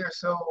name on there,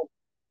 so.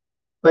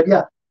 But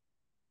yeah,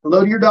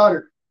 hello to your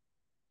daughter.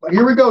 But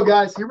here we go,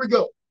 guys. Here we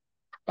go.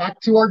 Back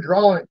to our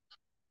drawing.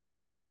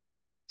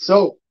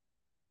 So,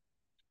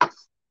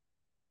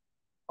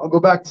 I'll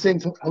go back to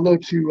saying hello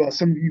to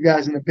some of you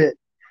guys in a bit.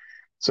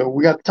 So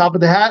we got the top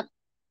of the hat.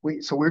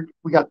 We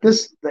got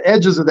this, the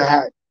edges of the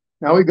hat.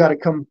 Now we got to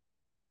come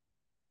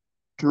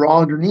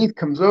draw underneath.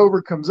 Comes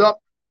over, comes up,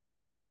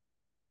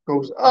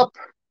 goes up.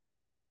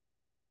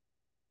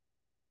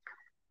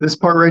 This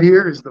part right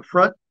here is the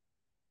front.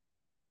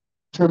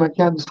 Turn my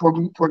canvas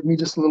toward me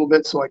just a little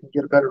bit so I can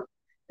get a better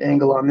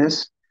angle on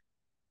this.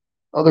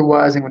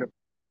 Otherwise, I'm going to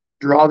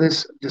draw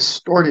this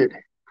distorted.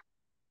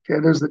 Okay,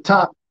 there's the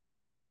top.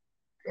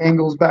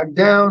 Angles back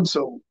down.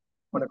 So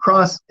when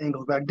across,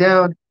 angles back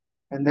down.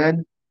 And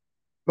then,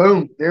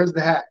 boom, there's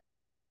the hat.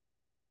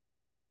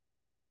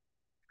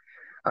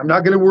 I'm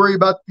not going to worry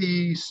about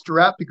the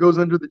strap that goes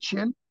under the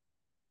chin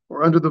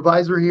or under the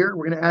visor here.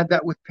 We're going to add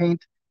that with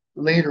paint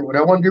later. What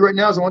I want to do right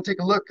now is I want to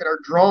take a look at our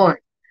drawing.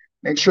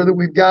 Make sure that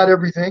we've got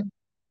everything.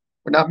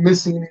 We're not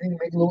missing anything.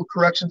 Make little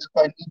corrections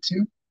if I need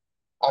to.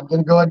 I'm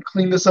going to go ahead and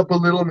clean this up a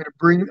little. I'm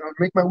going to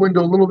make my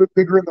window a little bit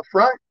bigger in the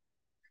front.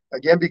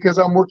 Again, because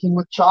I'm working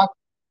with chalk,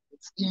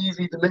 it's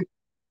easy to make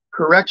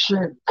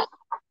corrections.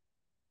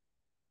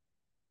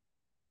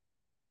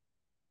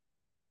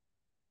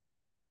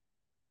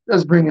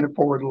 Just bringing it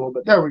forward a little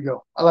bit. There we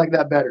go. I like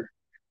that better.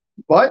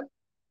 But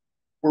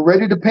we're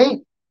ready to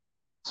paint.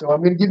 So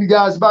I'm going to give you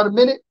guys about a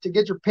minute to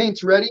get your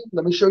paints ready.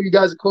 Let me show you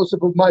guys a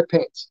close-up of my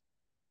paints.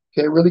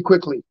 Okay, really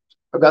quickly.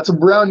 I've got some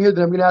brown here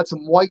that I'm going to add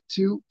some white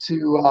to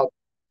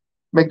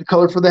make the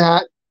color for the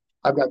hat.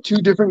 I've got 2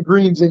 different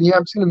greens in here.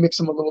 I'm just going to mix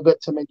them a little bit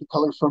to make the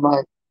color for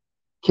my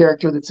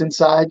character that's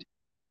inside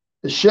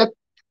the ship.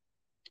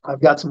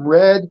 I've got some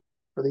red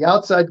for the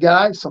outside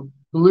guy, some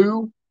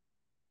blue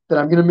that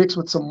I'm going to mix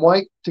with some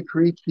white to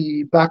create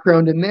the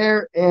background in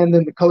there, and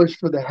then the colors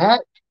for the hat.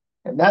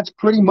 And that's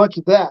pretty much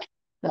that.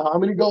 Now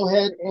I'm going to go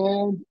ahead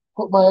and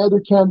put my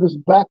other canvas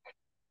back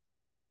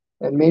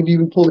and maybe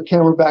even pull the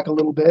camera back a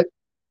little bit.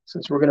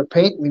 Since we're going to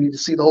paint, we need to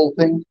see the whole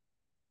thing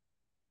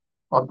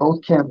on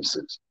both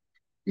canvases.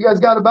 You guys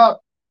got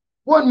about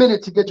 1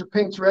 minute to get your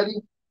paints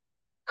ready,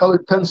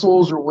 colored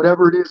pencils or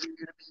whatever it is you're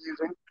going to be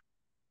using.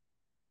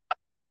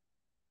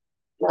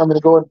 I'm going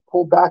to go and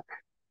pull back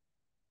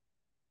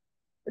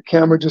the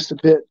camera just a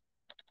bit.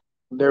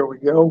 There we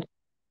go.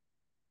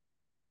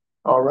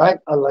 All right,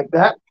 I like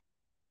that.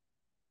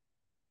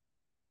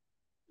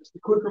 Just a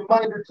quick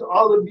reminder to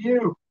all of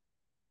you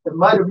that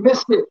might have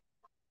missed it.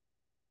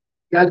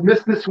 You guys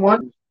missed this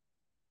one?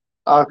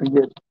 I can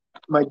get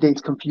my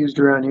dates confused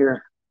around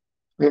here.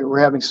 We're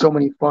having so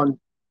many fun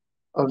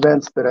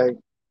events that I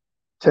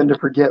tend to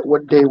forget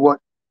what day was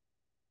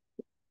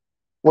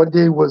what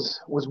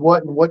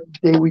and what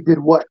day we did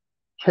what.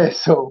 Okay,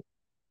 so a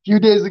few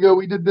days ago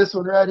we did this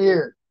one right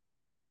here.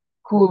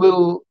 Cool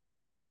little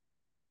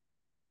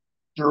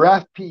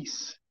giraffe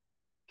piece.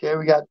 Okay,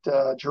 we got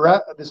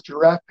this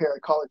giraffe pair. I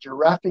call it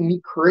Giraffing Me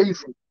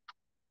Crazy.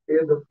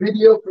 And the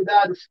video for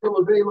that is still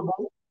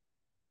available.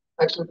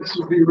 Actually, this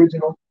was the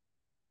original.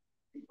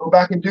 Go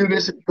back and do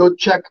this. If you go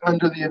check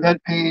under the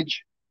event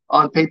page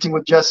on Painting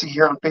with Jesse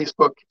here on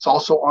Facebook. It's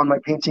also on my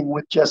Painting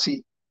with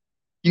Jesse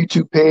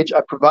YouTube page.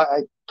 I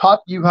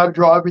taught you how to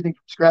draw everything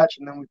from scratch,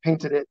 and then we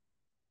painted it.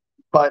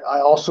 But I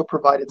also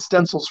provided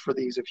stencils for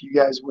these. If you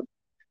guys would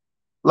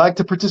like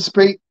to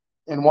participate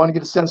and want to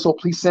get a stencil,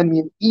 please send me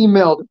an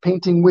email to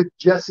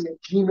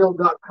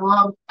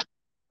paintingwithjesse@gmail.com.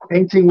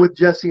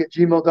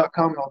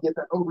 Paintingwithjesse@gmail.com, and I'll get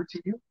that over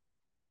to you.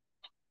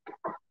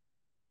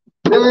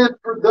 Then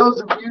for those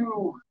of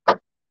you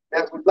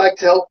that would like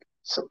to help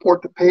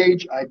support the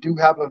page, I do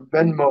have a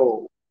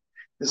Venmo.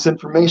 This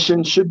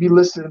information should be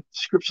listed in the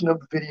description of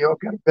the video. I've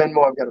got a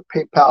Venmo, I've got a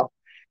PayPal,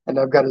 and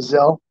I've got a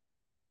Zelle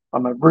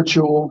on my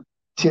virtual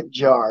tip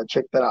jar.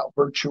 Check that out,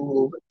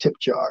 virtual tip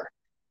jar.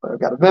 But I've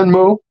got a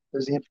Venmo.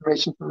 There's the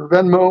information for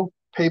Venmo,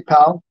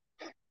 PayPal,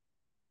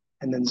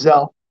 and then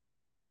Zelle.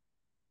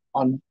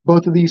 On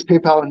both of these,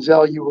 PayPal and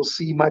Zelle, you will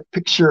see my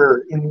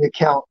picture in the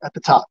account at the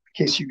top in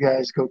case you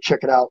guys go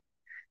check it out.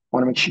 I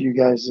want to make sure you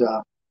guys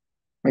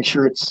make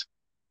sure it's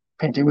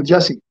Painting with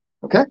Jesse.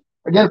 Okay?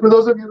 Again, for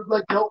those of you who would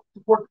like to help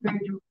support the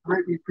page, we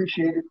greatly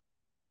appreciate it.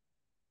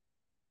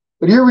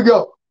 But here we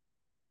go.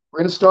 We're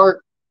going to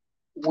start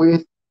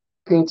with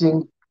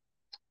painting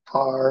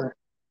our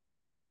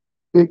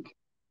big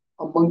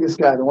humongous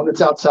guy, the one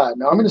that's outside.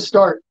 Now I'm going to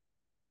start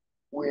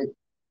with,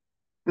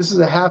 this is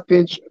a 1/2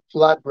 inch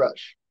flat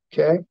brush,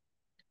 okay?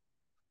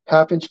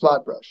 1/2 inch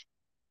flat brush.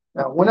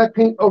 Now, when I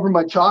paint over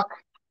my chalk,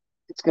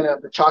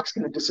 the chalk's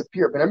gonna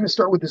disappear, but I'm gonna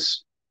start with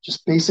this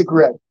just basic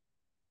red.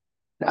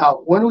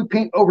 Now, when we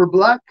paint over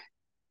black,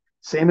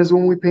 same as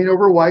when we paint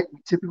over white, we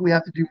typically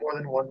have to do more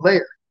than one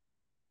layer,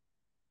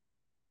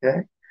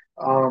 okay?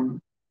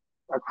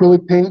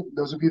 Acrylic paint,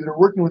 those of you that are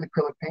working with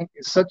acrylic paint,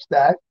 is such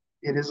that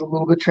it is a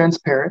little bit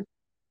transparent.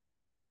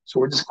 So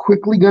we're just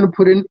quickly going to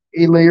put in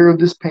a layer of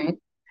this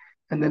paint,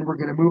 and then we're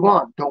going to move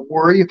on. Don't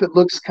worry if it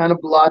looks kind of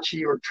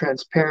blotchy or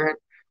transparent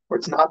or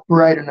it's not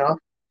bright enough.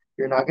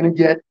 You're not going to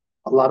get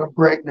a lot of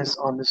brightness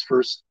on this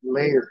first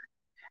layer.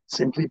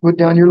 Simply put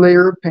down your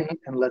layer of paint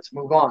and let's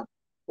move on.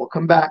 We'll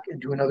come back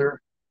and do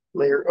another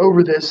layer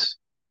over this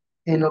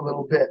in a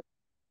little bit.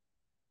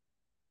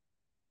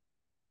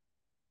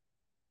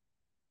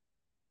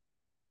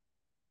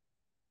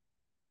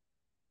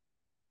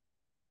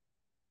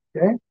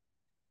 Okay,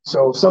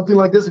 so something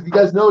like this, if you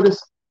guys notice,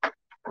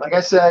 like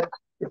I said,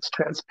 it's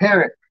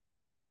transparent.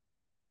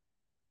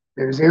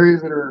 There's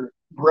areas that are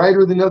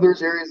brighter than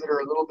others, areas that are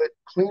a little bit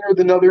cleaner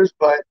than others,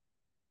 but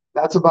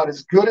that's about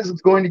as good as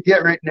it's going to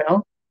get right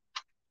now.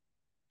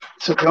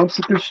 So don't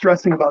sit there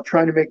stressing about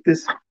trying to make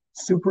this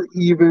super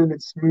even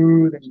and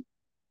smooth and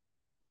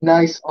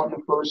nice on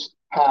the first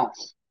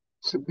pass.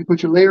 Simply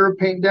put your layer of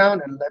paint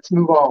down and let's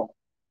move on.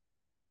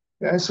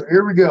 Okay, so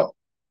here we go.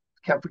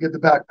 Can't forget the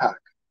backpack.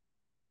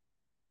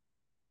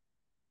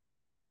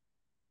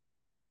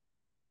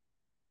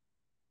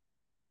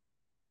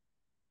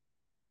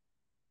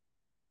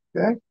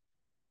 Okay,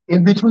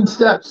 in between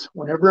steps,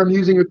 whenever I'm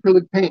using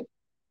acrylic paint,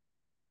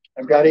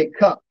 I've got a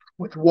cup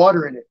with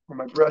water in it where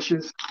my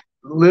brushes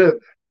live.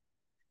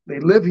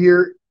 They live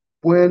here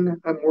when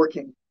I'm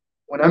working.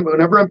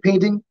 Whenever I'm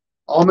painting,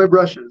 all my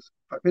brushes,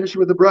 if I finish it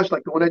with a brush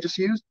like the one I just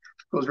used,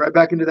 it goes right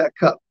back into that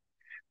cup.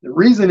 The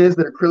reason is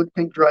that acrylic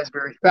paint dries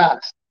very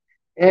fast.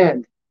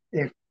 And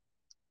if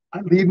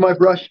I leave my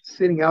brush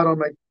sitting out on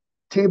my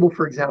table,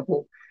 for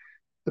example,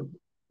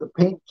 the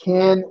paint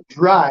can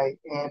dry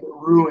and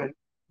ruin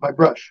my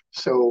brush.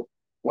 So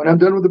when I'm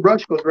done with the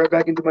brush, it goes right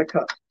back into my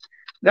cup.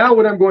 Now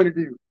what I'm going to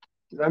do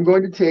is I'm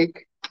going to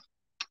take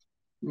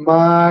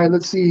my,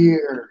 let's see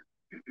here.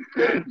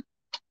 I'm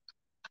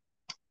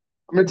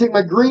going to take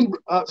my green,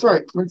 I'm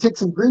going to take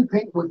some green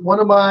paint with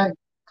one of my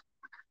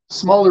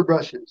smaller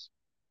brushes.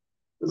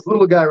 This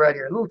little guy right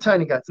here, a little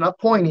tiny guy. It's not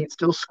pointy, it's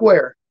still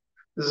square.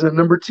 This is a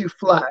number 2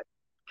 flat.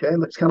 Okay,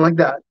 looks kind of like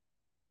that.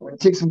 I'm going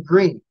to take some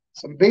green,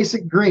 some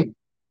basic green.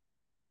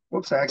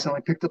 Whoops, I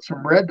accidentally picked up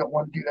some red. Don't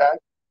want to do that.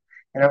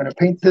 And I'm going to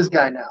paint this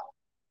guy now.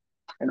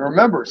 And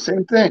remember,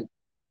 same thing.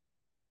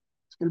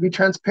 It's going to be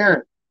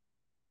transparent.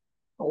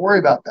 Don't worry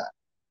about that.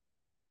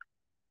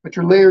 Put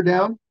your layer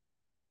down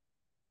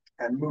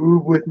and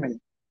move with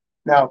me.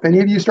 Now, if any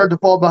of you start to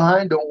fall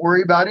behind, don't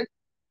worry about it.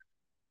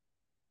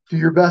 Do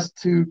your best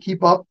to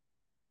keep up.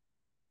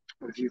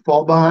 But if you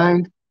fall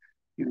behind,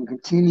 you can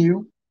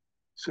continue.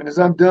 As soon as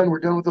I'm done, we're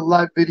done with the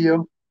live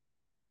video.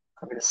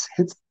 I'm going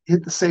to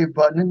hit the save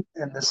button,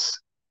 and the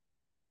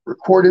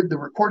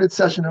recorded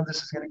session of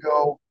this is going to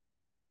go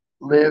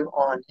live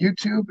on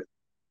YouTube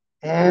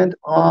and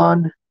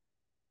on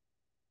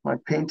my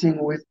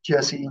Painting with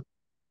Jesse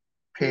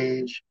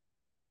page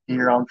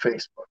here on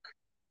Facebook.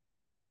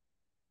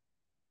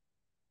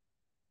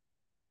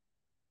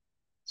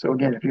 So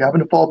again, if you happen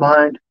to fall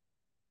behind,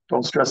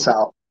 don't stress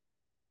out.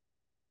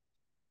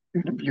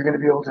 You're going to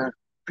be able to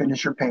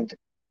finish your painting.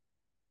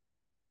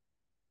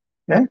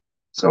 Okay?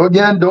 So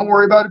again, don't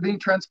worry about it being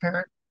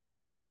transparent.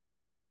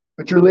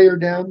 Put your layer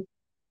down.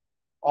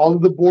 All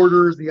of the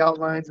borders, the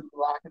outlines, and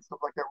black and stuff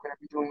like that, we're going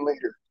to be doing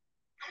later.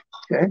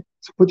 Okay?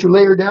 So put your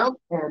layer down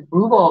and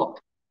move on.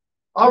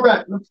 All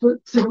right, let's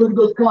take a look at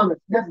those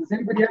comments. Yes, does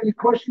anybody have any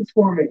questions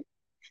for me?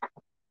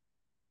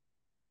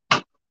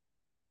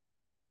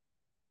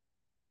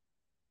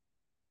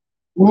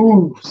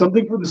 Ooh,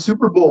 something for the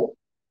Super Bowl.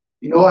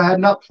 You know, I had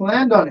not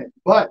planned on it,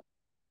 but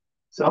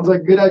sounds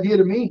like a good idea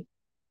to me.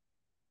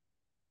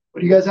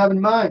 What do you guys have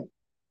in mind?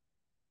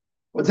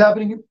 What's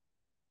happening?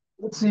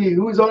 Let's see,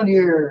 who is on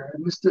here? I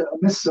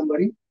missed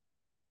somebody.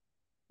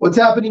 What's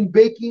happening,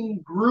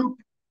 baking group?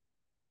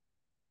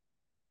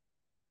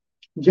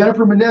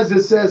 Jennifer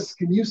Menezes says,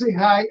 can you say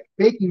hi,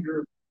 baking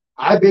group?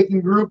 Hi,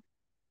 baking group.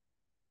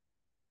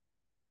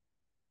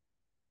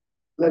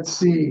 Let's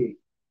see.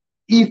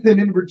 Ethan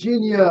in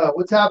Virginia.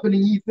 What's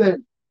happening,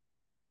 Ethan?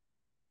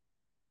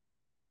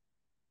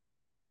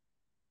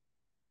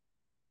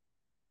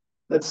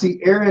 Let's see.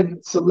 Aaron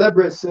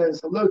Celebra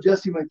says, hello,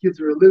 Jesse. My kids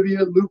are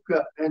Olivia,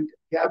 Luca, and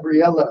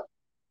Gabriella.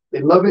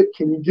 They love it.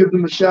 Can you give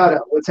them a shout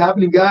out? What's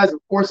happening, guys? Of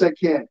course I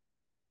can.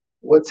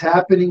 What's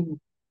happening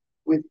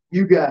with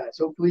you guys?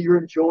 Hopefully you're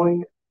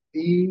enjoying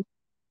the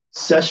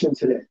session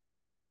today.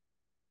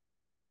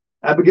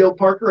 Abigail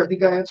Parker, I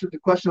think I answered the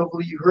question.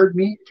 Hopefully you heard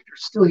me if you're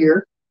still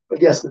here.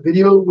 But yes, the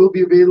video will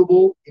be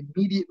available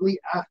immediately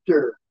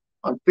after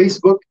on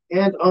Facebook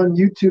and on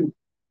YouTube.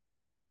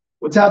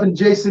 What's happening,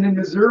 Jason in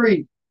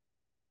Missouri?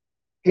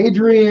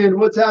 Hadrian,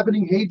 what's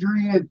happening,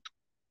 Hadrian?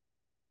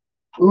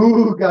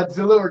 Ooh,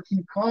 Godzilla or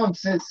King Kong,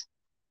 says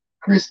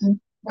Kristen.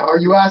 Now, are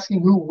you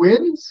asking who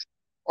wins?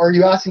 Or are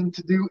you asking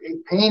to do a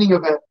painting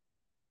event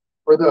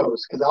for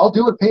those? Because I'll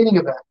do a painting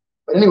event.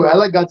 But anyway, I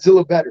like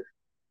Godzilla better.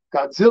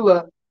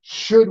 Godzilla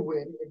should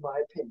win, in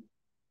my opinion.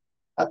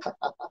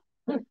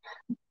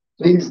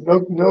 Please,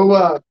 no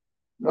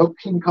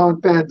King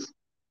Kong fans.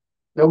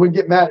 No one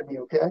get mad at me,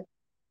 okay?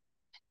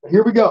 But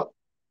here we go.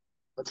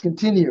 Let's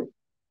continue.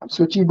 I'm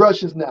switching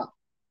brushes now,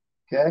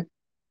 okay?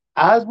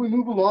 As we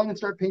move along and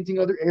start painting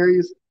other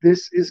areas,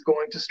 this is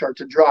going to start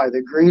to dry.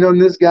 The green on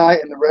this guy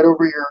and the red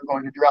over here are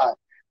going to dry.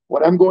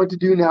 What I'm going to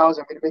do now is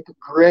I'm going to make a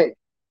gray.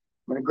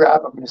 I'm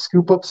going to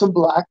scoop up some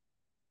black.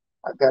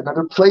 I've got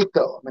another plate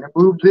though. I'm going to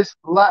move this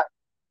black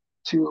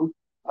to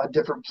a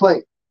different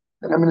plate.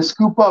 Then I'm going to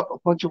scoop up a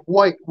bunch of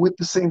white with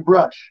the same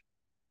brush.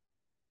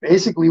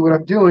 Basically, what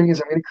I'm doing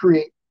is I'm going to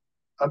create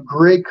a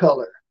gray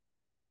color,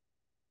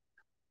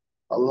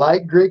 a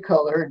light gray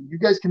color, and you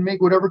guys can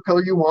make whatever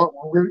color you want.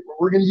 What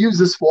we're going to use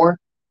this for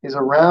is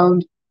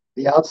around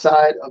the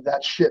outside of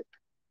that ship.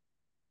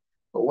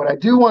 But what I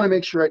do want to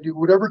make sure I do,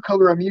 whatever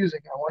color I'm using,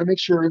 I want to make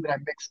sure that I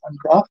mix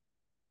enough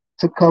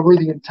to cover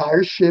the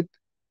entire ship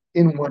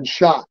in one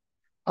shot.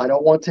 I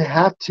don't want to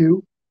have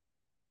to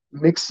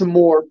mix some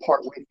more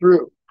partway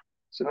through.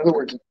 So in other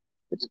words,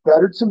 it's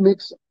better to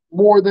mix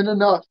more than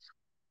enough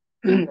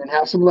and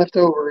have some left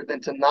over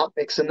than to not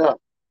mix enough.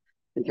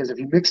 Because if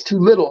you mix too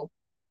little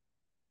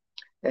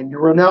and you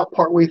run out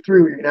partway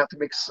through, you're going to have to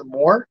mix some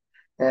more.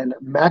 And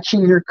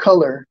matching your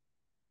color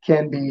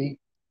can be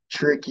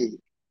tricky.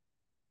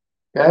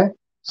 Okay?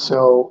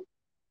 So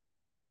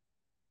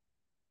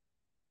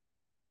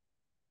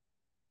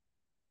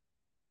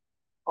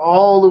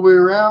all the way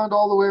around,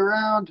 all the way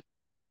around.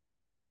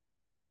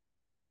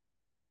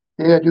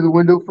 Okay, I do the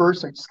window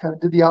first. I just kind of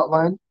did the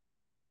outline.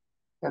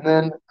 And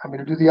then I'm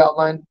going to do the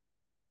outline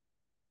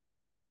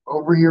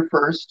over here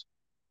first.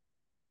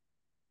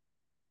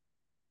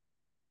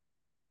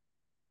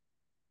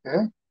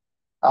 Okay?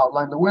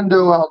 Outline the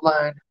window,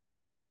 outline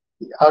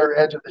the outer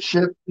edge of the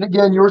ship. And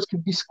again, yours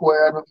could be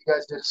square. I don't know if you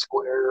guys did a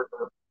square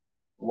or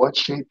what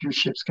shape your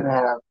ship's going to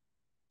have.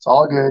 It's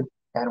all good.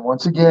 And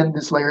once again,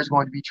 this layer is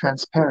going to be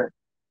transparent.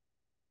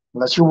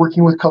 Unless you're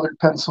working with colored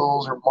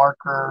pencils or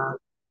marker,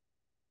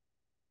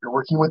 you're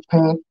working with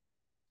paint,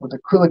 with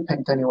acrylic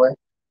paint anyway,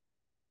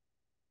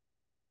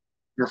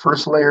 your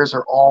first layers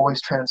are always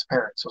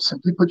transparent. So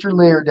simply put your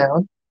layer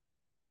down,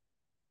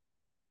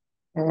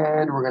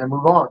 and we're going to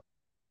move on.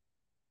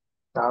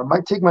 Now, I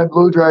might take my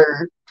blow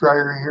dryer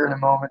here in a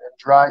moment and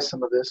dry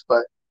some of this,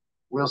 but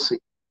we'll see.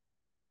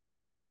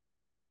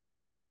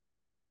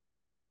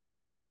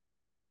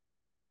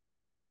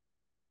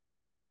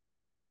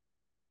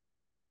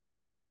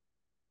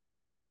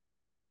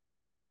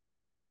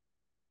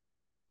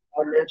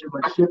 Outer edge of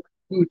my ship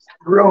keeps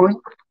growing.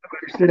 I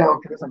better sit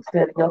down because I'm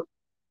standing up.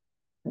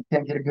 I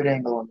can't get a good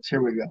angle on this.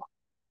 Here we go.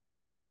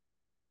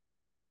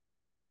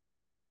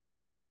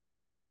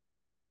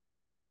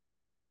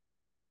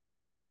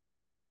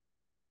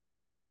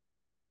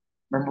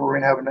 Remember, we're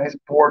going to have a nice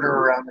border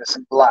around this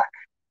in black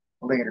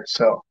later.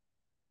 So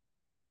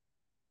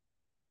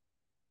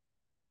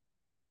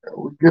there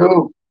we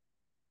go.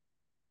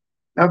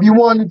 Now, if you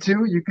wanted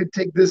to, you could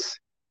take this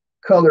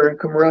color and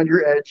come around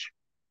your edge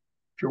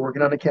if you're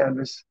working on a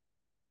canvas.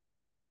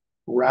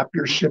 Wrap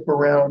your ship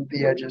around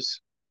the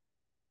edges,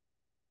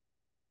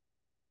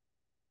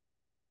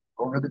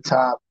 over the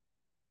top.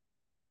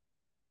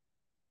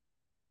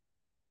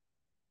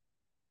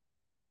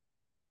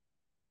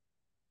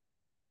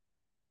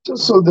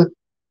 Just so that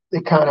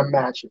it kind of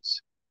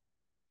matches.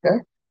 Okay?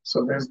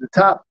 So there's the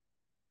top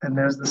and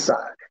there's the side.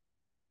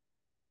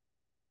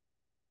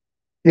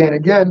 And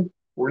again,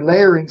 we're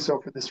layering. So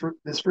for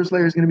this first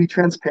layer is going to be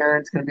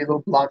transparent. It's going to be a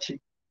little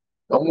blotchy.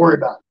 Don't worry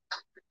about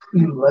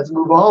it. Let's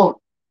move on.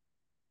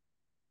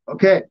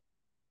 Okay.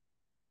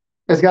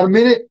 Guys got a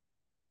minute?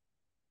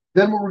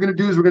 Then what we're going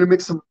to do is we're going to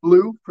mix some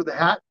blue for the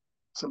hat,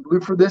 some blue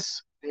for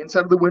this, the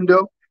inside of the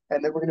window,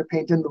 and then we're going to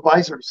paint in the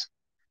visors,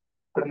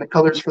 put in the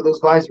colors for those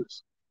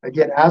visors.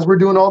 Again, as we're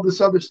doing all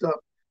this other stuff,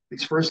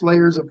 these first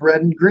layers of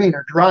red and green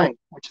are drying,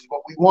 which is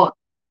what we want.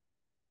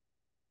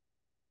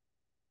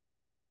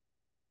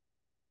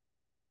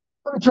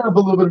 Let me turn up a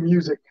little bit of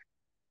music.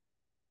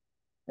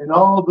 And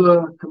all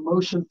the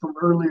commotion from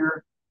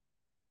earlier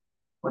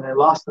when I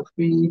lost the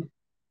feed,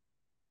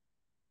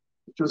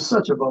 which was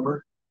such a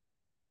bummer.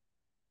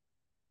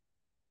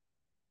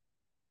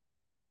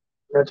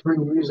 I had to bring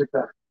the music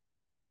back.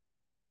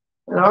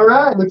 And all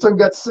right, looks like we've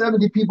got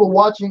 70 people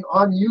watching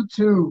on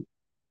YouTube.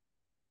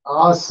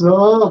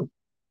 Awesome.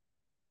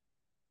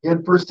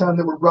 Again, first time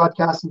that we're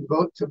broadcasting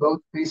to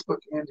both Facebook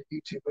and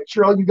YouTube. Make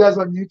sure all you guys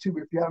on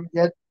YouTube, if you haven't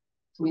yet,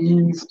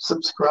 please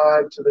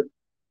subscribe to the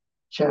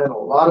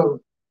channel. A lot of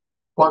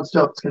fun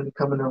stuff that's going to be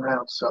coming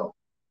around. So,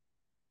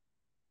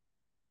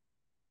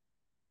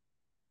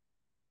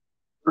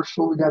 first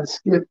one we got to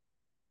skip.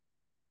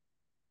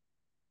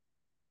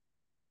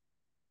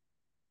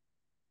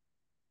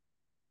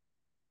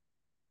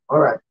 All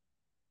right,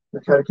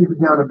 let's try to keep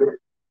it down a bit.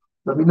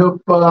 Let me know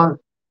if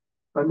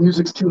My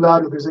music's too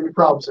loud if there's any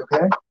problems,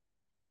 okay?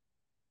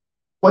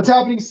 What's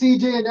happening,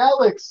 CJ and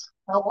Alex?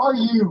 How are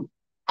you?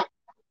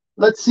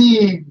 Let's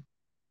see.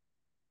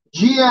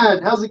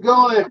 Gian, how's it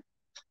going?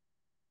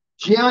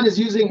 Gian is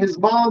using his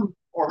mom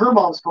or her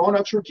mom's phone. I'm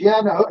not sure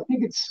Gian, I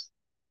think it's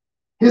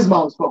his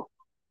mom's phone.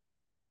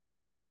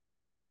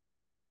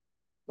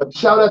 But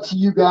shout out to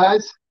you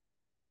guys.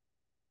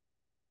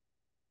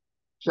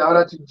 Shout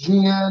out to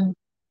Gian.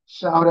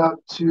 Shout out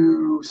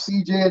to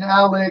CJ and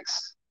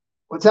Alex.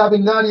 What's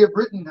happening, Nadia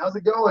Britton? How's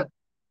it going?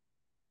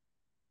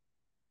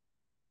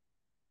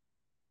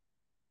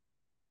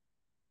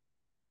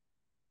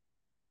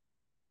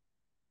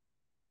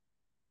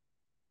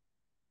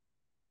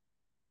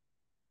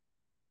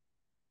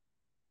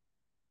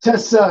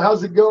 Tessa,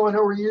 how's it going?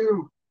 How are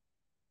you?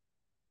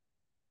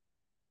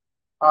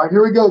 All right,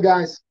 here we go,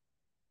 guys.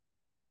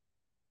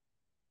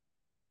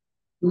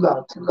 Too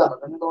loud, too loud.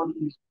 Let me go on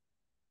mute.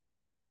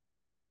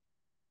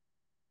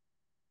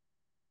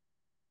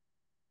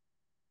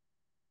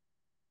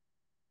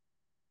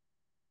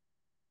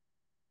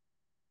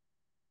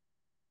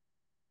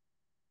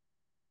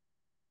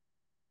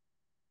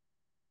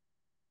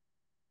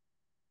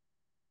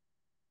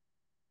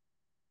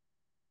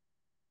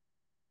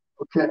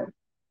 Okay,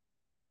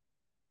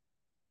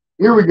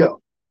 here we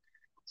go.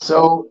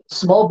 So,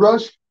 small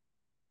brush.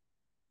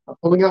 I'm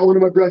pulling out one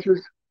of my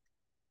brushes.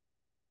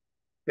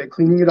 Okay,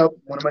 cleaning it up.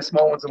 One of my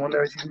small ones, the one that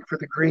I was using for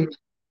the green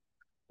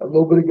a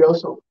little bit ago.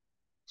 So,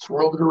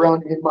 swirled it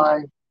around in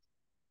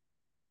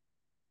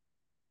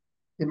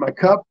my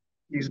cup.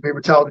 Use a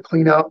paper towel to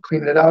clean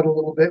it out a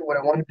little bit. What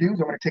I want to do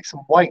is I'm going to take some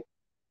white.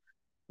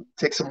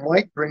 Take some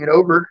white, bring it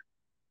over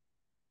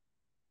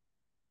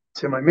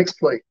to my mix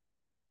plate.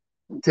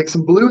 And take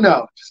some blue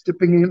now. Just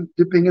dipping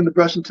in the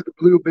brush into the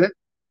blue a bit.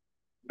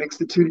 Mix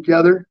the two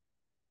together.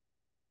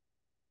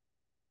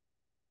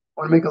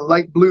 I want to make a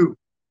light blue.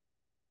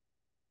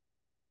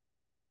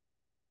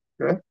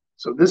 Okay,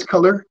 so this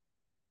color.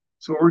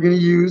 So what we're going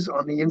to use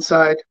on the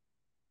inside.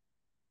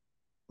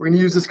 We're going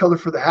to use this color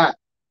for the hat.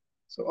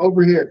 So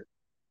over here.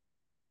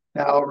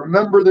 Now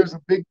remember, there's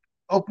a big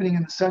opening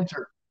in the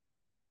center.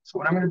 So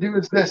what I'm going to do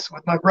is this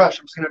with my brush.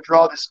 I'm just going to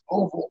draw this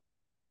oval.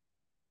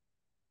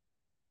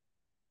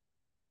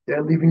 Yeah,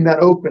 leaving that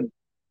open.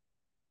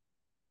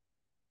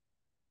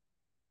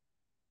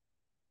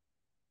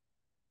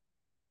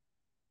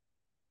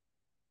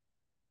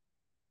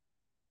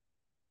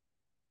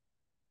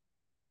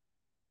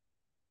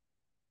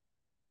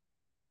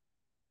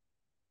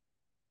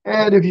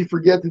 And if you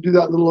forget to do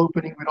that little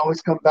opening, we'd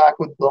always come back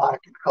with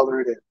black and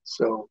color it in.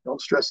 So don't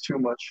stress too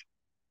much.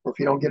 Or if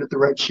you don't get it the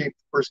right shape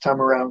the first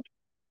time around.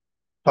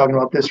 Talking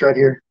about this right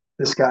here,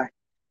 this guy.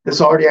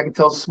 This already I can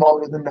tell is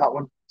smaller than that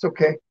one. It's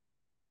okay.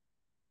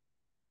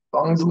 As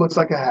long as it looks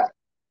like a hat.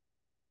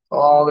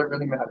 All that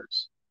really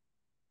matters.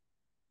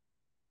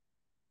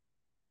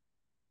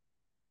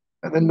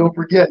 And then don't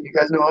forget, you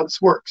guys know how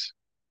this works.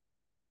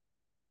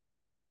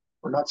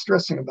 We're not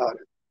stressing about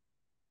it.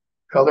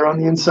 Color on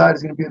the inside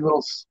is going to be a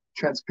little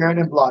transparent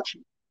and blotchy.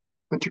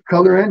 Put your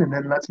color in and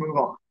then let's move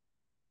on.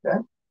 Okay?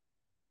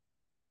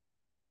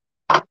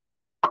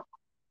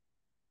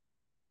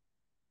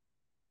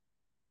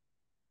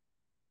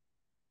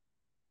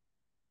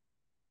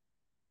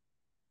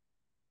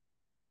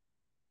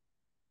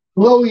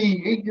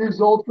 Chloe, 8 years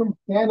old from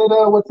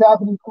Canada. What's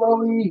happening,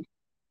 Chloe?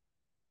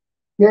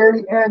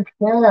 Gary and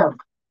Cam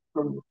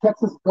from the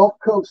Texas Gulf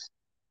Coast.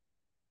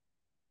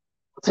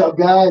 What's up,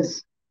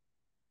 guys?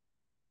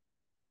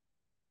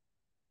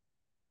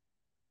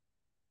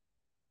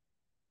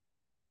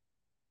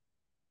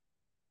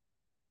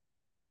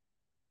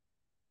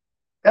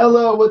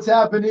 Ella, what's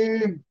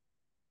happening?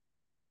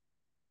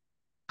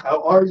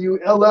 How are you,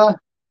 Ella?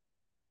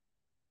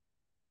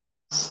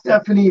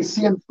 Stephanie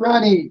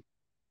Cianfrani,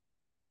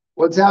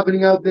 what's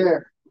happening out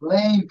there?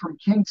 Lane from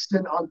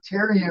Kingston,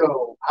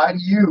 Ontario. Hi to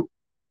you.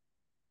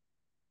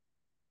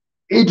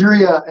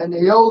 Adria and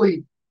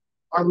Aoli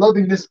are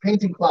loving this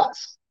painting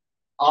class.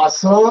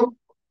 Awesome.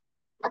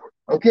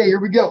 Okay,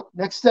 here we go.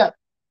 Next step.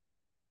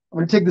 I'm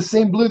going to take the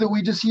same blue that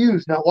we just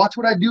used. Now watch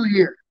what I do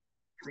here.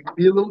 It can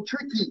be a little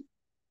tricky.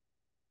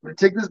 I'm going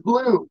to take this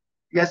blue.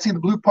 You guys see the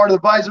blue part of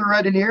the visor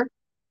right in here?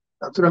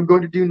 That's what I'm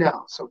going to do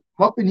now. So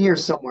up in here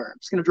somewhere. I'm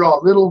just going to draw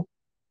a little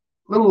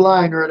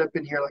line right up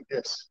in here like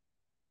this.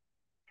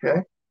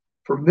 Okay.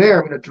 From there,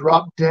 I'm going to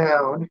drop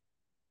down,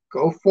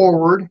 go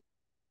forward,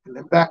 and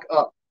then back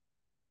up.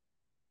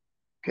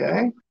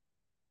 Okay.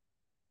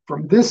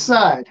 From this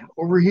side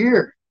over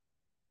here,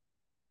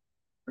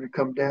 I'm going to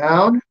come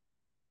down,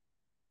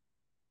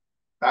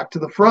 back to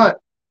the front,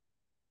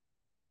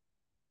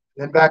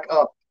 then back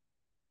up.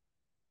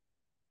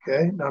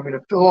 Okay. Now I'm going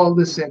to fill all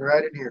this in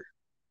right in here.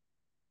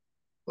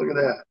 Look at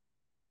that.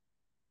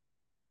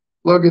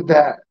 Look at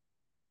that.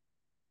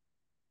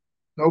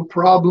 No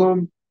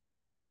problem.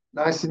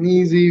 Nice and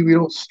easy. We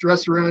don't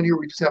stress around here.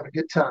 We just have a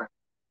good time.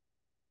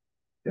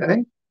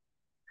 Okay.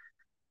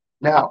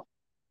 Now,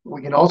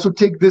 we can also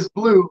take this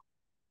blue.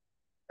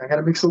 I got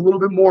to mix a little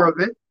bit more of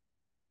it.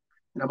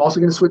 And I'm also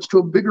going to switch to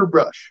a bigger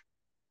brush.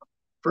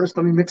 First,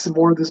 let me mix some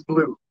more of this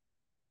blue.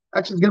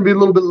 Actually, it's going to be a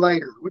little bit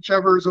lighter,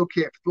 whichever is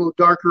okay. If it's a little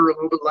darker or a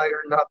little bit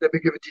lighter, not that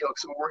big of a deal.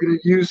 So what we're going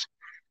to use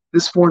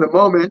this for in a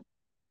moment.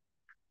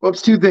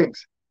 Whoops, two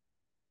things.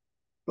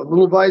 The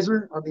little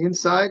visor on the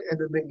inside and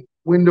then the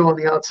window on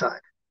the outside.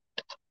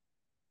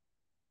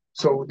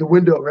 So the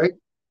window, right?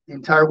 The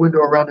entire window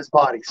around his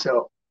body.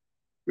 So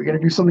we're going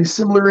to do something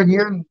similar in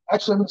here. And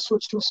actually, I'm going to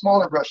switch to a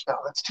smaller brush now.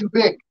 That's too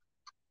big.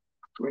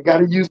 We got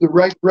to use the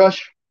right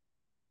brush.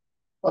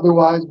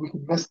 Otherwise, we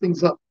can mess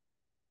things up.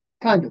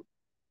 Kind of.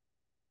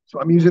 So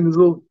I'm using this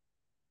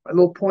my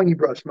little pointy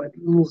brush, my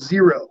little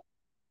zero.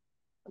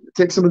 I'm going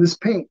to take some of this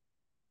paint,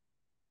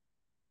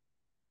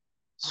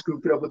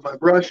 scoop it up with my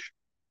brush.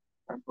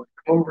 I'm going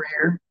to come over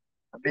here.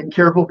 I'm being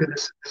careful because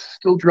this is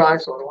still dry,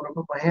 so I don't want to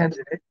put my hands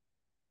in it.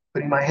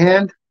 Putting my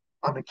hand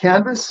on the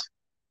canvas,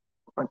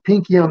 my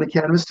pinky on the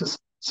canvas to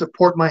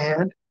support my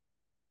hand.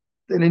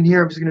 Then in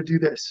here, I'm just going to do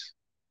this.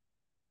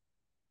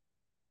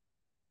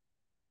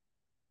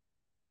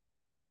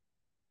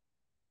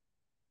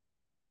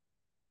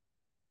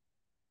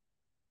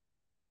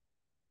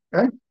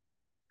 Okay.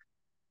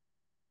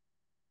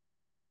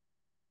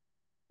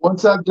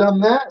 Once I've done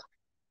that,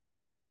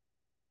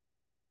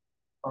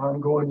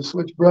 I'm going to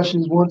switch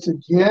brushes once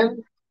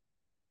again.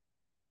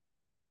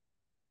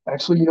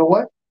 Actually, you know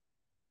what?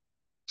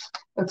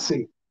 Let's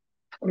see.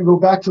 I'm going to go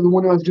back to the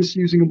one I was just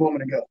using a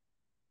moment ago,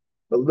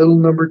 the little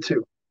number 2.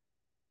 I'm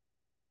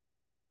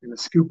going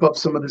to scoop up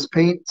some of this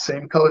paint,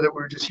 same color that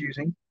we were just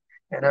using,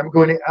 and I'm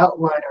going to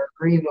outline our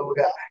green little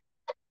guy.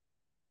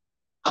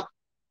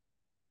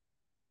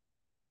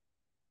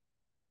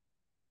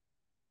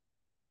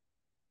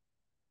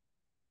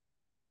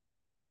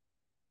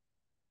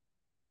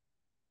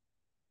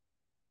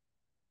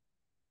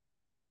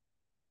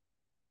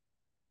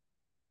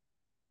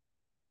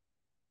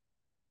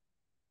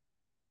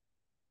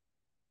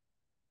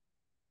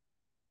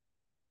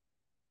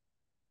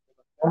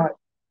 All right.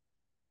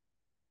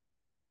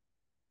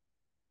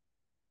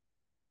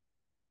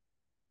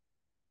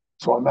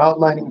 So I'm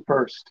outlining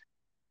first.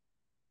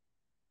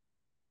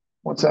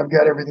 Once I've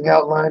got everything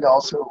outlined, I'll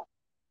also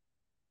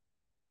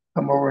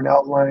come over and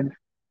outline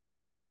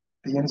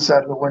the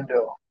inside of the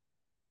window.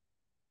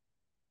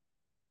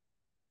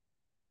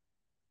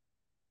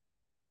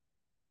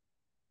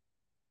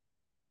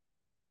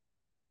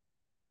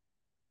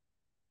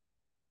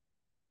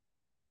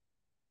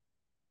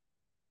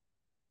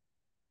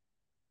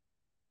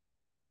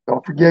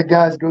 Don't forget,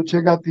 guys, go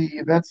check out the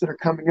events that are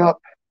coming up.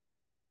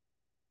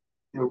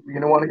 You're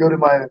going to want to go to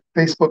my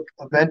Facebook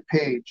event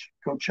page.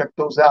 Go check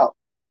those out.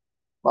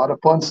 A lot of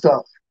fun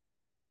stuff.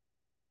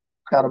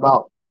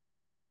 Got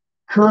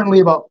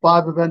currently about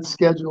 5 events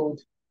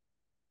scheduled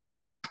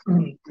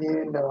in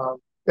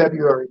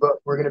February, but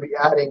we're going to be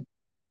adding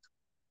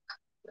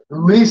at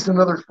least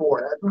another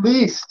 4. At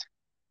least.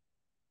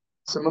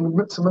 Some of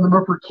them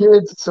are for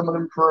kids, some of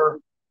them for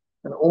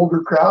an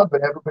older crowd,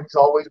 but everybody's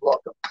always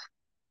welcome.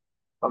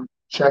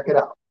 Check it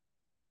out.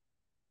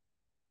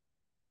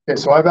 Okay,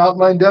 so I've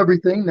outlined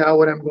everything. Now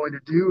what I'm going to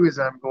do is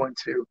I'm going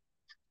to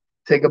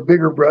take a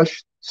bigger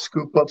brush,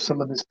 scoop up some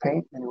of this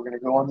paint, and we're going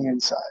to go on the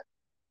inside.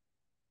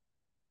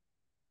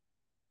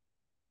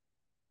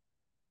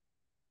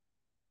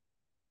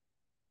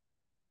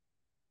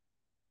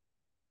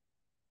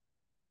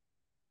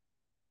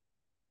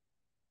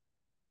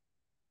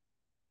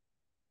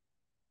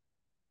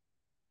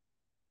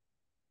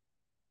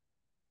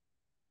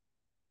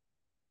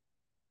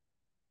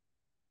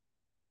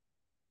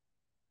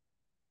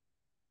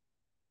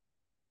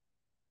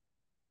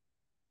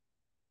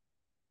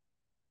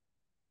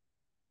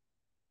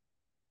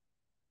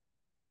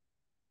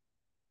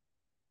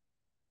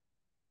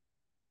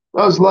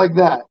 I was like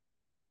that.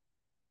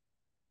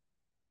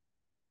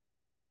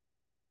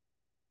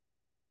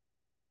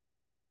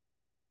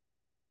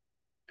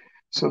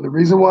 So the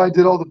reason why I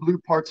did all the blue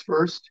parts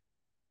first,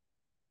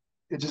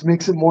 it just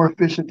makes it more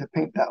efficient to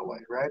paint that way,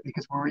 right?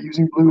 Because we were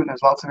using blue and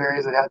there's lots of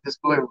areas that had this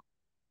blue.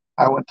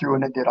 I went through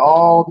and it did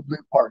all the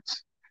blue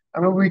parts. I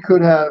mean, we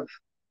could have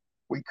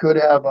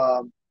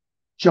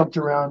jumped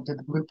around, did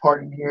the blue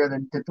part in here,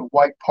 then did the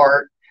white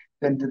part,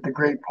 then did the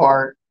gray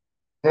part,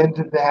 then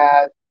did the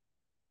hat,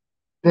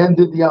 then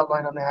did the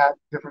outline on the hat,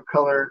 different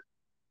color.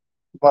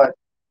 But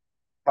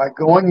by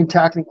going and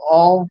tackling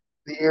all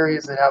the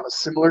areas that have a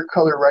similar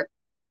color right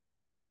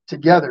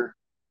together,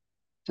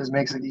 just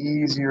makes it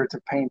easier to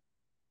paint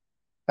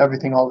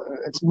everything.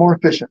 It's more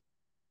efficient.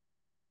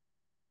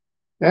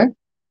 Okay.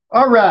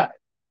 All right.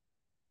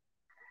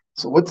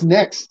 So what's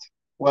next?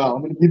 Well,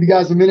 I'm going to give you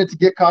guys a minute to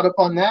get caught up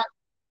on that.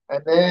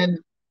 And then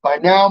by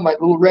now, my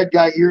little red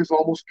guy here is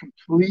almost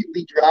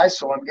completely dry.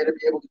 So I'm going to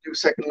be able to do a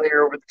second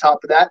layer over the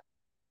top of that,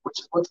 which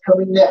is what's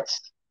coming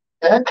next.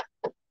 Okay.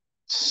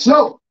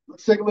 So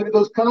let's take a look at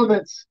those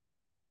comments.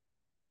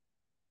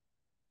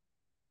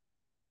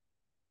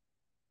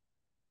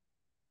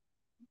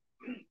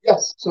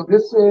 Yes. So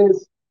this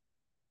is,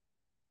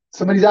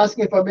 somebody's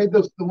asking if I made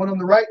the one on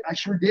the right. I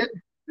sure did.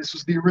 This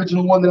was the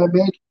original one that I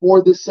made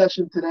for this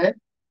session today.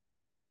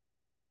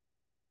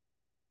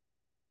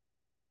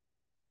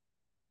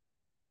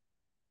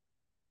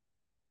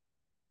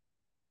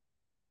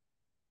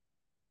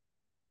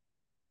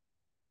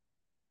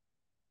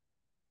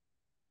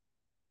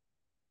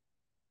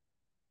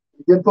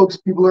 Again, folks,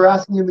 people are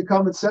asking in the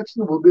comment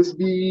section, will this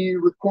be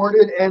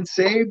recorded and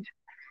saved?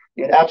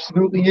 It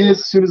absolutely is.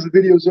 As soon as the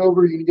video is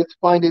over, you're going to get to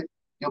find it.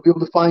 You'll be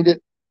able to find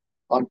it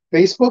on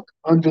Facebook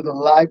under the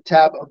live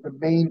tab of the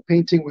main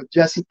Painting with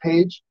Jesse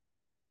page,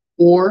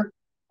 or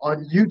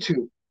on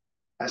YouTube.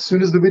 As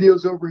soon as the video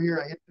is over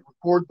here, I hit the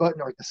record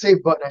button, or the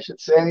save button, I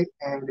should say,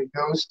 and it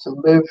goes to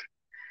live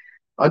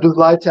under the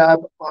live tab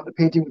on the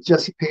Painting with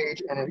Jesse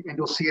page, and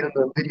you'll see it in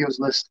the videos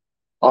list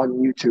on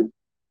YouTube.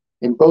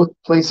 In both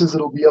places,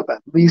 it'll be up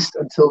at least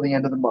until the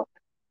end of the month.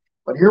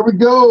 But here we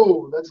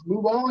go. Let's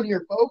move on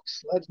here,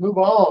 folks. Let's move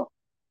on.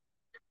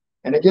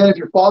 And again, if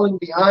you're falling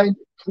behind,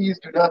 please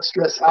do not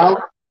stress out.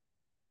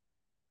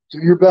 Do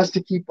your best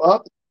to keep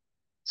up.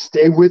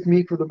 Stay with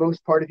me for the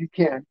most part if you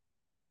can.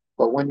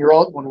 But when we're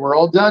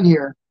all done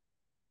here,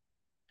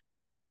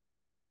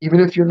 even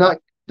if you're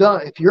not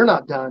done,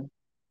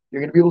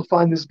 you're going to be able to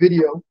find this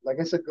video. Like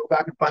I said, go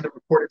back and find the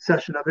recorded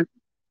session of it.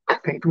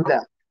 Paint with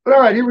that. But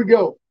all right, here we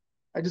go.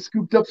 I just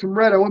scooped up some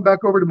red. I went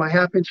back over to my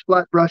 1/2-inch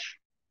flat brush.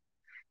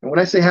 And when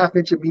I say 1/2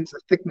 inch, it means the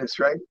thickness,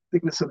 right?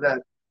 Thickness of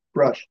that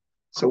brush.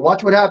 So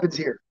watch what happens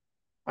here.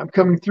 I'm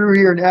coming through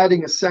here and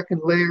adding a second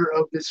layer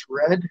of this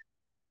red.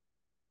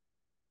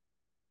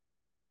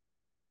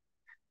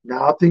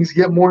 Now things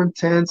get more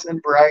intense and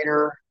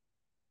brighter.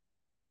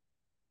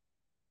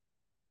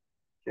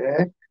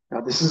 Okay.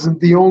 Now this isn't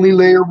the only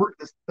layer.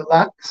 This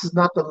is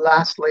not the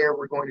last layer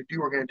we're going to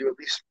do. We're going to do at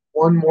least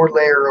one more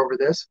layer over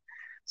this.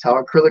 That's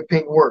how acrylic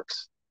paint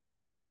works.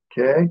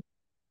 Okay.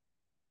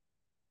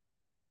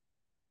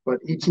 But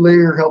each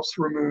layer helps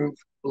remove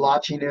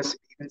blotchiness,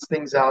 evens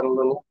things out a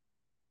little.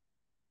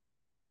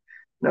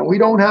 Now we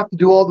don't have to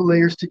do all the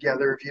layers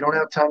together. If you don't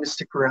have time to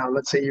stick around,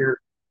 let's say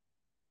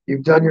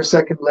you've done your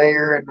second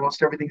layer and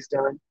most everything's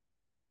done,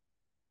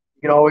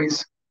 you can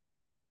always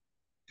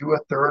do a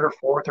third or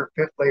fourth or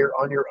fifth layer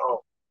on your own.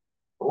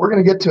 But we're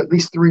going to get to at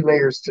least 3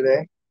 layers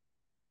today.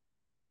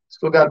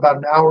 Still got about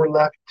an hour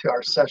left to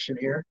our session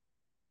here.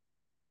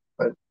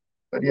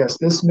 But yes,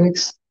 this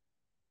makes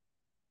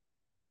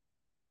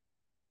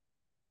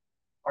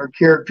our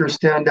characters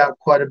stand out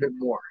quite a bit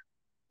more.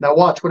 Now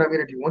watch what I'm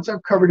going to do. Once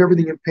I've covered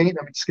everything in paint,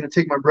 I'm just going to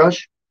take my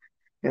brush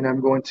and I'm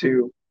going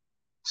to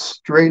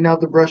straighten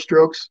out the brush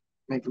strokes,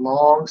 make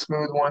long,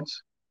 smooth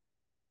ones.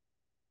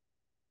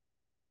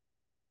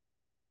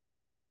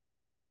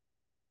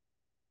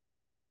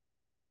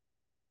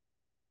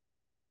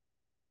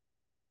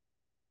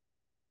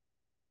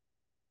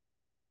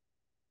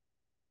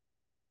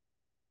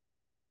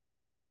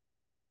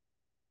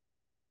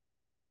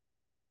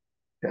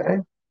 Okay.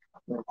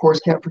 And of course,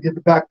 can't forget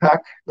the backpack.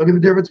 Look at the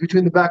difference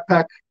between the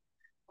backpack,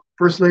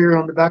 first layer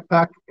on the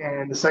backpack,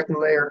 and the second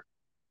layer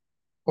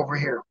over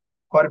here.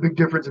 Quite a big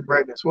difference in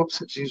brightness.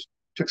 Whoops, I just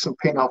took some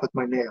paint off with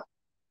my nail.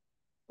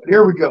 But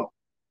here we go.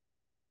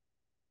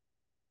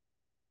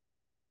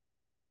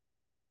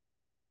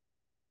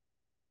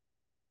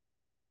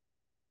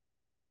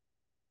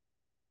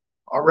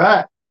 All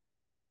right.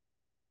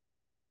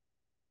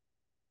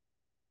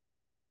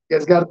 You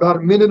guys got about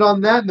a minute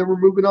on that, and then we're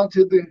moving on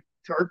to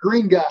our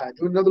green guy.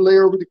 Do another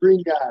layer over the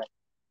green guy.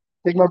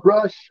 Take my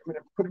brush, I'm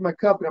going to put it in my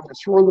cup, and I'm going to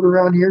swirl it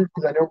around here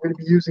because I know we're going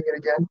to be using it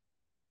again.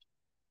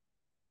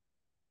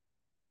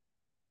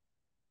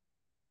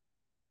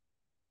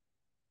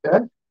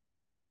 Okay.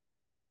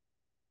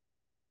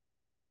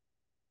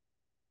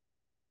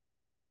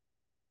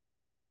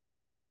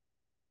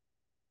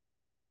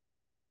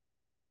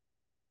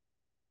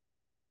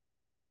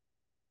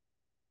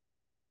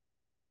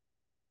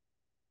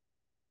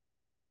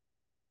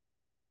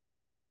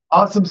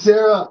 Awesome,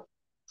 Sarah.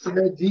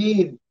 Sarah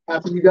Dean.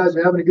 Happy you guys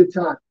are having a good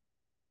time.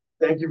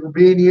 Thank you for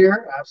being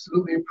here.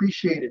 Absolutely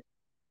appreciate it.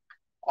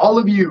 All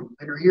of you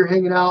that are here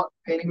hanging out,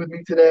 painting with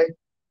me today,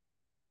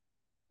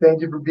 thank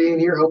you for being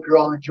here. Hope you're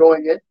all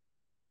enjoying it.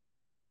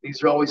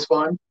 These are always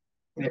fun.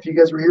 And if you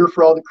guys were here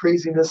for all the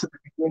craziness at the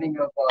beginning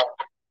of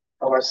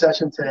our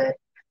session today,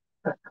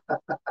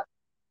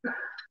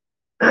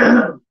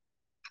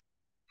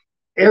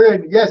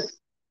 Aaron, yes.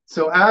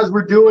 So as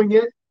we're doing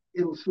it,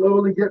 it'll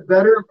slowly get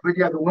better. But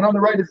yeah, the one on the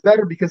right is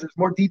better because there's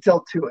more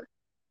detail to it.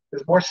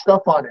 There's more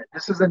stuff on it.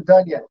 This isn't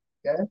done yet.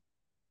 Okay,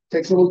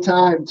 takes a little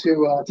time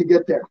to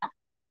get there.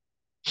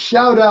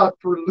 Shout out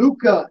for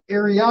Luca,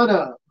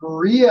 Ariana,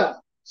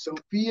 Maria,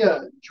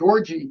 Sophia,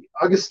 Georgie,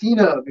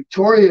 Augustina,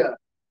 Victoria,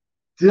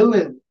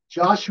 Dylan,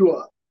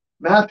 Joshua,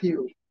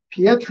 Matthew,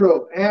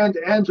 Pietro, and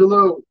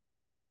Angelo.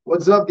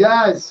 What's up,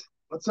 guys?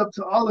 What's up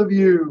to all of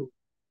you?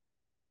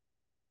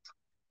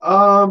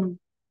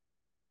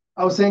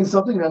 I was saying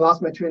something and I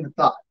lost my train of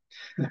thought.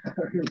 I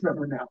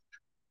remember now.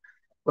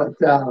 But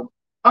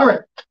all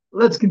right,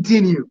 let's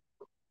continue.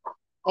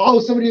 Oh,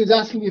 somebody was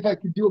asking me if I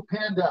could do a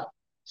panda.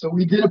 So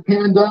we did a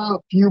panda a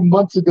few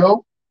months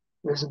ago.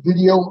 There's a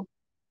video.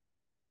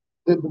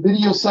 The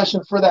video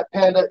session for that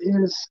panda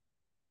is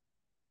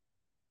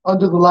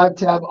under the live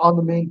tab on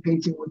the main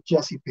Painting with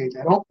Jesse page.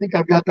 I don't think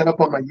I've got that up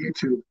on my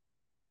YouTube,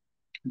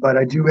 but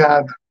I do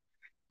have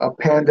a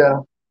panda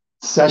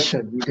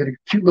session. We did a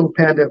cute little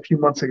panda a few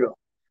months ago.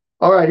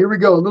 All right, here we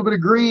go. A little bit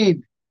of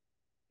green.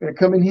 Gonna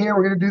come in here,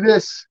 we're gonna do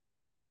this.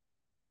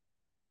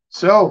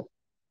 So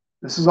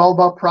this is all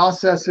about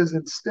processes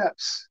and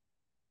steps.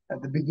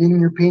 At the beginning,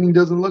 your painting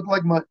doesn't look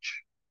like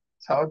much.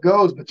 That's how it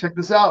goes. But check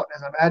this out.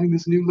 As I'm adding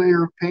this new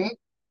layer of paint,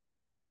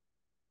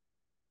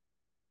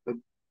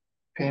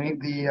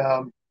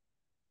 the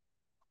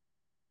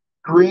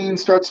green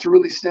starts to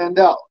really stand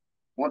out.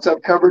 Once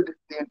I've covered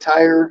the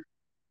entire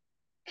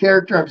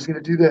character, I'm just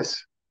going to do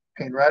this.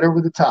 Paint right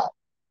over the top.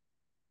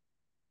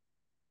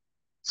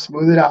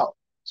 Smooth it out.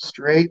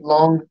 Straight,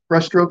 long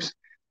brush strokes.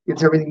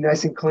 Gets everything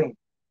nice and clean.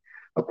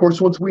 Of course,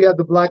 once we add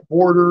the black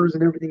borders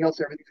and everything else,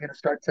 everything's going to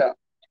start to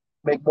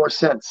make more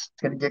sense.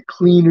 It's going to get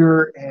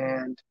cleaner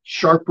and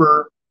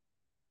sharper.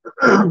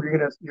 You're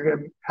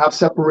gonna have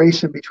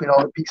separation between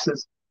all the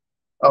pieces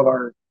of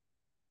our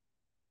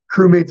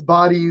crewmates'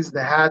 bodies,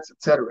 the hats,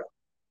 etc.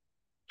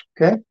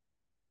 Okay.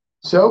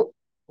 So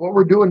what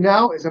we're doing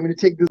now is I'm going to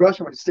take this brush.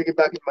 I'm going to stick it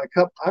back in my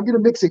cup. I'm going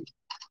to mix it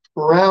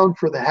brown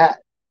for the hat.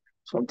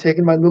 So I'm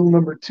taking my little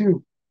number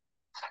two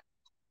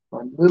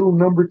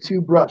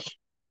brush.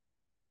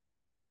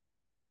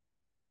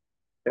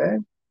 Okay.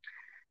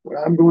 What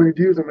I'm going to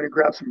do is I'm going to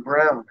grab some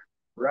brown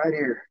right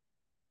here.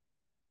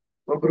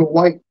 A little bit of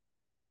white.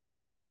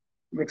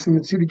 Mixing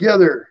the two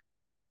together.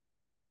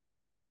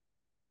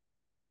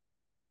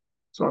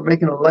 So I'm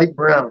making a light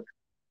brown.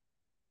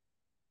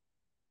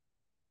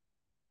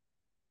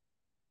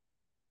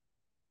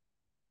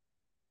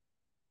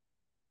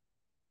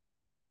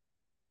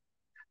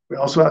 We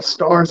also have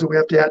stars that we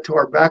have to add to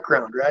our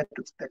background, right?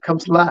 That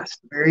comes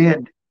last, the very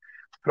end.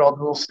 Put all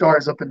the little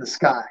stars up in the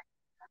sky.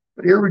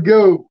 But here we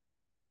go.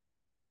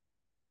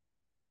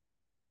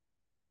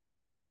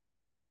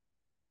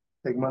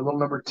 Take my little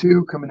number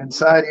two, coming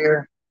inside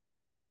here.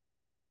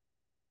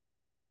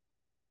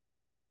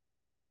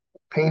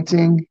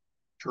 Painting,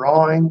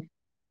 drawing,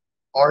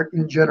 art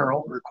in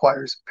general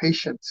requires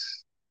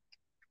patience.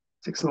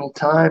 It takes a little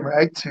time,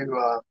 right,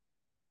 to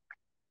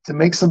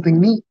make something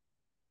neat.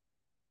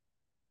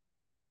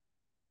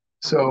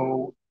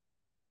 So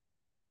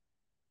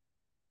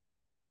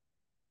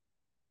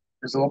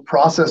there's a little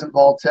process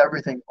involved to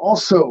everything.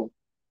 Also,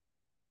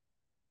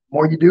 the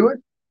more you do it,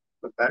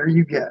 the better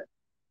you get.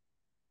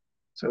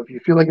 So if you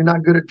feel like you're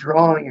not good at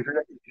drawing, if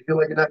you feel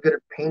like you're not good at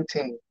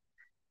painting,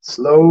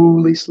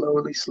 slowly,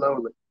 slowly,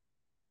 slowly.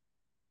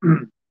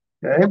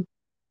 Okay.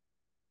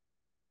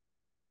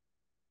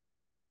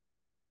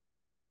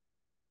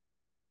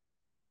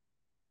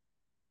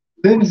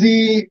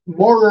 Lindsay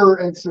Morer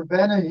and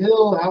Savannah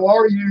Hill, how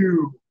are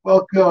you?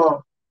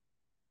 Welcome.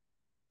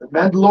 The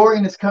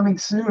Mandalorian is coming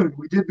soon.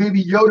 We did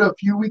Baby Yoda a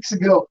few weeks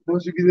ago. For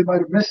those of you that might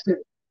have missed it,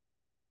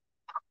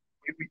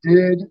 we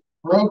did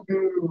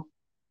Grogu.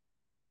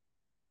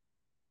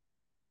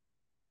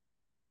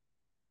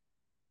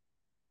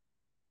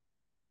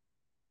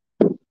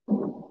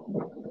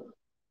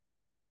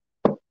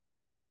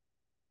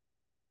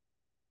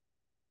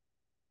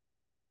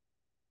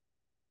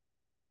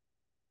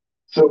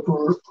 So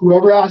for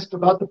whoever asked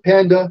about the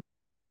panda,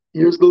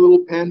 here's the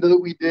little panda that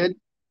we did.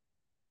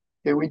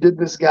 Okay, we did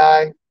this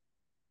guy a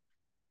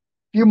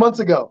few months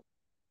ago.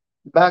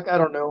 Back, I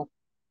don't know,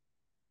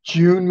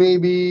 June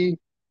maybe,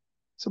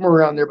 somewhere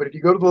around there. But if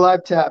you go to the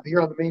live tab here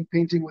on the main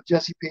painting with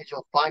Jesse page,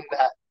 you'll find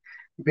that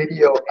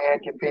video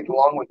and can paint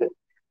along with it.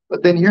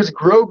 But then here's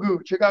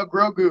Grogu. Check out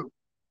Grogu.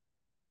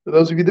 For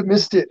those of you that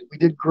missed it, we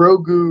did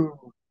Grogu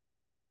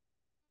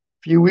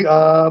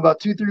about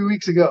 2-3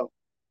 weeks ago.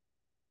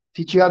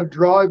 Teach you how to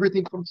draw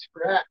everything from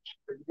scratch.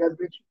 So you guys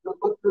make sure to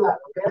look for that,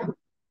 okay?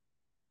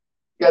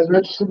 You guys are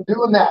interested in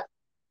doing that.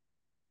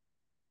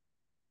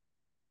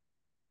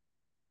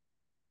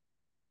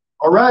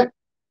 All right,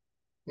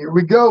 here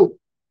we go.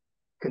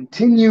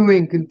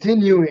 Continuing.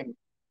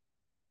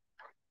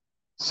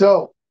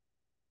 So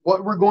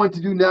what we're going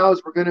to do now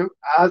is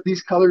as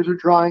these colors are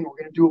drying, we're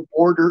going to do a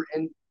border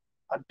in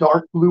a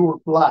dark blue or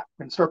black.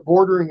 We're going to start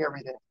bordering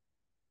everything.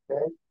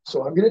 Okay,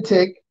 so I'm going to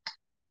take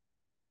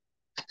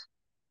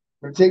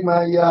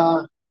my,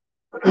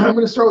 I'm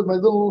going to start with my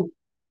little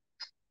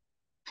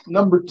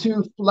number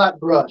two flat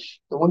brush,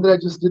 the one that I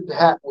just did the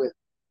hat with.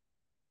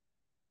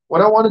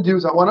 What I want to do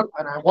is I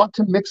want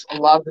to mix a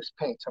lot of this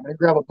paint. So I'm going to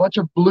grab a bunch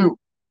of blue.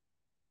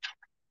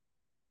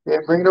 Okay,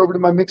 bring it over to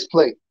my mix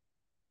plate.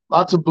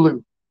 Lots of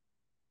blue.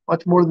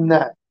 Much more than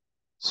that.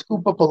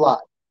 Scoop up a lot.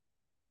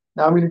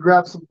 Now I'm going to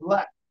grab some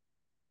black.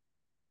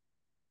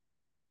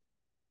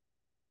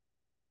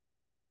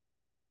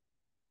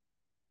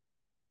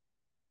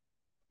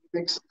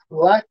 Mix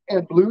black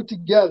and blue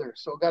together.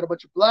 So I got a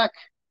bunch of black.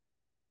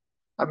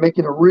 I'm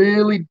making a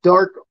really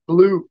dark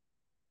blue.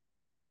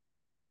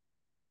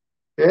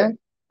 Okay,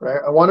 right.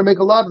 I want to make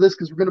a lot of this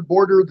because we're going to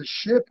border the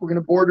ship. We're going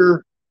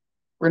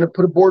to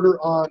put a border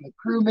on the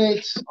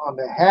crewmates, on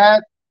the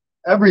hat,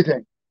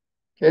 everything.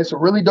 Okay, so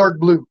really dark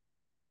blue.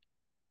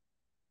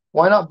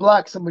 Why not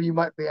black? Some of you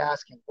might be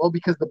asking. Well,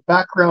 because the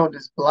background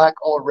is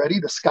black already.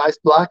 The sky's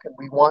black, and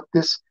we want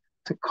this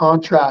to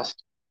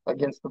contrast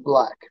against the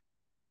black.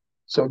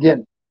 So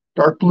again,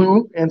 dark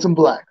blue and some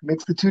black.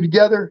 Mix the two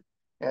together,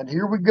 and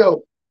here we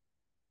go.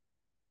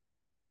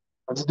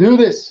 Let's do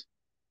this.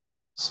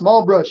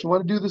 Small brush. You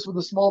want to do this with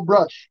a small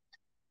brush.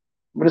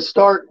 I'm going to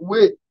start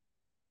with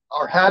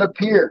our hat up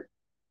here.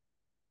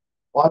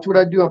 Watch what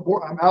I do.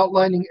 I'm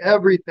outlining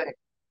everything.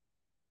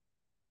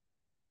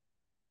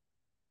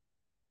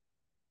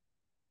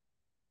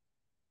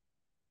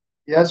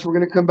 Yes, we're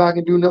going to come back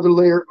and do another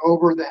layer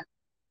over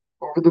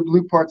the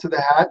blue parts of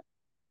the hat.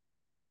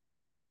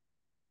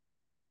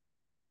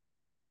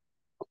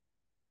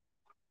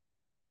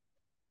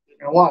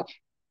 Now watch.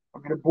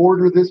 I'm going to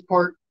border this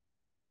part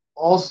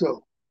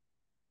also.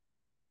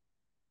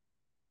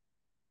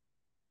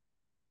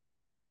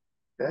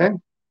 Okay.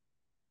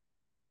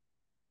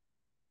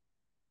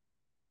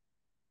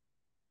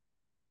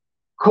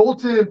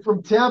 Colton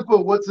from Tampa,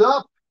 what's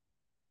up?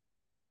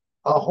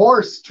 A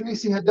horse.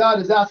 Tracy Haddad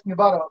is asking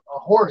about a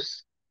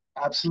horse.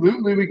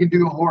 Absolutely, we can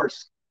do a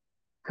horse.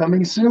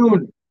 Coming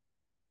soon.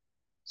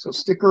 So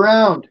stick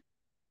around.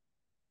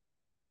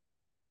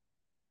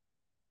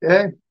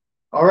 Okay.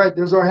 All right,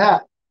 there's our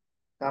hat.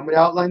 Now I'm going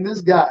to outline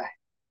this guy,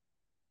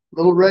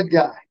 little red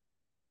guy.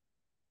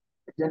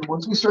 Again,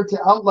 once we start to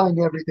outline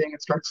everything,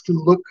 it starts to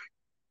look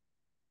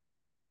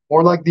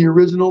more like the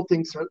original.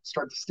 Things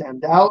start to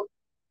stand out.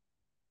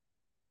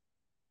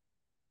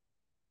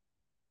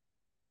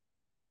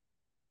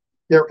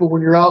 Careful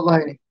when you're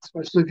outlining,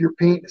 especially if your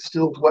paint is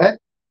still wet.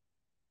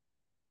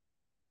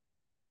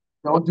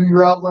 Don't do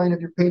your outline if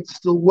your paint's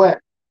still wet.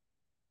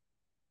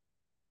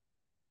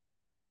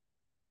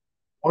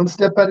 One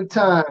step at a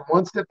time,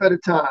 one step at a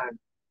time.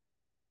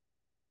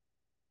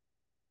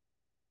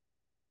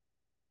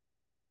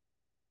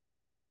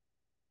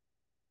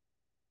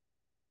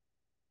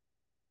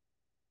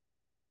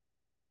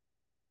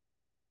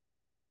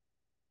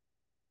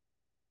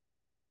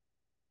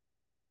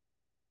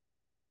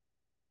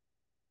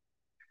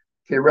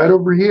 Okay, right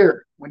over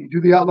here. When you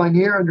do the outline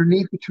here,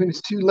 underneath between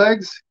his two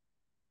legs,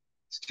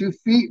 his 2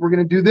 feet, we're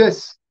going to do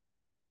this.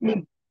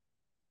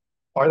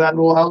 Or that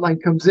little outline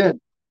comes in.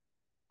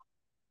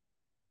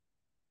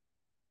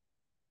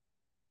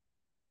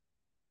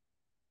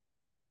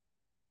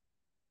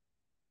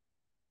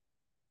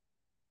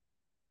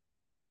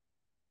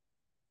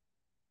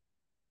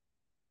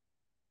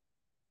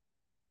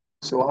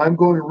 So I'm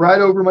going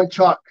right over my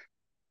chalk.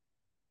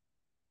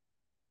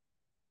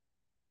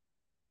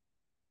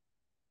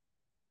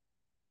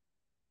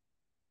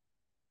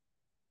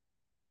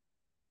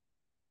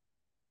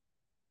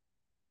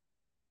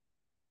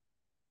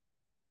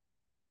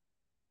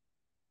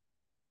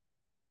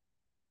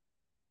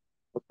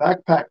 The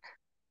backpack.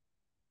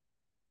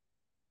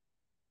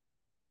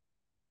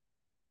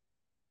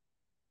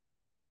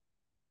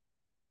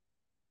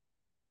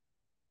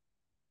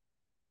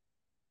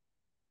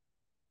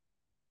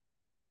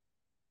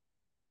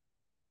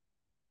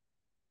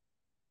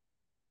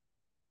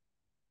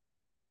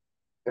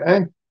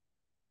 Okay.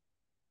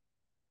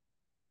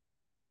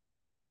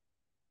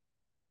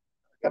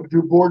 Got to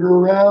do border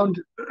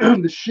around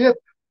the ship.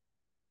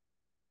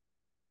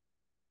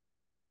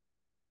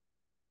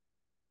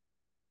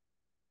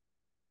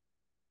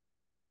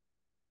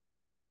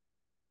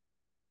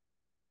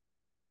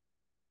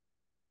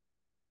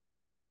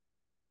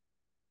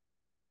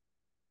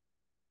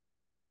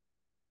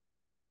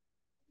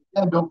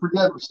 And don't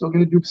forget, we're still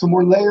going to do some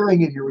more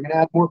layering in here. We're going to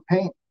add more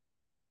paint.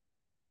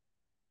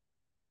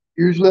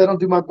 Usually I don't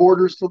do my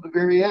borders till the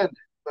very end,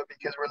 but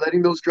because we're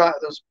letting those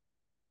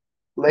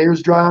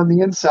layers dry on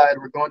the inside,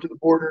 we're going to the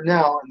border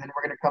now, and then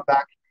we're going to come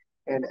back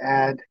and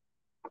add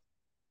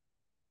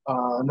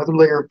another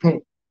layer of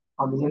paint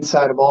on the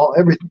inside of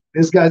everything.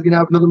 This guy's going to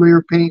have another layer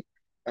of paint.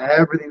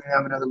 Everything's going to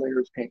have another layer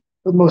of paint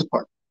for the most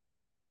part.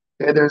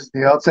 Okay, there's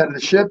the outside of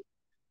the ship.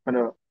 I'm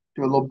going to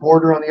do a little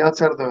border on the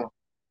outside of the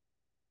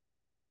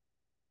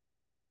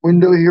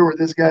window here where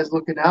this guy's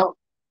looking out.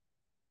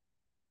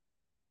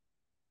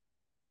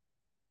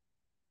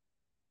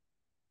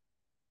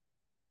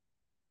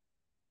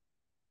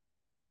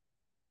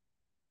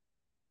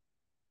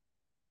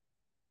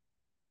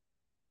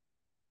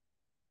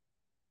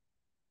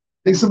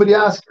 I think somebody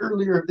asked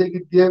earlier if they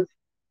could give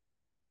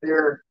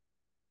their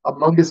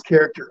Among Us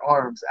character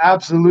arms.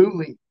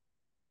 Absolutely.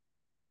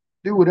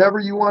 Do whatever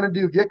you want to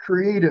do. Get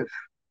creative.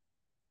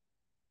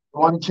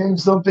 You want to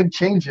change something,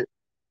 change it.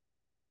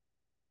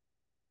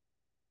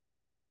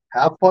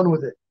 Have fun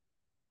with it.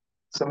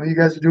 Some of you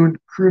guys are doing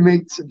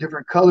crewmates in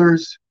different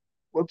colors.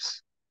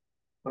 Whoops.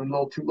 I'm a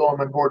little too low on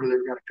my border there.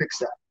 We got to fix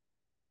that.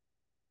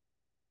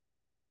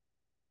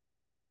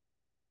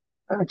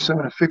 Actually, I'm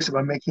going to fix it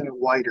by making it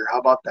whiter. How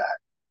about that?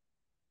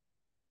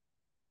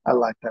 I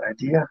like that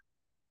idea.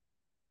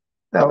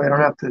 That way I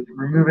don't have to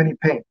remove any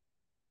paint.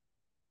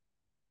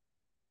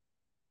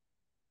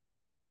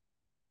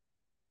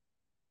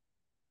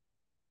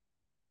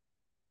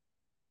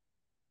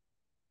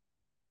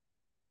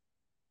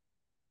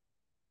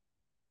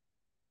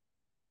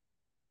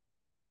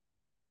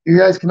 You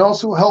guys can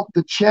also help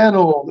the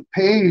channel, the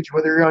page,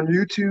 whether you're on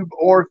YouTube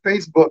or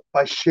Facebook,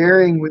 by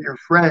sharing with your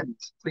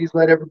friends. Please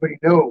let everybody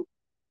know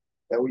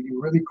that we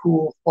do really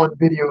cool, fun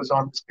videos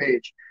on this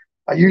page.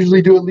 I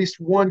usually do at least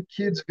one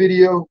kids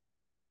video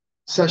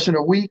session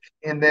a week,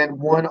 and then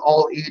one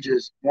all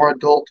ages, more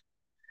adult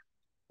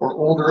or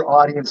older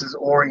audiences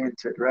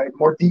oriented, right?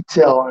 More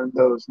detail on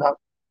those. Not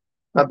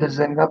that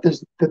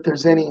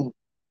there's any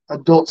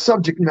adult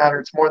subject matter.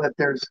 It's more that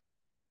there's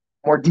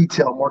more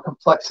detail, more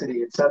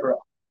complexity, etc.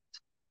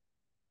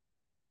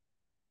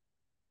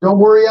 Don't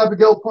worry,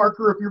 Abigail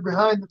Parker, if you're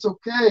behind, it's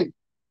okay.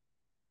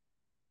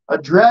 A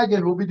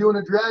dragon, we'll be doing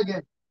a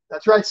dragon.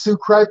 That's right, Sue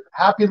Cripe.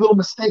 Happy little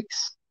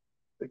mistakes.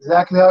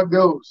 Exactly how it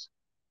goes.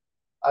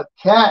 A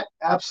cat,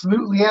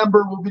 absolutely,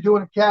 Amber. We'll be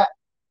doing a cat.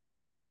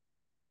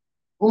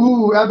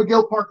 Ooh,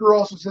 Abigail Parker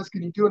also says,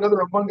 can you do another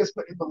Among Us,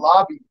 but in the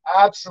lobby?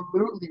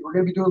 Absolutely. We're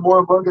going to be doing more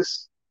Among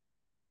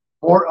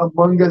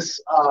Us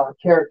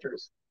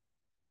characters.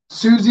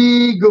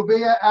 Susie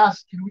Govea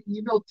asks, can we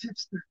email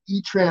tips through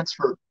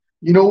e-transfer?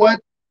 You know what?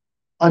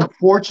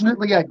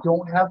 Unfortunately, I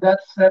don't have that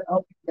set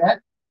up yet.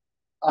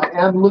 I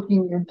am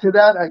looking into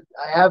that. I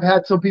have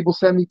had some people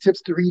send me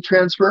tips to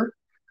e-transfer,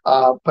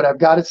 but I've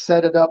got to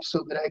set it up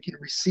so that I can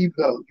receive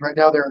those. Right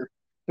now, they're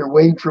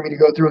waiting for me to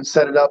go through and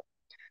set it up.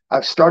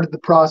 I've started the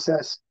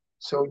process,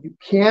 so you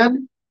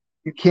can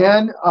give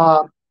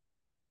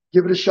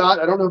it a shot.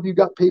 I don't know if you've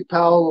got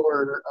PayPal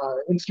or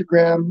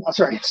Instagram.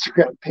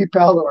 Instagram,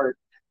 PayPal or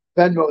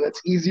Venmo.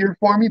 That's easier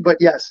for me. But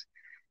yes,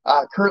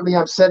 currently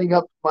I'm setting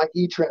up my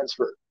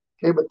e-transfer.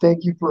 Okay, but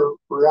thank you for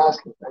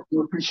asking. I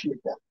do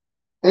appreciate that.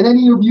 And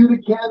any of you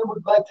that can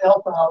would like to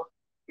help out,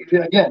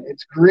 again,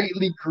 it's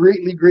greatly,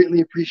 greatly,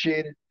 greatly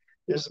appreciated.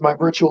 This is my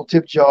virtual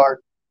tip jar.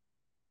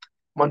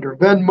 I'm under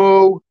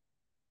Venmo,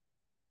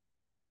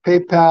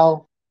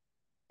 PayPal,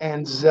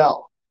 and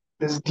Zelle.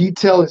 This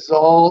detail is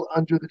all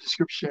under the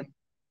description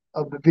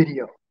of the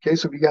video. Okay,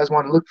 so if you guys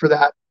want to look for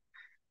that,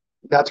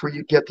 that's where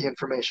you get the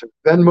information.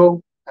 Venmo,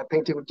 at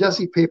Painting with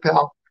Jesse,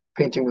 PayPal,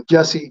 Painting with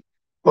Jesse.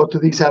 Both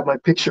of these have my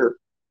picture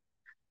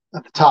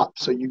at the top,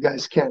 so you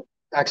guys can't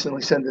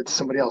accidentally send it to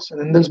somebody else. And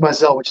then there's my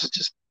Zelle, which is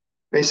just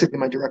basically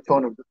my direct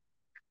phone number.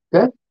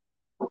 Okay?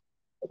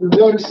 You'll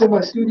notice that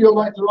my studio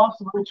lights are off,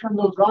 so let me turn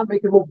those on,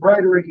 make it a little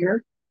brighter in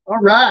here. All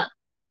right.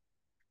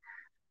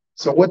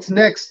 So what's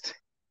next?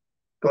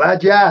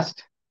 Glad you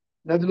asked.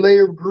 Another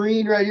layer of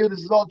green right here.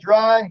 This is all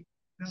dry.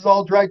 This is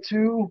all dry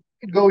too.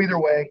 It could go either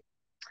way.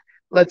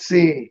 Let's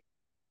see.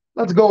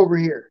 Let's go over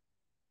here.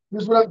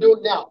 Here's what I'm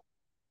doing now.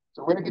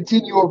 So we're going to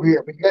continue over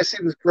here. But you guys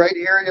see this bright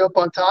area up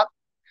on top?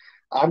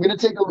 I'm going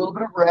to take a little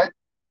bit of red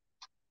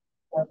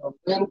and a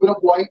little bit of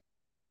white.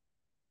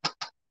 A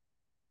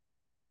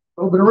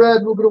little bit of red, a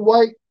little bit of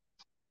white.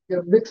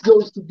 Going to mix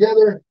those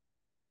together.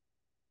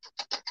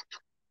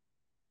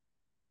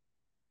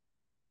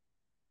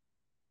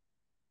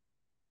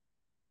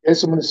 Okay,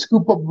 so I'm going to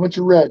scoop up a bunch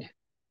of red.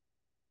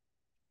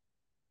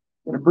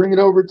 I'm going to bring it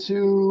over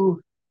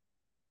to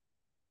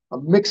a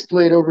mixed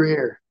plate over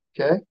here.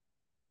 Okay.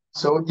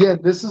 So again,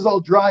 this is all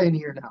dry in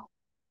here now.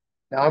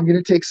 Now I'm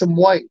going to take some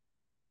white.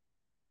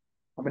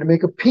 I'm going to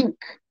make a pink.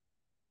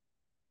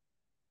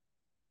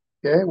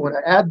 Okay. When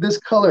I add this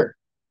color,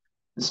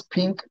 this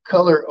pink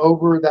color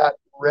over that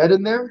red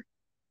in there,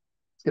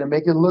 it's going to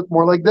make it look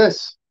more like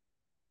this.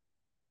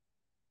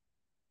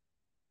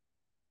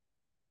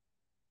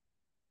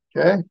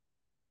 Okay.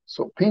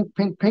 So pink,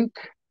 pink, pink.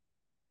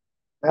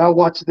 Now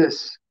watch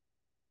this.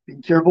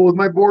 Be careful with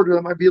my border.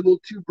 That might be a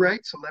little too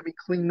bright. So let me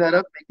clean that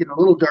up, make it a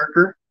little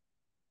darker.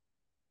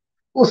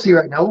 We'll see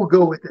right now. We'll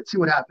go with it. See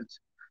what happens.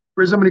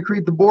 First, I'm going to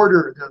create the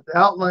border. The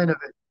outline of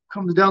it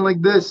comes down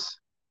like this.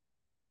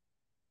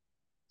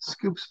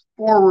 Scoops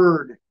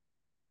forward.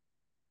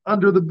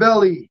 Under the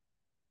belly.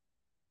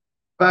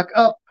 Back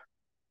up.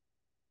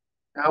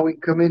 Now we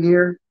can come in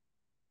here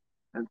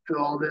and fill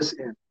all this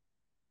in.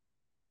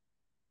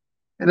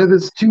 And if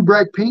it's too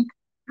bright pink,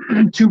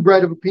 too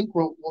bright of a pink,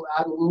 we'll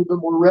add a little bit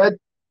more red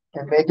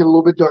and make it a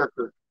little bit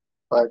darker.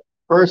 But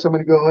first, I'm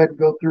going to go ahead and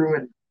go through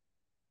and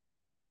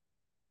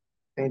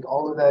paint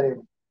all of that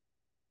in.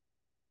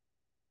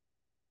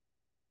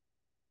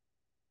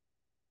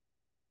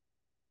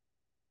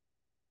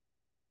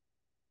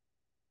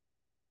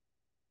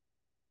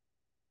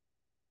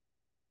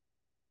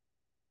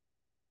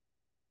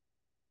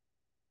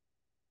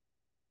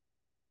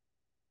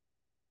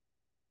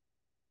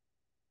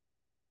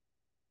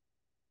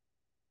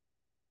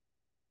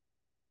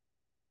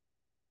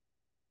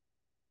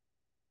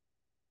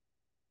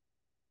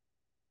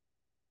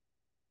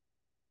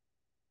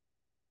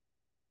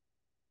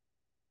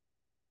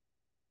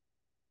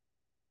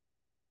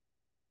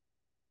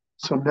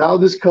 So now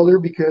this color,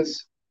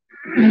 because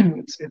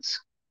it's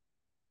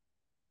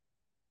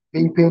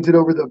being painted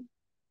over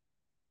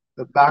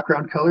the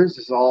background colors,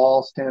 this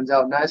all stands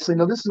out nicely.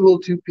 Now this is a little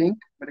too pink.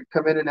 I'm going to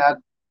come in and add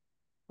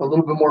a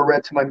little bit more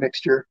red to my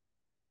mixture.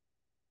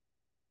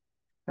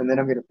 And then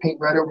I'm going to paint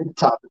right over the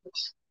top of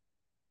this.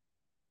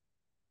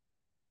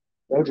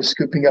 So just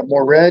scooping up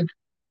more red.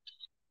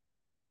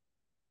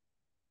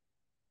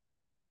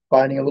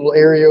 Finding a little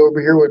area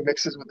over here where it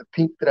mixes with the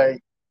pink that I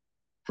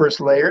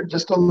first layered.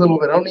 Just a little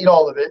bit. I don't need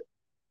all of it.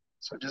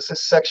 So just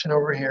this section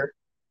over here.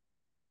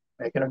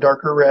 Making a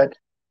darker red.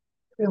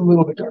 A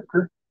little bit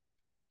darker.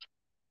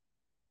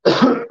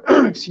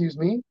 Excuse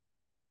me.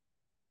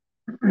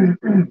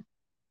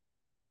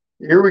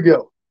 Here we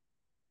go.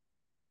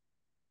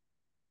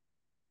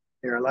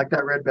 Here, I like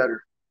that red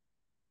better.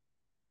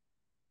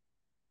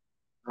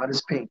 Not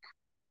as pink.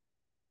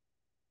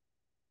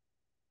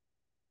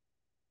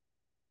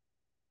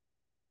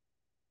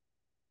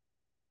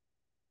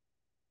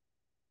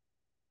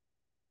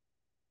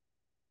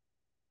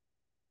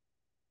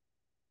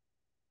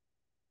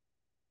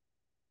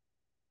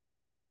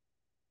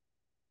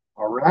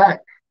 All right.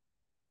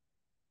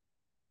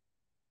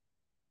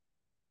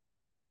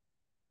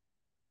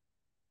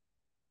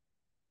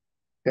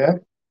 Okay.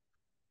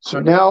 So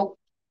now,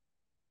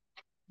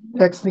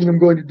 next thing I'm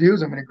going to do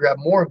is I'm going to grab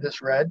more of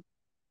this red,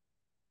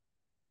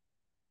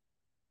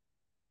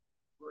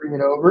 bring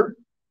it over.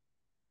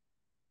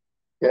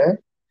 Okay.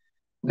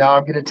 Now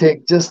I'm going to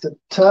take just a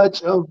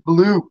touch of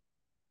blue,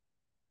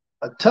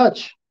 a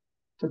touch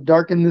to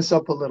darken this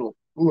up a little.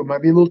 Ooh, it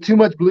might be a little too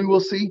much blue.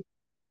 We'll see.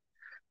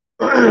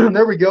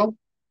 There we go.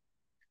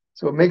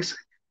 So it makes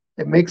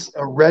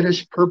a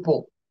reddish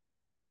purple.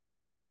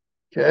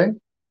 Okay.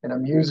 And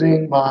I'm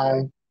using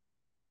my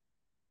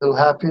little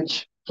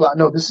half-inch flat.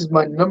 No, this is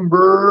my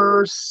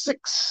number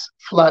 6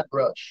 flat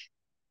brush.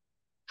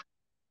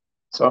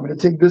 So I'm going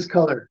to take this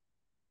color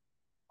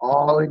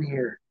all in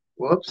here.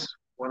 Whoops.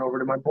 Went over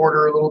to my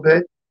border a little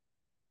bit.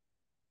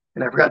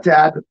 And I forgot to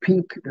add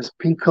this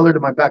pink color to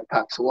my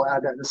backpack. So we'll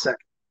add that in a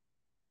second.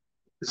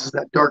 This is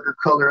that darker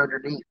color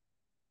underneath.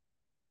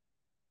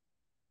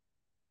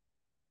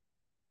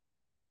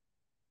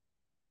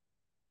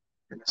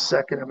 In a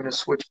second, I'm going to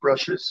switch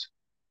brushes.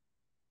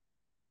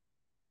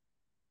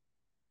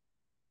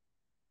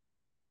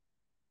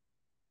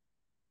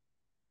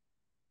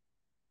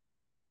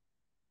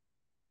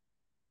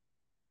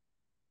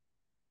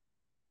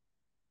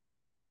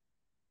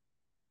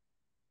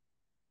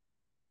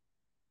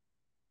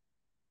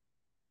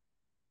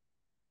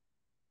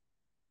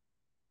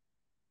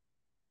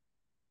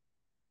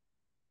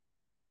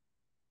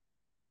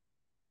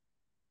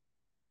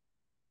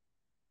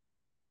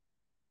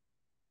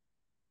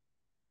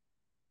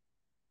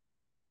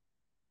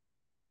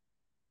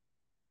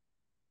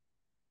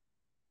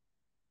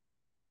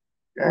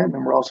 Okay, and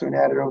then we're also going to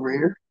add it over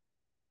here.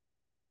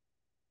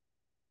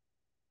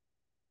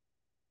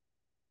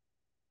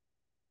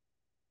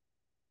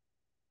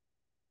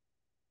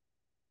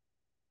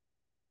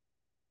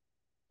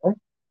 Okay.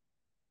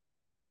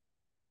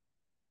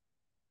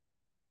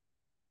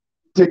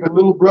 Take a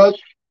little brush, a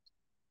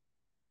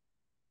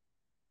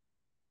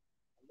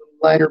little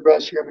lighter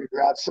brush here. I'm going to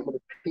grab some of the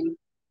pink,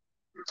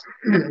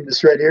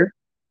 this right here,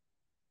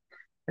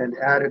 and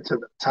add it to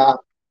the top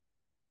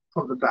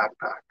of the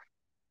backpack.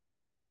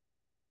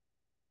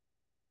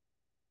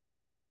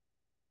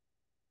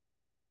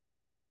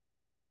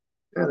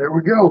 Yeah, there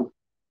we go.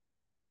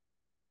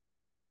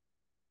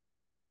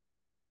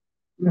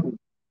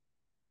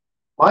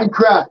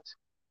 Minecraft.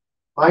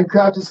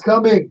 Minecraft is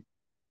coming.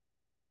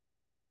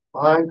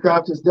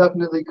 Minecraft is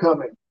definitely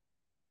coming.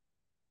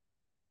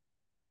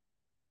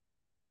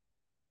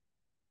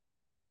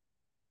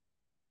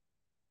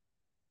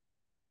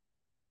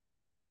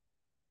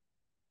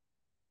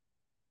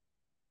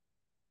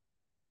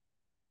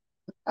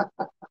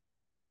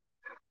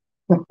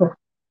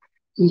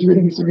 Just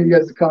reading some of you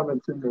guys'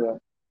 comments in the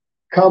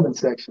comment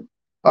section.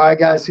 All right,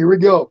 guys, here we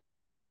go.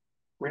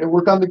 We're going to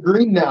work on the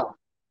green now.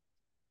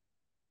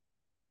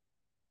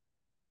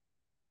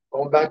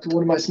 Going back to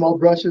one of my small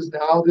brushes.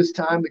 Now this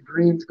time the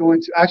green's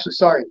going to, actually,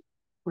 sorry,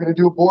 we're going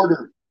to do a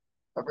border.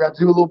 I've got to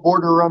do a little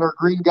border around our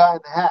green guy in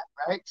the hat,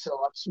 right? So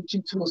I'm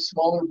switching to a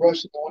smaller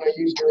brush than the one I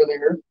used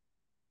earlier.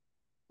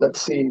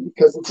 Let's see,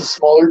 because it's a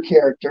smaller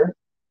character.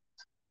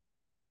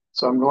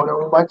 So I'm going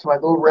over back to my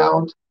little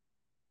round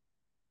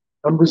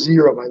number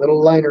 0, my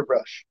little liner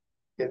brush.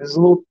 Okay, this is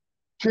a little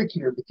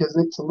trickier because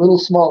it's a little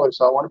smaller,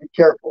 so I want to be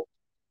careful.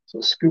 So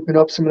scooping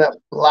up some of that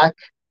black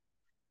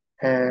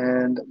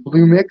and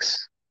blue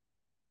mix.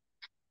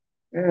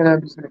 And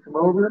I'm just going to come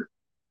over.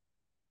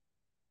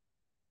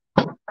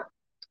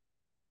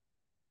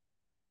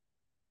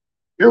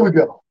 Here we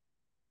go.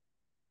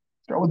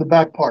 Start with the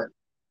back part.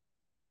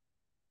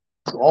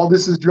 So all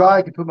this is dry.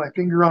 I can put my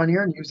finger on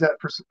here and use that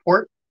for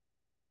support.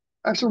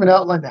 Actually, I'm going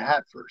to outline the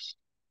hat first.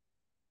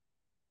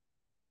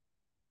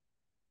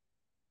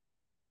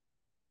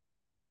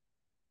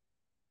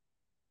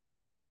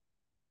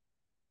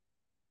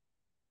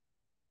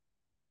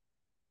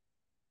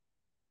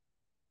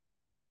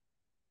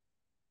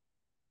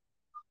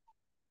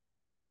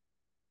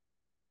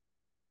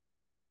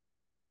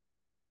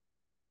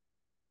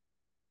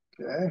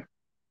 Okay.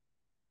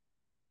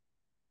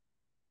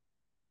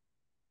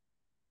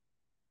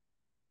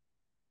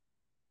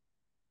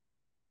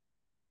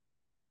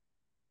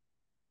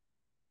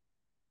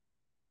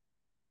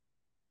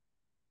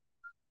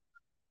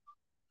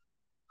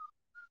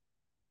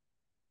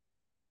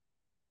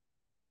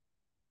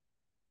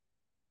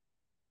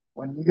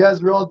 When you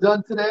guys are all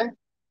done today,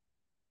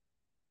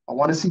 I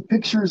want to see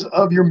pictures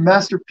of your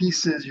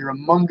masterpieces, your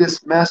Among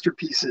Us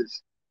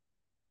masterpieces.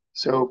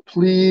 So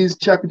please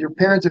check with your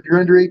parents if you're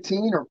under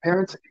 18, or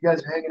parents if you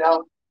guys are hanging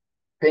out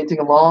painting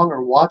along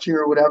or watching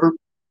or whatever,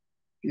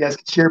 you guys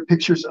can share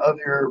pictures of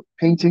your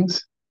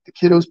paintings, the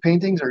kiddos'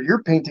 paintings or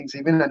your paintings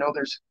even. I know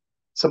there's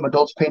some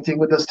adults painting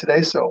with us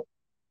today, so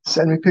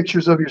send me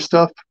pictures of your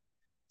stuff.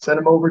 Send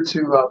them over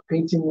to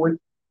Painting with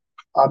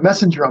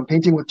Messenger on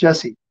Painting with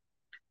Jesse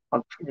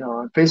on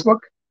Facebook.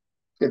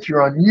 If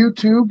you're on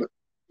YouTube,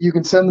 you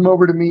can send them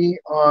over to me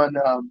on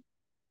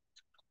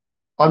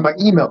my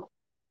email,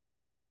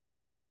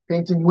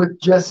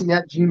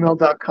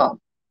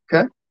 paintingwithjesse@gmail.com.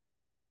 Okay.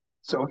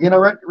 So again,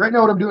 right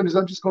now what I'm doing is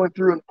I'm just going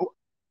through and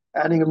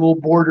adding a little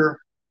border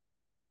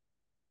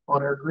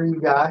on our green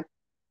guy.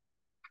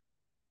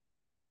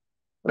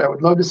 But I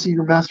would love to see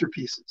your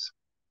masterpieces.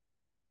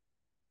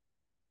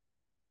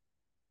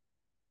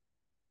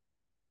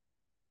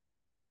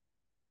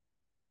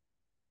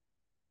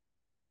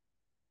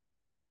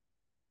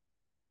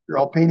 You're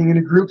all painting in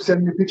a group.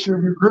 Send me a picture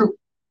of your group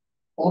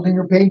holding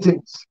your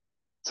paintings.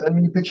 Send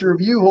me a picture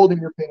of you holding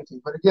your painting.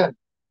 But again,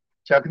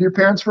 check with your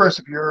parents first.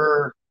 If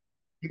you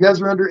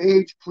guys are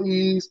underage,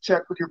 please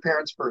check with your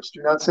parents first.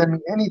 Do not send me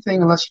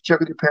anything unless you check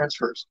with your parents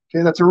first.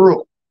 Okay, that's a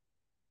rule.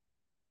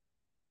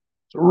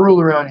 It's a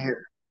rule around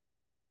here.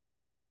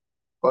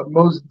 But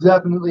most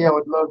definitely, I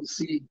would love to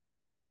see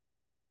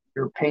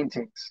your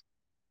paintings.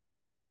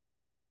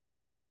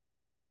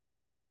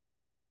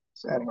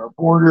 Just adding our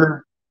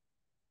border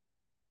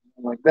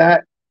like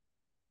that.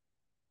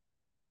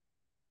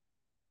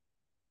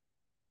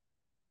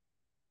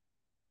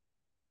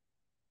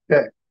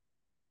 Okay.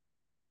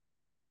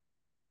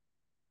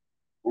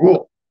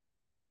 Cool.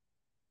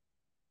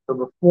 So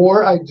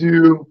before I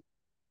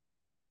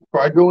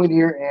go in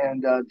here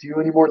and do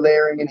any more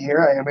layering in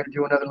here, I am going to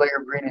do another layer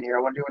of green in here.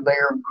 I want to do a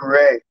layer of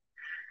gray.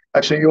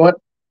 Actually, you know what?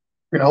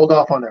 We're going to hold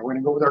off on that. We're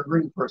going to go with our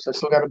green first. I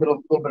still got a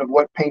little bit of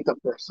wet paint up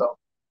there, so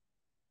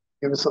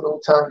give us a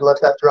little time to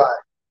let that dry.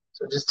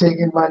 So just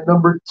taking my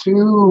number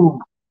 2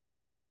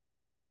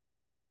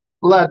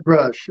 flat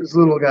brush, this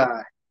little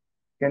guy.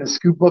 Going to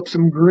scoop up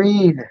some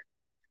green.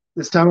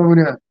 This time I'm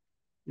going to,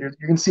 you're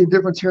going to see a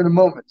difference here in a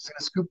moment. Just going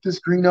to scoop this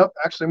green up.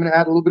 Actually, I'm going to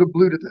add a little bit of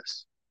blue to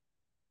this.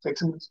 Take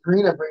some of this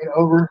green, I bring it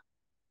over.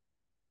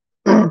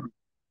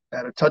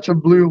 Add a touch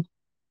of blue,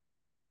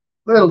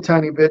 little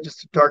tiny bit just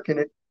to darken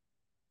it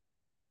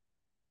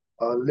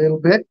a little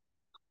bit.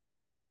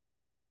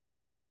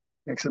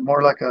 Makes it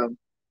more like a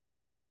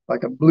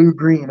blue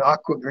green,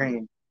 aqua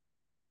green.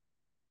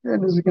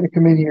 And this is going to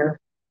come in here.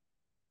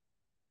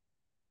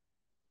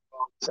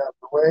 This out of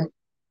the way.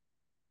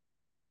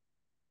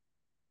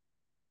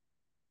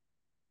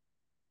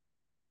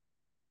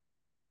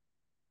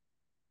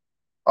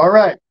 All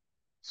right.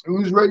 So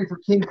who's ready for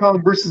King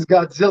Kong versus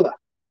Godzilla?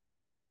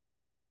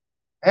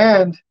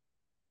 And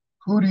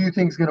who do you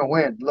think is going to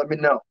win? Let me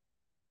know.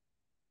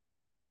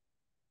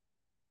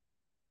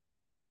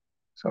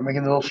 So I'm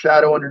making a little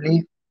shadow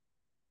underneath.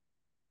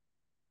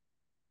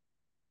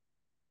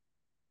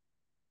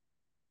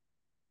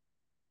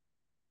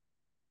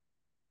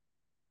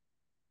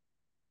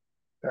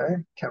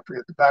 Okay. Can't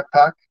forget the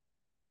backpack.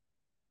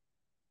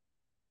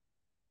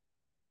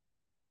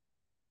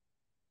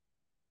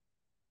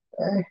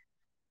 Okay.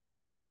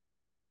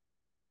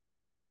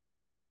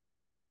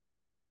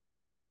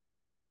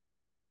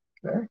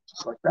 Okay.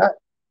 Just like that.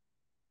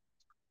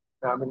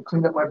 Now I'm going to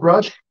clean up my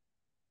brush.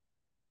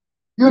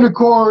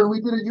 Unicorn. We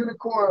did a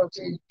unicorn.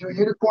 Okay. Do a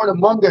unicorn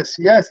Among Us.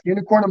 Yes.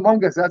 Unicorn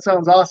Among Us. That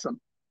sounds awesome.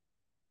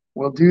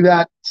 We'll do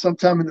that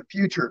sometime in the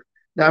future.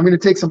 Now I'm going to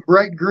take some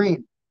bright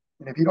green.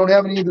 And if you don't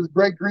have any of this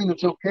bright green,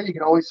 it's okay. You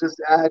can always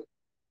just add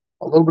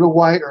a little bit of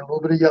white or a little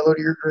bit of yellow to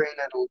your green,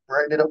 and it'll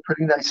brighten it up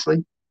pretty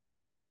nicely.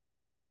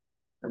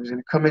 I'm just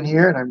going to come in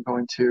here and I'm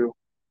going to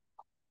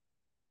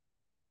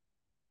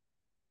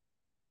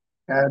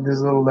add this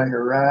little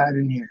layer right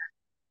in here.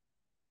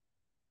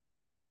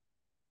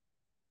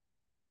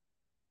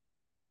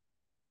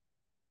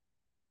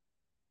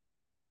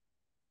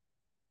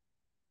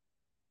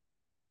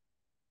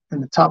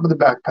 In the top of the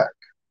backpack.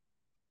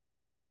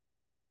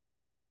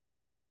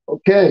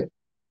 Okay.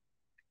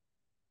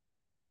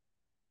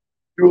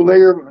 Do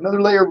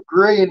another layer of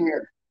gray in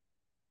here.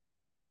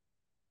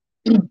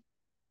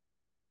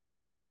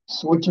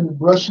 Switching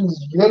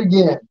brushes yet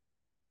again.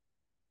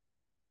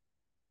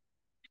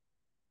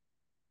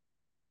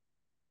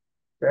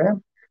 Okay.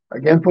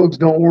 Again, folks,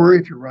 don't worry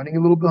if you're running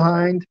a little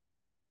behind.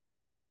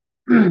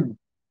 Don't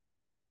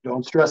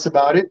stress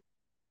about it.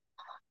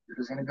 You're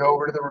just going to go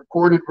over to the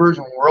recorded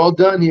version. When we're all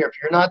done here. If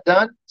you're not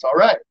done, it's all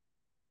right.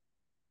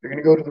 You're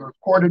going to go to the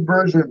recorded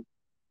version and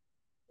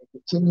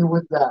continue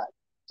with that.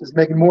 Just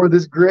making more of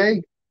this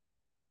gray.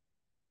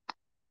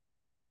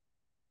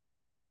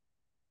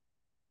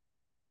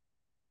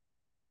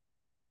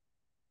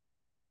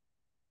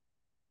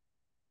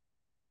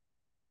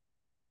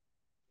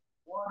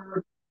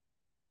 Water.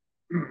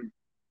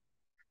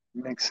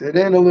 Mix it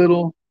in a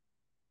little.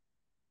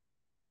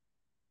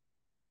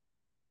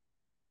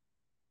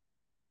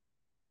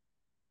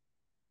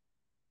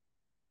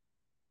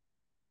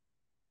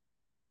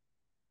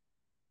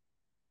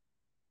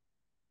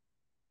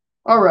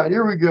 All right,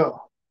 here we go.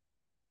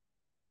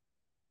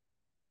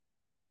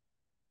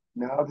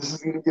 Now this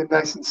is going to get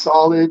nice and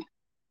solid.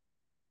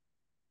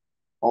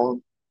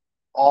 All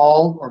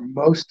or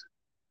most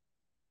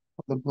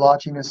of the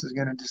blotchiness is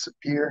going to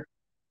disappear.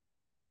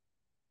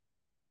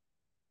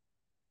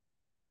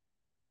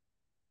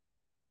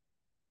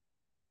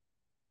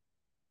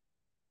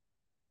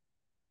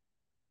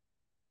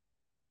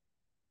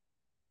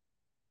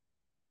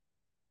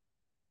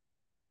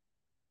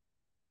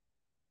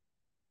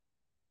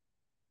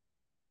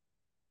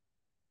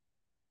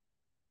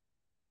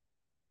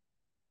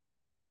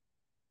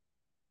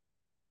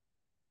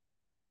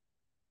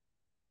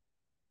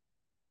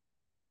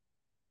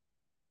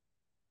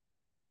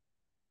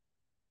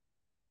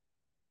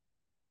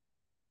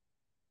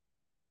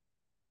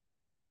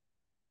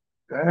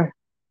 Okay.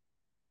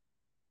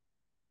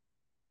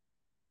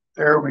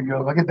 There we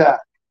go. Look at that.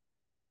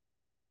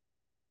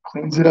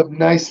 Cleans it up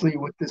nicely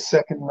with this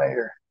second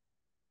layer.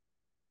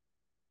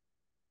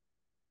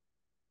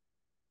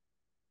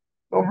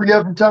 Don't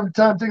forget from time to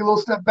time, take a little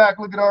step back,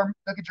 look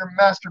at your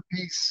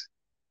masterpiece.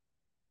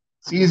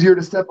 It's easier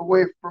to step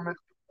away from it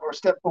or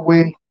step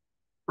away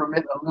from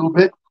it a little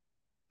bit,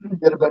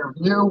 get a better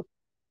view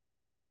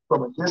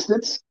from a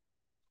distance.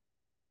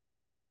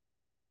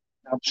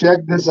 Now check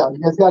this out. You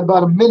guys got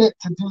about a minute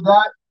to do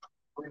that.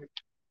 We're going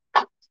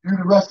to do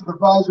the rest of the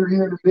visor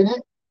here in a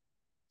minute,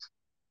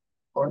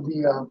 or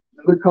the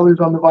other colors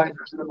on the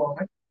visors in a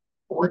moment.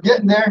 But we're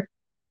getting there.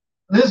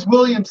 Liz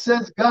Williams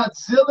says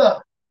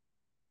Godzilla.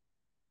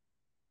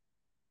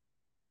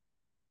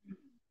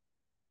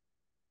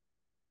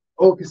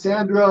 Oh,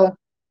 Cassandra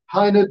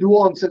Heina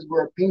Duong says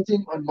we're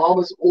painting on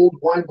Mama's old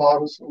wine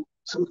bottles,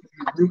 so it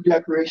can be room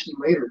decoration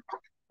later.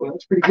 Well,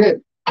 that's pretty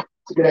good.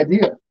 It's a good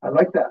idea. I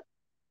like that.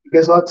 You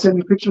guys will have to send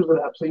me pictures of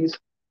that, please.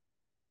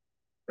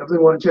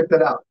 Definitely want to check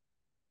that out.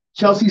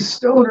 Chelsea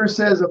Stoner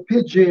says a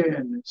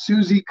pigeon.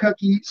 Susan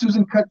Cucky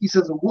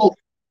says a wolf.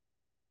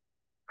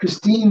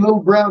 Christine Little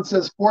Brown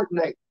says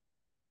Fortnite.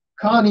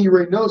 Connie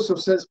Reynoso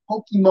says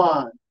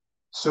Pokemon.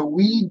 So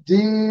we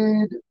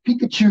did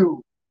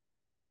Pikachu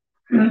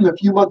a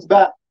few months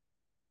back.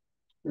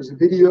 There's a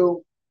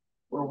video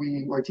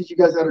where I teach you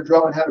guys how to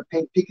draw and how to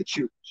paint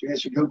Pikachu. So you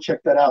guys should go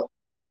check that out.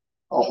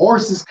 A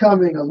horse is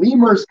coming. A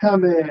lemur's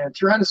coming.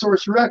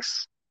 Tyrannosaurus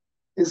Rex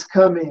is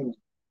coming.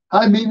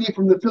 Hi, Mimi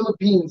from the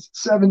Philippines,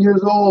 7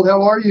 years old.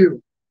 How are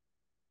you?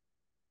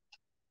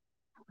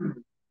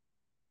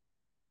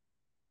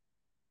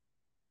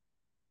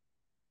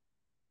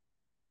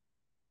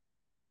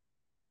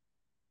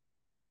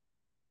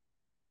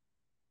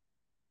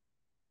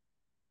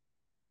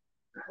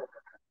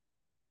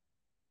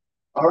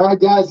 All right,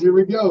 guys, here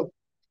we go.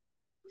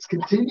 Let's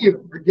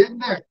continue. We're getting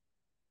there.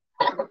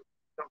 Don't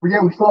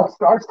forget, we still have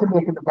stars to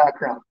make in the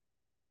background.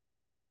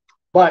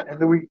 And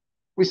then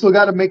we still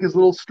got to make his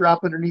little strap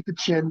underneath the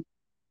chin.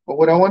 But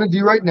what I want to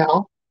do right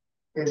now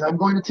is I'm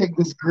going to take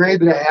this gray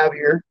that I have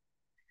here,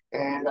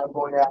 and I'm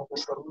going to add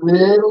just a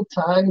little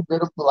tiny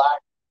bit of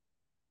black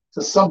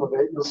to some of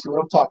it. You'll see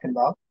what I'm talking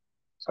about.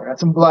 So I got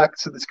some black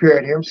to this gray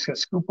right here. I'm just going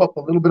to scoop up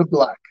a little bit of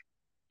black.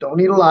 Don't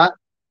need a lot,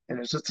 and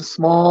there's just a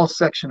small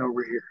section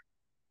over here.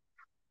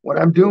 What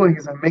I'm doing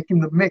is I'm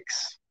making the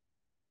mix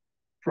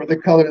for the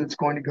color that's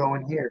going to go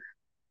in here.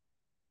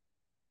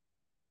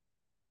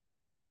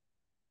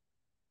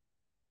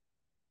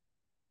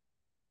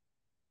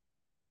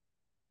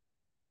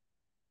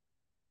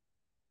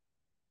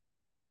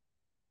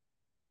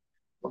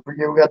 Don't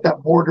forget we got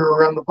that border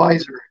around the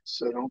visor,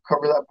 so don't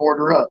cover that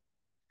border up.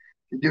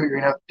 If you do, you're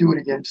gonna have to do it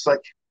again, just like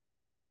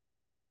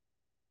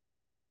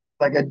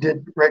I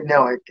did right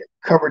now. I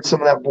covered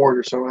some of that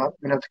border, so I'm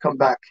gonna have to come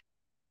back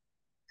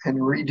and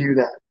redo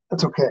that.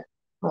 That's okay,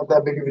 not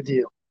that big of a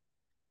deal.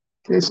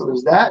 Okay, so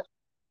there's that.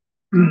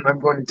 I'm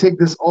going to take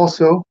this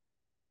also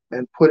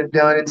and put it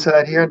down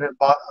inside here on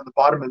the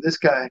bottom of this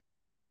guy,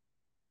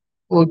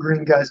 little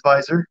green guy's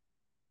visor.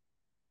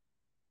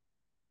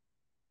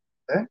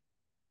 Okay,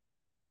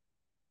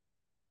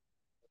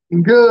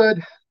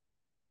 good.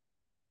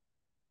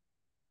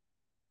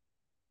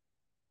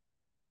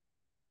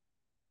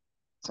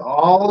 It's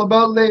all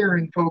about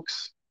layering,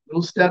 folks.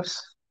 Little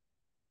steps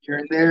here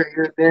and there,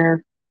 here and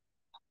there.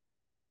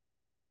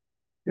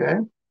 Okay,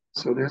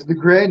 so there's the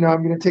gray. Now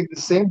I'm going to take the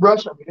same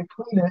brush. I'm going to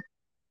clean it.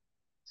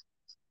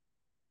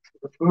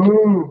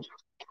 Ooh.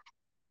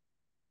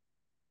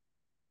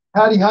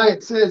 Patty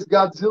Hyatt says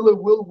Godzilla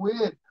will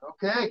win.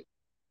 Okay,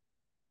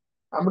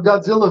 I'm a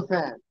Godzilla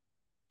fan.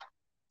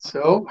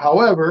 So,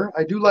 however,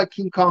 I do like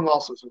King Kong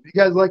also. So if you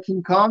guys like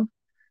King Kong,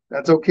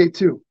 that's okay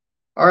too.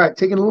 All right,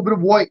 taking a little bit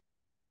of white.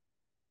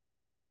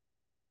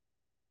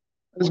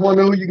 I just want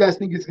to know who you guys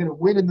think is going to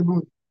win in the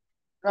movie.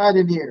 Right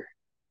in here.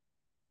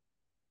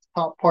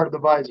 Top part of the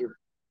visor.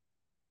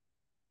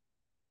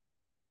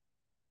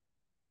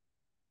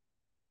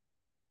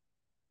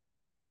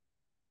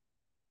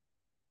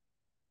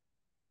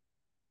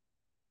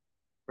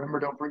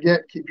 Remember, don't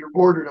forget, keep your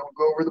border. Don't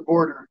go over the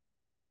border.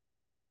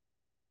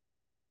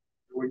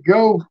 Here we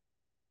go.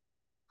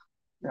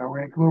 Now we're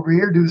going to come over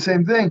here, do the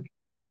same thing.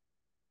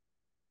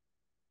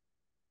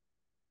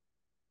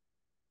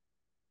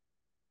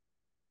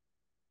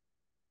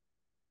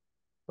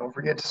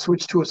 forget to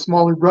switch to a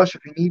smaller brush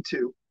if you need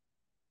to.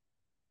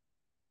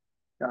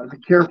 Gotta be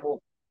careful.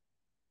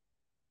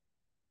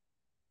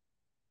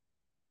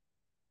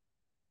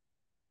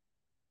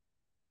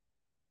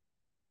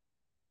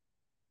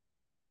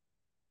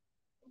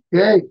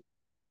 Okay.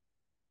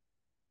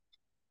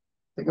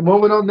 Take a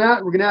moment on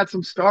that. We're gonna add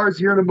some stars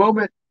here in a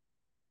moment.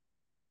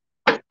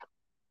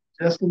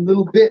 Just a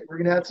little bit. We're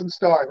gonna add some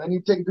stars. I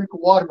need to take a drink of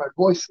water. My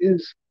voice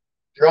is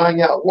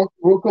drying out.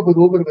 Woke up with a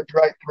little bit of a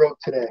dry throat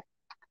today.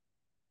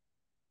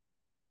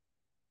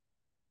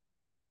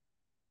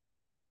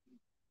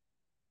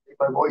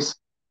 My voice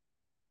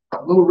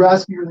a little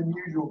raspier than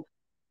usual.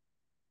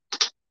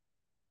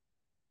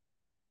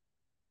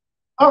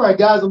 All right,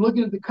 guys, I'm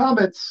looking at the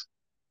comments.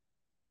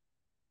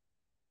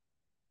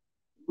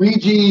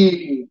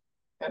 Luigi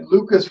and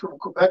Lucas from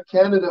Quebec,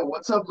 Canada.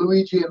 What's up,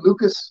 Luigi and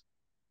Lucas?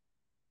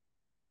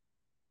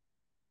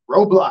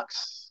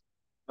 Roblox.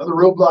 Another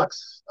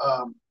Roblox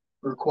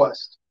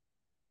request.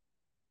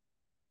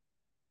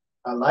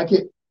 I like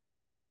it.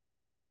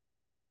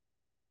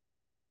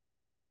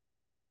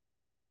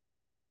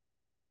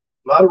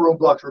 A lot of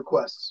Roblox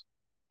requests.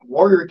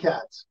 Warrior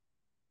Cats.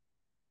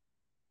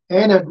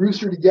 Hen and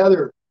rooster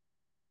together.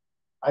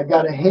 I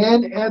got a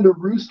hen and a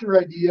rooster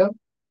idea.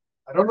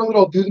 I don't know that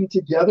I'll do them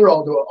together,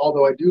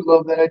 although I do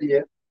love that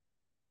idea.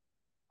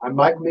 I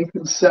might make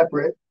them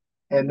separate,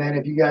 and then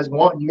if you guys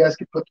want, you guys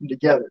can put them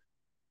together,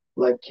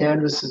 like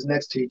canvases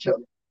next to each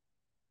other.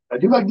 I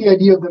do like the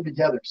idea of them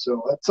together,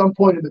 so at some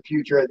point in the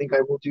future, I think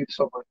I will do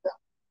something like that.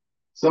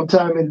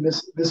 Sometime in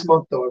this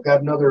month, though, I've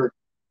got another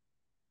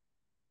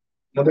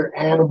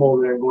animal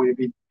that I'm going to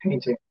be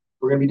painting.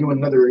 We're going to be doing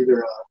another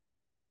either I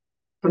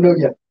don't know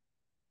yet,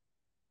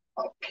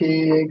 a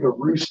pig, a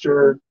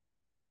rooster.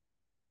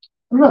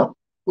 I don't know.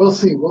 We'll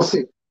see. We'll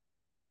see.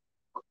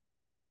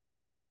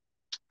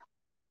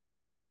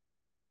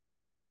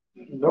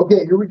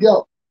 Okay, here we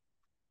go.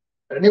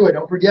 But anyway,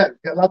 don't forget,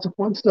 we've got lots of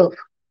fun stuff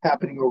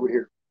happening over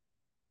here.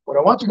 What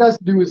I want you guys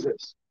to do is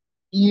this.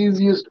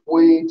 Easiest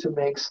way to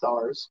make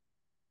stars,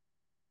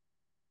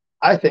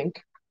 I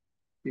think,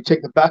 you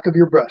take the back of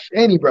your brush,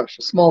 any brush,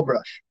 a small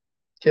brush,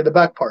 okay, the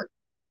back part.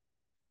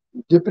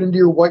 You dip it into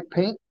your white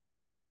paint,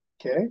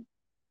 okay?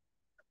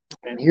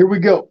 And here we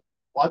go.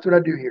 Watch what I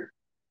do here.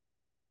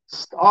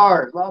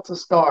 Stars, lots of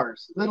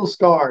stars, little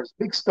stars,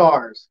 big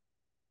stars.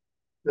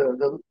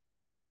 The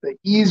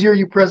easier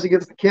you press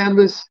against the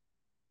canvas,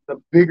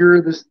 the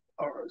bigger this,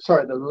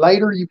 the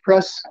lighter you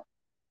press,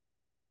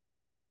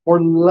 or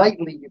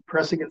lightly you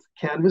press against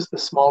the canvas, the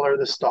smaller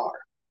the star.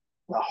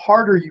 The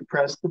harder you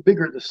press, the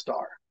bigger the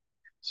star.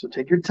 So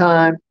take your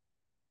time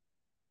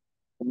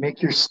and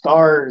make your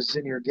stars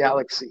in your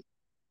galaxy.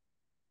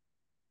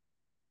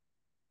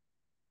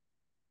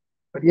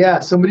 But yeah,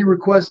 somebody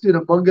requested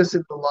Among Us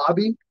in the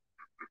lobby.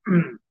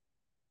 Who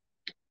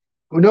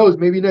knows?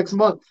 Maybe next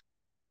month.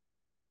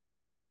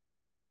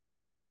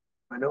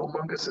 I know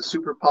Among Us is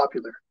super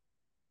popular.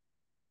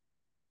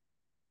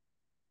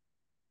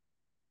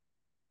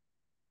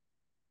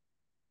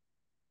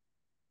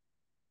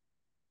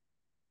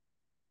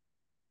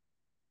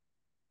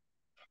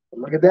 But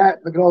look at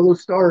that. Look at all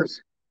those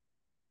stars.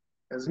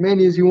 As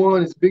many as you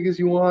want, as big as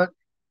you want,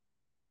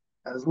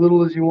 as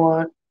little as you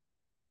want.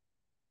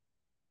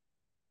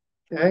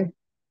 Okay.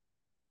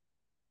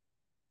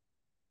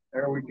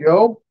 There we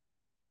go.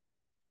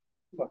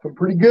 Looking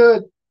pretty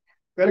good.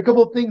 Got a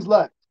couple of things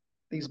left.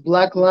 These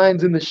black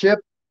lines in the ship.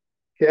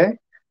 Okay.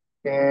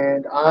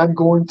 And I'm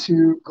going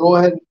to go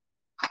ahead and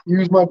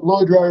use my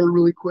blow dryer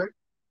really quick.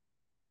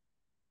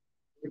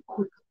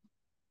 So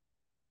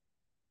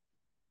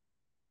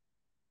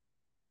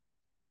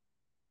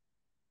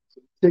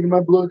taking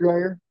my blow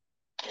dryer.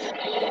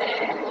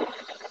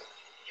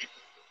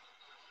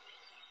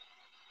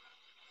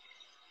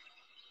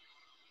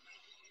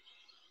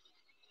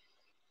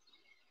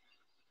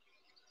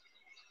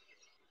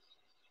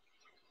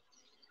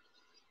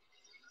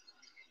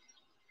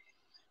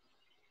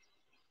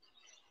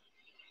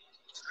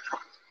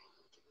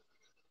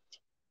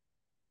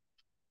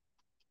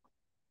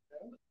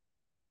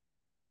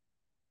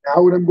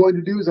 Now what I'm going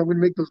to do is I'm going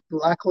to make those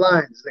black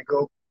lines that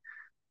go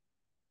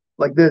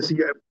like this.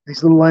 You have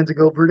these little lines that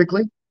go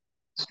vertically,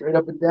 straight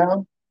up and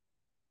down.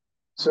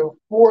 So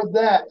for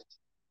that,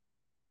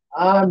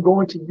 I'm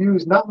going to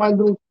use not my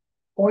little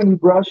pointy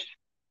brush,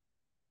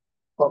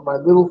 but my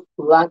little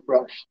flat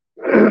brush.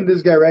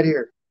 This guy right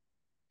here.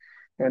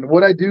 And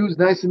what I do is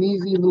nice and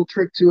easy, a little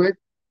trick to it.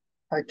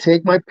 I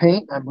take my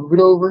paint, I move it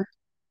over.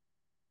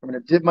 I'm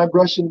going to dip my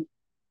brush in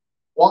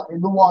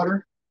the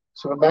water.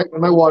 So I'm back in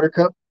my water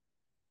cup.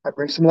 I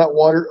bring some of that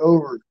water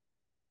over.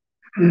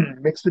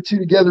 Mix the two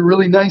together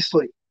really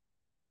nicely.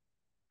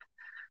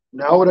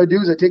 Now what I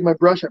do is I take my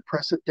brush, I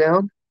press it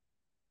down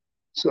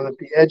so that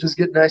the edges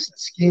get nice and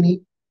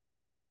skinny.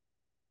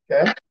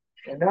 Okay?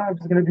 And now I'm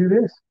just going to do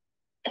this.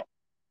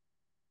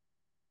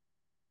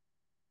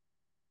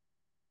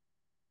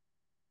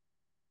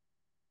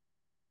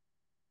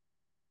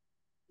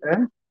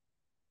 Okay?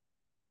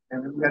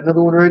 And we've got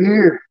another one right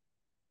here.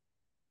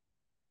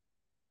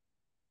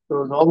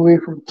 Goes all the way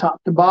from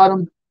top to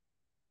bottom.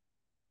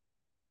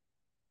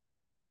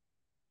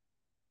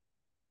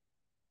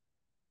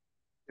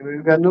 And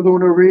we've got another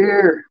one over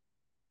here.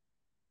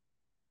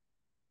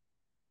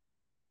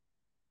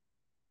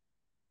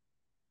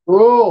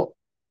 Cool.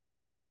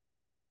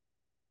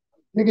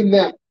 Digging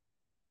that.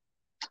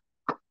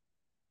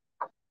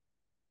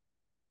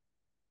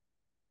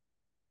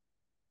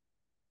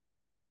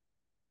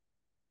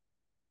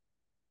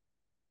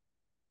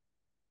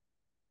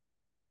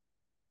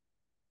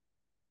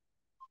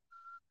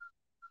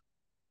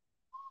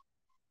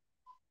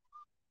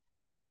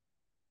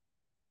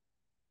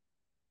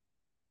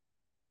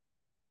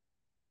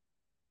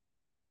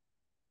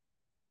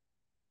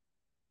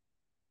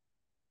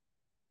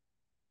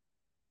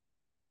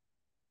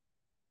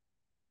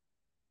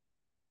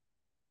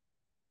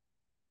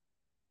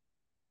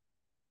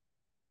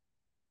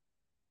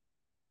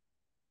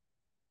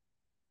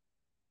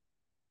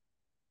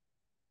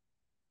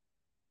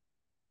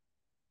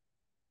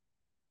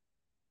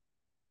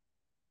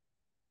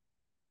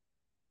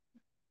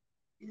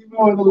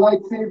 Emo and the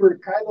lightsaber,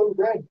 Kylo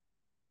Ren.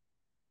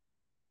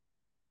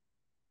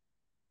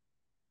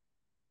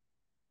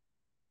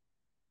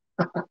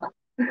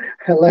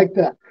 I like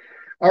that.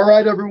 All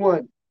right,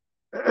 everyone.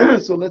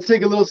 So let's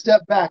take a little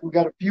step back. We've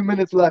got a few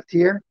minutes left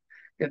here.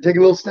 Gonna take a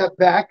little step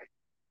back.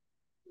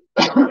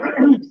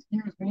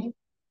 Excuse me.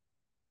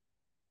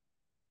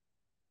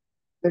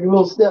 Take a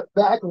little step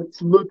back.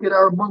 Let's look at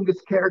our Among Us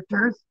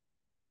characters.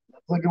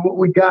 Let's look at what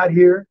we got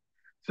here.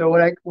 So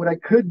what I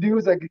could do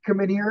is I could come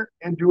in here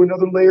and do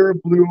another layer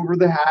of blue over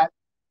the hat.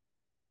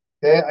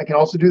 Okay, I can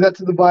also do that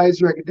to the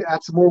visor. I could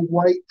add some more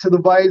white to the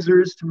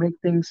visors to make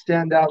things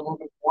stand out a little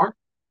bit more.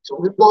 So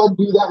we're going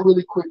to do that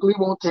really quickly. It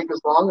won't take as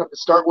long. I'm going to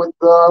start with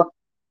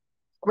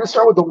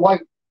the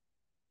white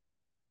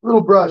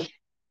little brush.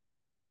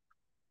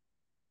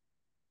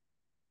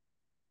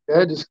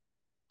 Okay, just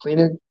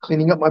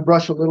cleaning up my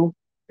brush a little.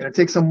 Gonna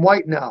take some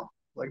white now,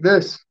 like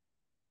this.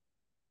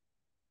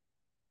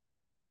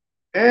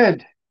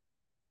 And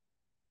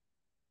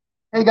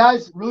hey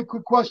guys, really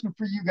quick question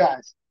for you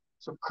guys.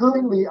 So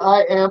currently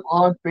I am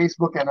on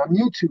Facebook and on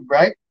YouTube,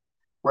 right?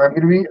 Where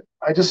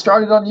I just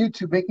started on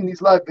YouTube making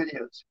these live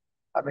videos.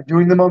 I've been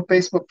doing them on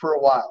Facebook for a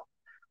while.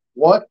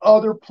 What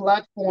other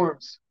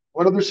platforms,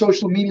 what other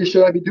social media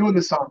should I be doing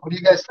this on? What do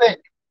you guys think?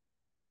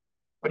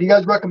 What do you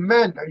guys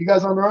recommend? Are you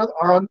guys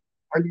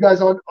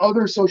on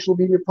other social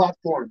media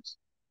platforms?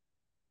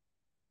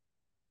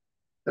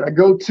 Did I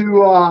go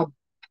to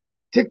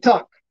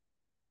TikTok?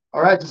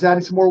 All right, just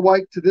adding some more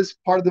white to this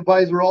part of the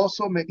visor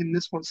also, making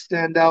this one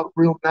stand out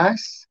real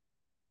nice.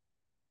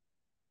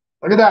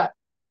 Look at that.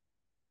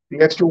 The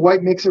extra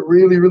white makes it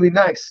really, really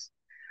nice.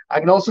 I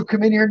can also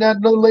come in here and add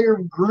another layer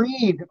of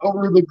green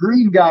over the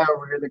green guy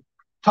over here, the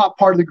top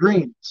part of the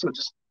green. So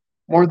just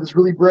more of this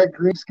really bright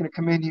green is going to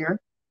come in here.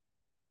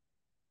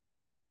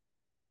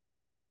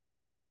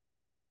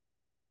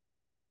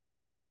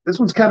 This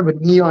one's kind of a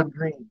neon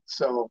green,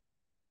 so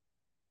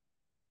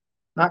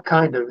not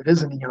kind of, it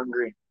is a neon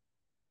green.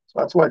 So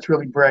that's why it's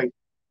really bright.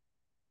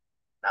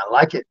 I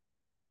like it.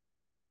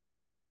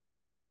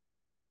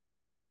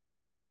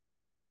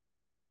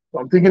 So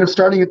I'm thinking of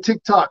starting a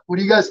TikTok. What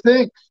do you guys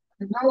think?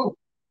 No.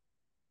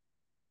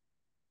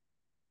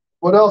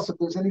 What else? If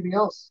there's anything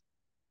else.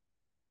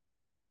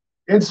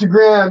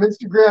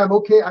 Instagram.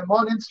 Okay, I'm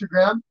on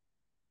Instagram.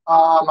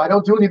 I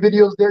don't do any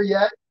videos there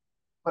yet,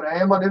 but I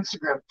am on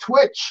Instagram.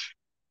 Twitch.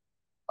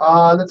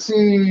 Let's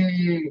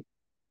see.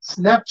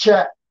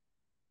 Snapchat.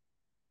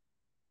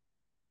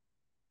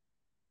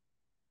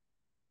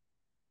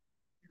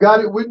 You got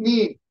it,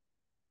 Whitney.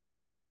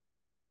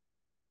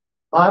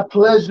 My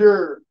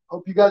pleasure.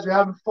 Hope you guys are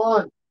having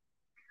fun.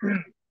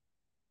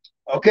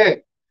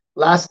 Okay,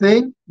 last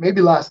thing,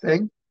 maybe last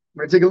thing. I'm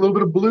gonna take a little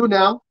bit of blue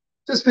now.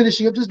 Just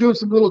finishing up, just doing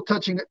some little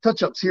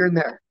touch-ups here and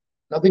there.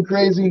 Nothing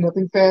crazy,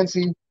 nothing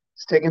fancy.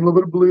 Just taking a little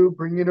bit of blue,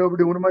 bringing it over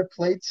to one of my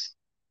plates.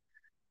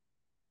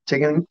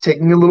 Taking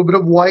a little bit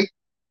of white,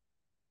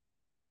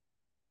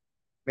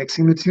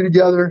 mixing the two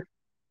together.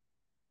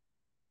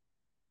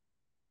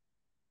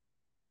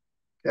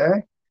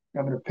 Okay,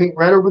 I'm gonna paint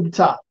right over the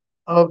top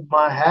of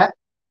my hat,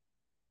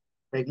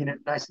 making it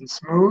nice and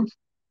smooth.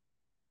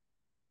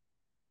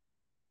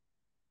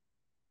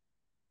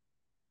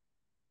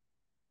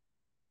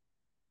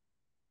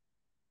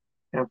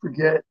 Can't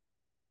forget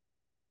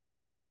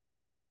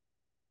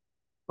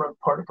front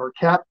part of our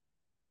cap.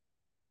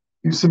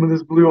 Use some of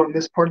this blue on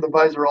this part of the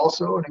visor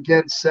also. And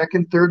again,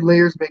 second, third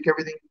layers make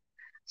everything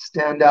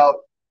stand out.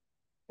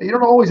 You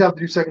don't always have to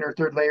do second or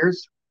third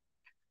layers.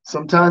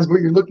 Sometimes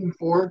what you're looking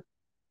for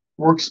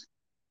works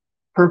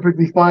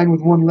perfectly fine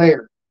with one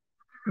layer.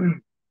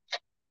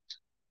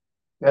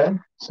 Okay,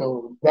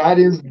 so that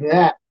is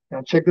that.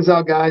 Now check this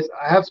out, guys.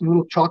 I have some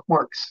little chalk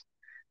marks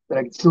that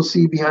I can still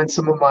see behind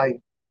some of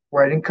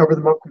where I didn't cover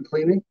them up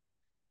completely.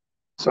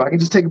 So I can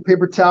just take a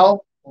paper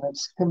towel and I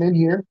just come in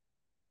here,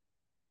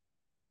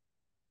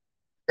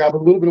 grab a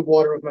little bit of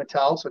water with my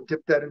towel, so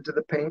dip that into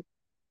the paint.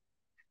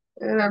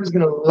 And I'm just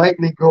going to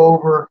lightly go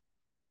over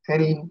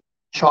any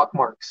chalk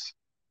marks.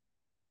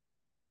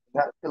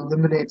 That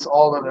eliminates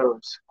all of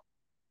those.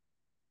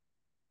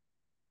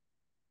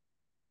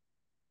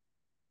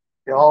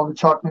 Get all the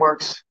chalk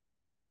marks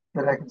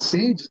that I can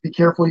see. Just be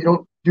careful you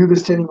don't do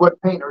this to any wet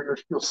paint or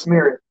you'll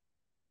smear it.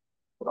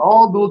 But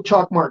all the little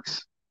chalk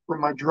marks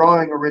from my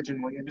drawing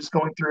originally, I'm just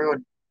going through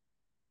and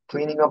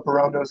cleaning up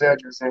around those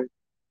edges. And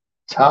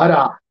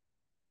ta-da!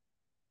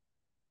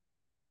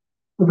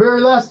 The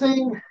very last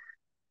thing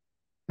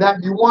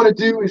that you want to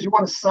do is you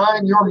want to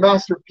sign your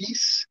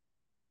masterpiece.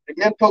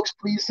 Again, folks,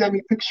 please send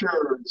me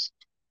pictures.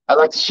 I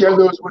like to share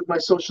those with my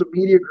social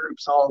media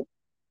groups. I'll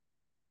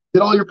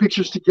get all your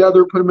pictures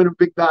together, put them in a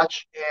big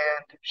batch,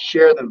 and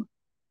share them.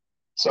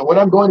 So what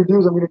I'm going to do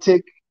is I'm going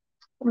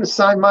to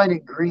sign mine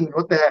in green.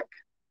 What the heck?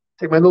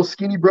 Take my little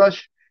skinny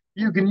brush.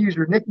 You can use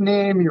your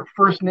nickname, your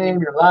first name,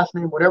 your last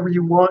name, whatever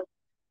you want,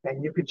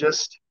 and you could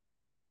just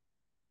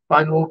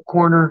find a little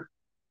corner.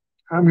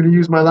 I'm going to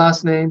use my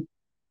last name,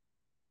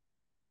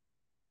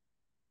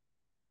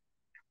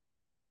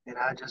 and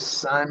I just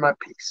sign my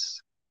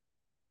piece.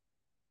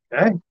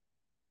 Okay?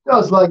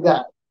 Just like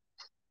that.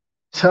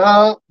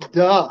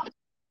 Ta-da!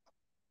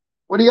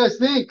 What do you guys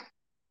think?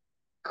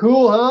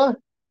 Cool, huh?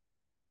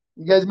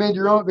 You guys made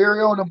your own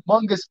very own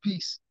Among Us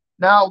piece.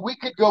 Now, we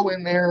could go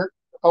in there.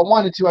 If I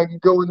wanted to, I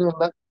could go in there and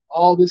let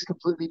all this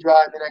completely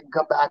dry, and then I can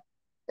come back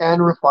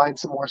and refine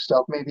some more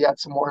stuff. Maybe add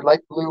some more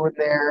light blue in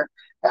there,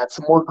 add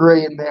some more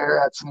gray in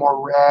there, add some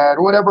more red,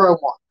 whatever I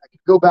want. I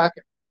could go back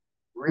and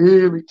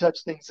really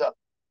touch things up.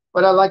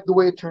 But I like the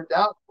way it turned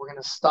out. We're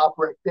going to stop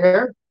right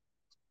there.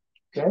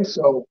 Okay,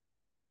 so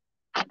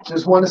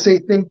just want to say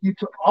thank you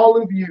to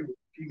all of you.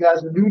 If you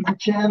guys are new to the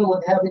channel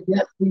and haven't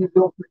yet, please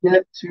don't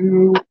forget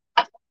to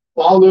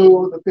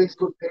follow the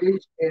Facebook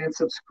page and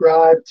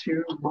subscribe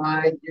to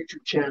my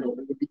YouTube channel.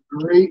 It would be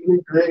greatly,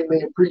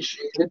 greatly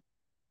appreciated.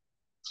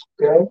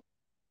 Okay.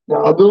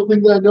 Now, a little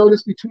thing that I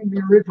noticed between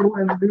the original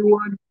and the new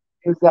one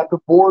is that the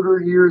border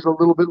here is a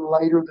little bit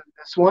lighter than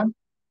this one.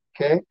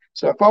 Okay.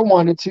 So if I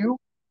wanted to,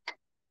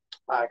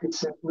 I could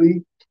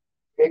simply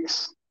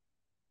mix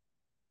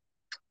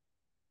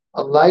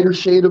a lighter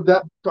shade of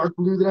that dark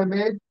blue that I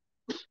made.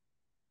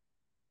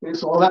 Okay,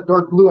 so all that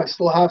dark blue, I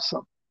still have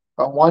some.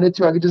 If I wanted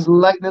to, I could just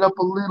lighten it up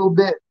a little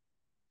bit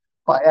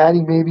by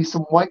adding maybe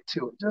some white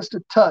to it, just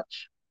a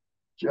touch,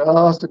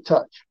 just a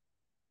touch.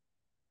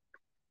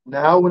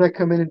 Now, when I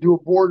come in and do a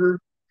border,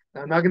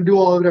 I'm not going to do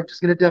all of it. I'm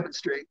just going to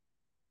demonstrate.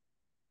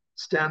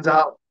 Stands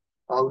out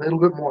a little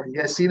bit more. You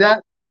guys see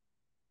that?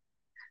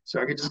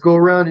 So I can just go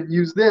around and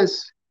use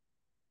this.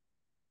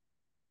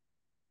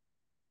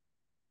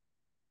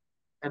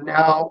 And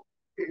now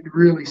it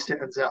really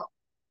stands out.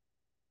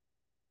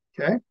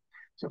 Okay?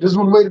 So this is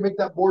one way to make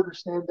that border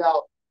stand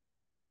out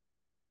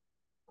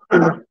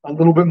a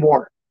little bit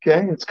more.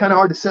 Okay? It's kind of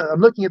hard to tell.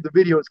 I'm looking at the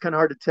video. It's kind of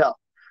hard to tell.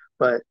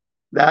 But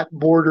that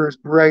border is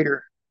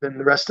brighter than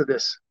the rest of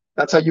this.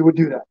 That's how you would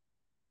do that.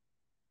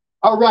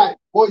 All right,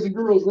 boys and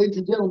girls, ladies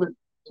and gentlemen,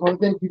 I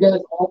want to thank you guys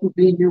all for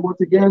being here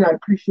once again. I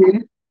appreciate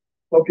it.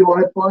 Hope you all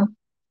had fun.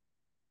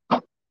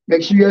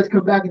 Make sure you guys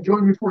come back and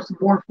join me for some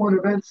more fun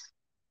events.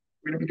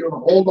 We're going to be doing a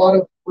whole lot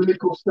of really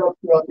cool stuff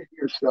throughout the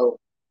year, so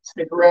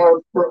stick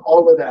around for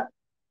all of that.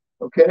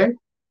 Okay?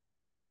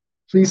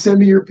 Please send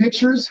me your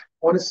pictures.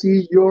 I want to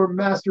see your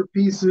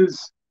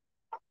masterpieces.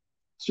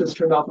 It's just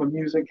turned off my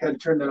music. Had to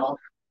turn that off.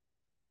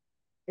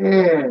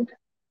 And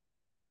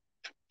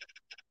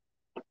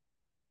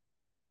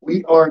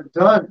we are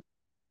done.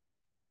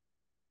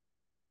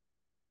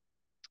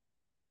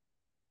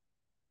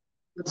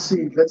 Let's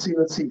see. Let's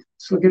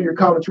look at your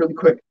comments really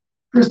quick.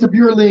 Krista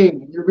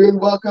Buerling, you're very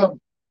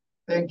welcome.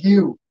 Thank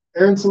you.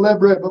 Aaron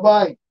Celebre,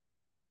 bye-bye.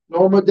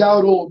 Norma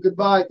Dowdle,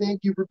 goodbye.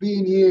 Thank you for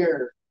being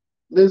here.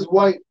 Liz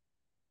White,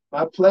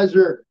 my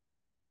pleasure.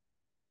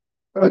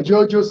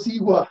 Jojo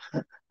Siwa.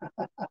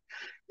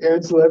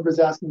 Aaron Celebre is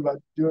asking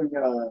about doing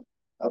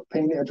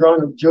a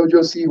drawing of Jojo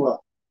Siwa.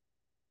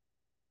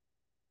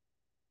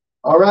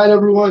 All right,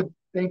 everyone.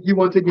 Thank you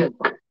once again.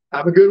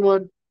 Have a good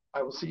one.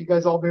 I will see you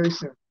guys all very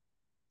soon.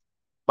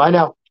 Bye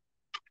now.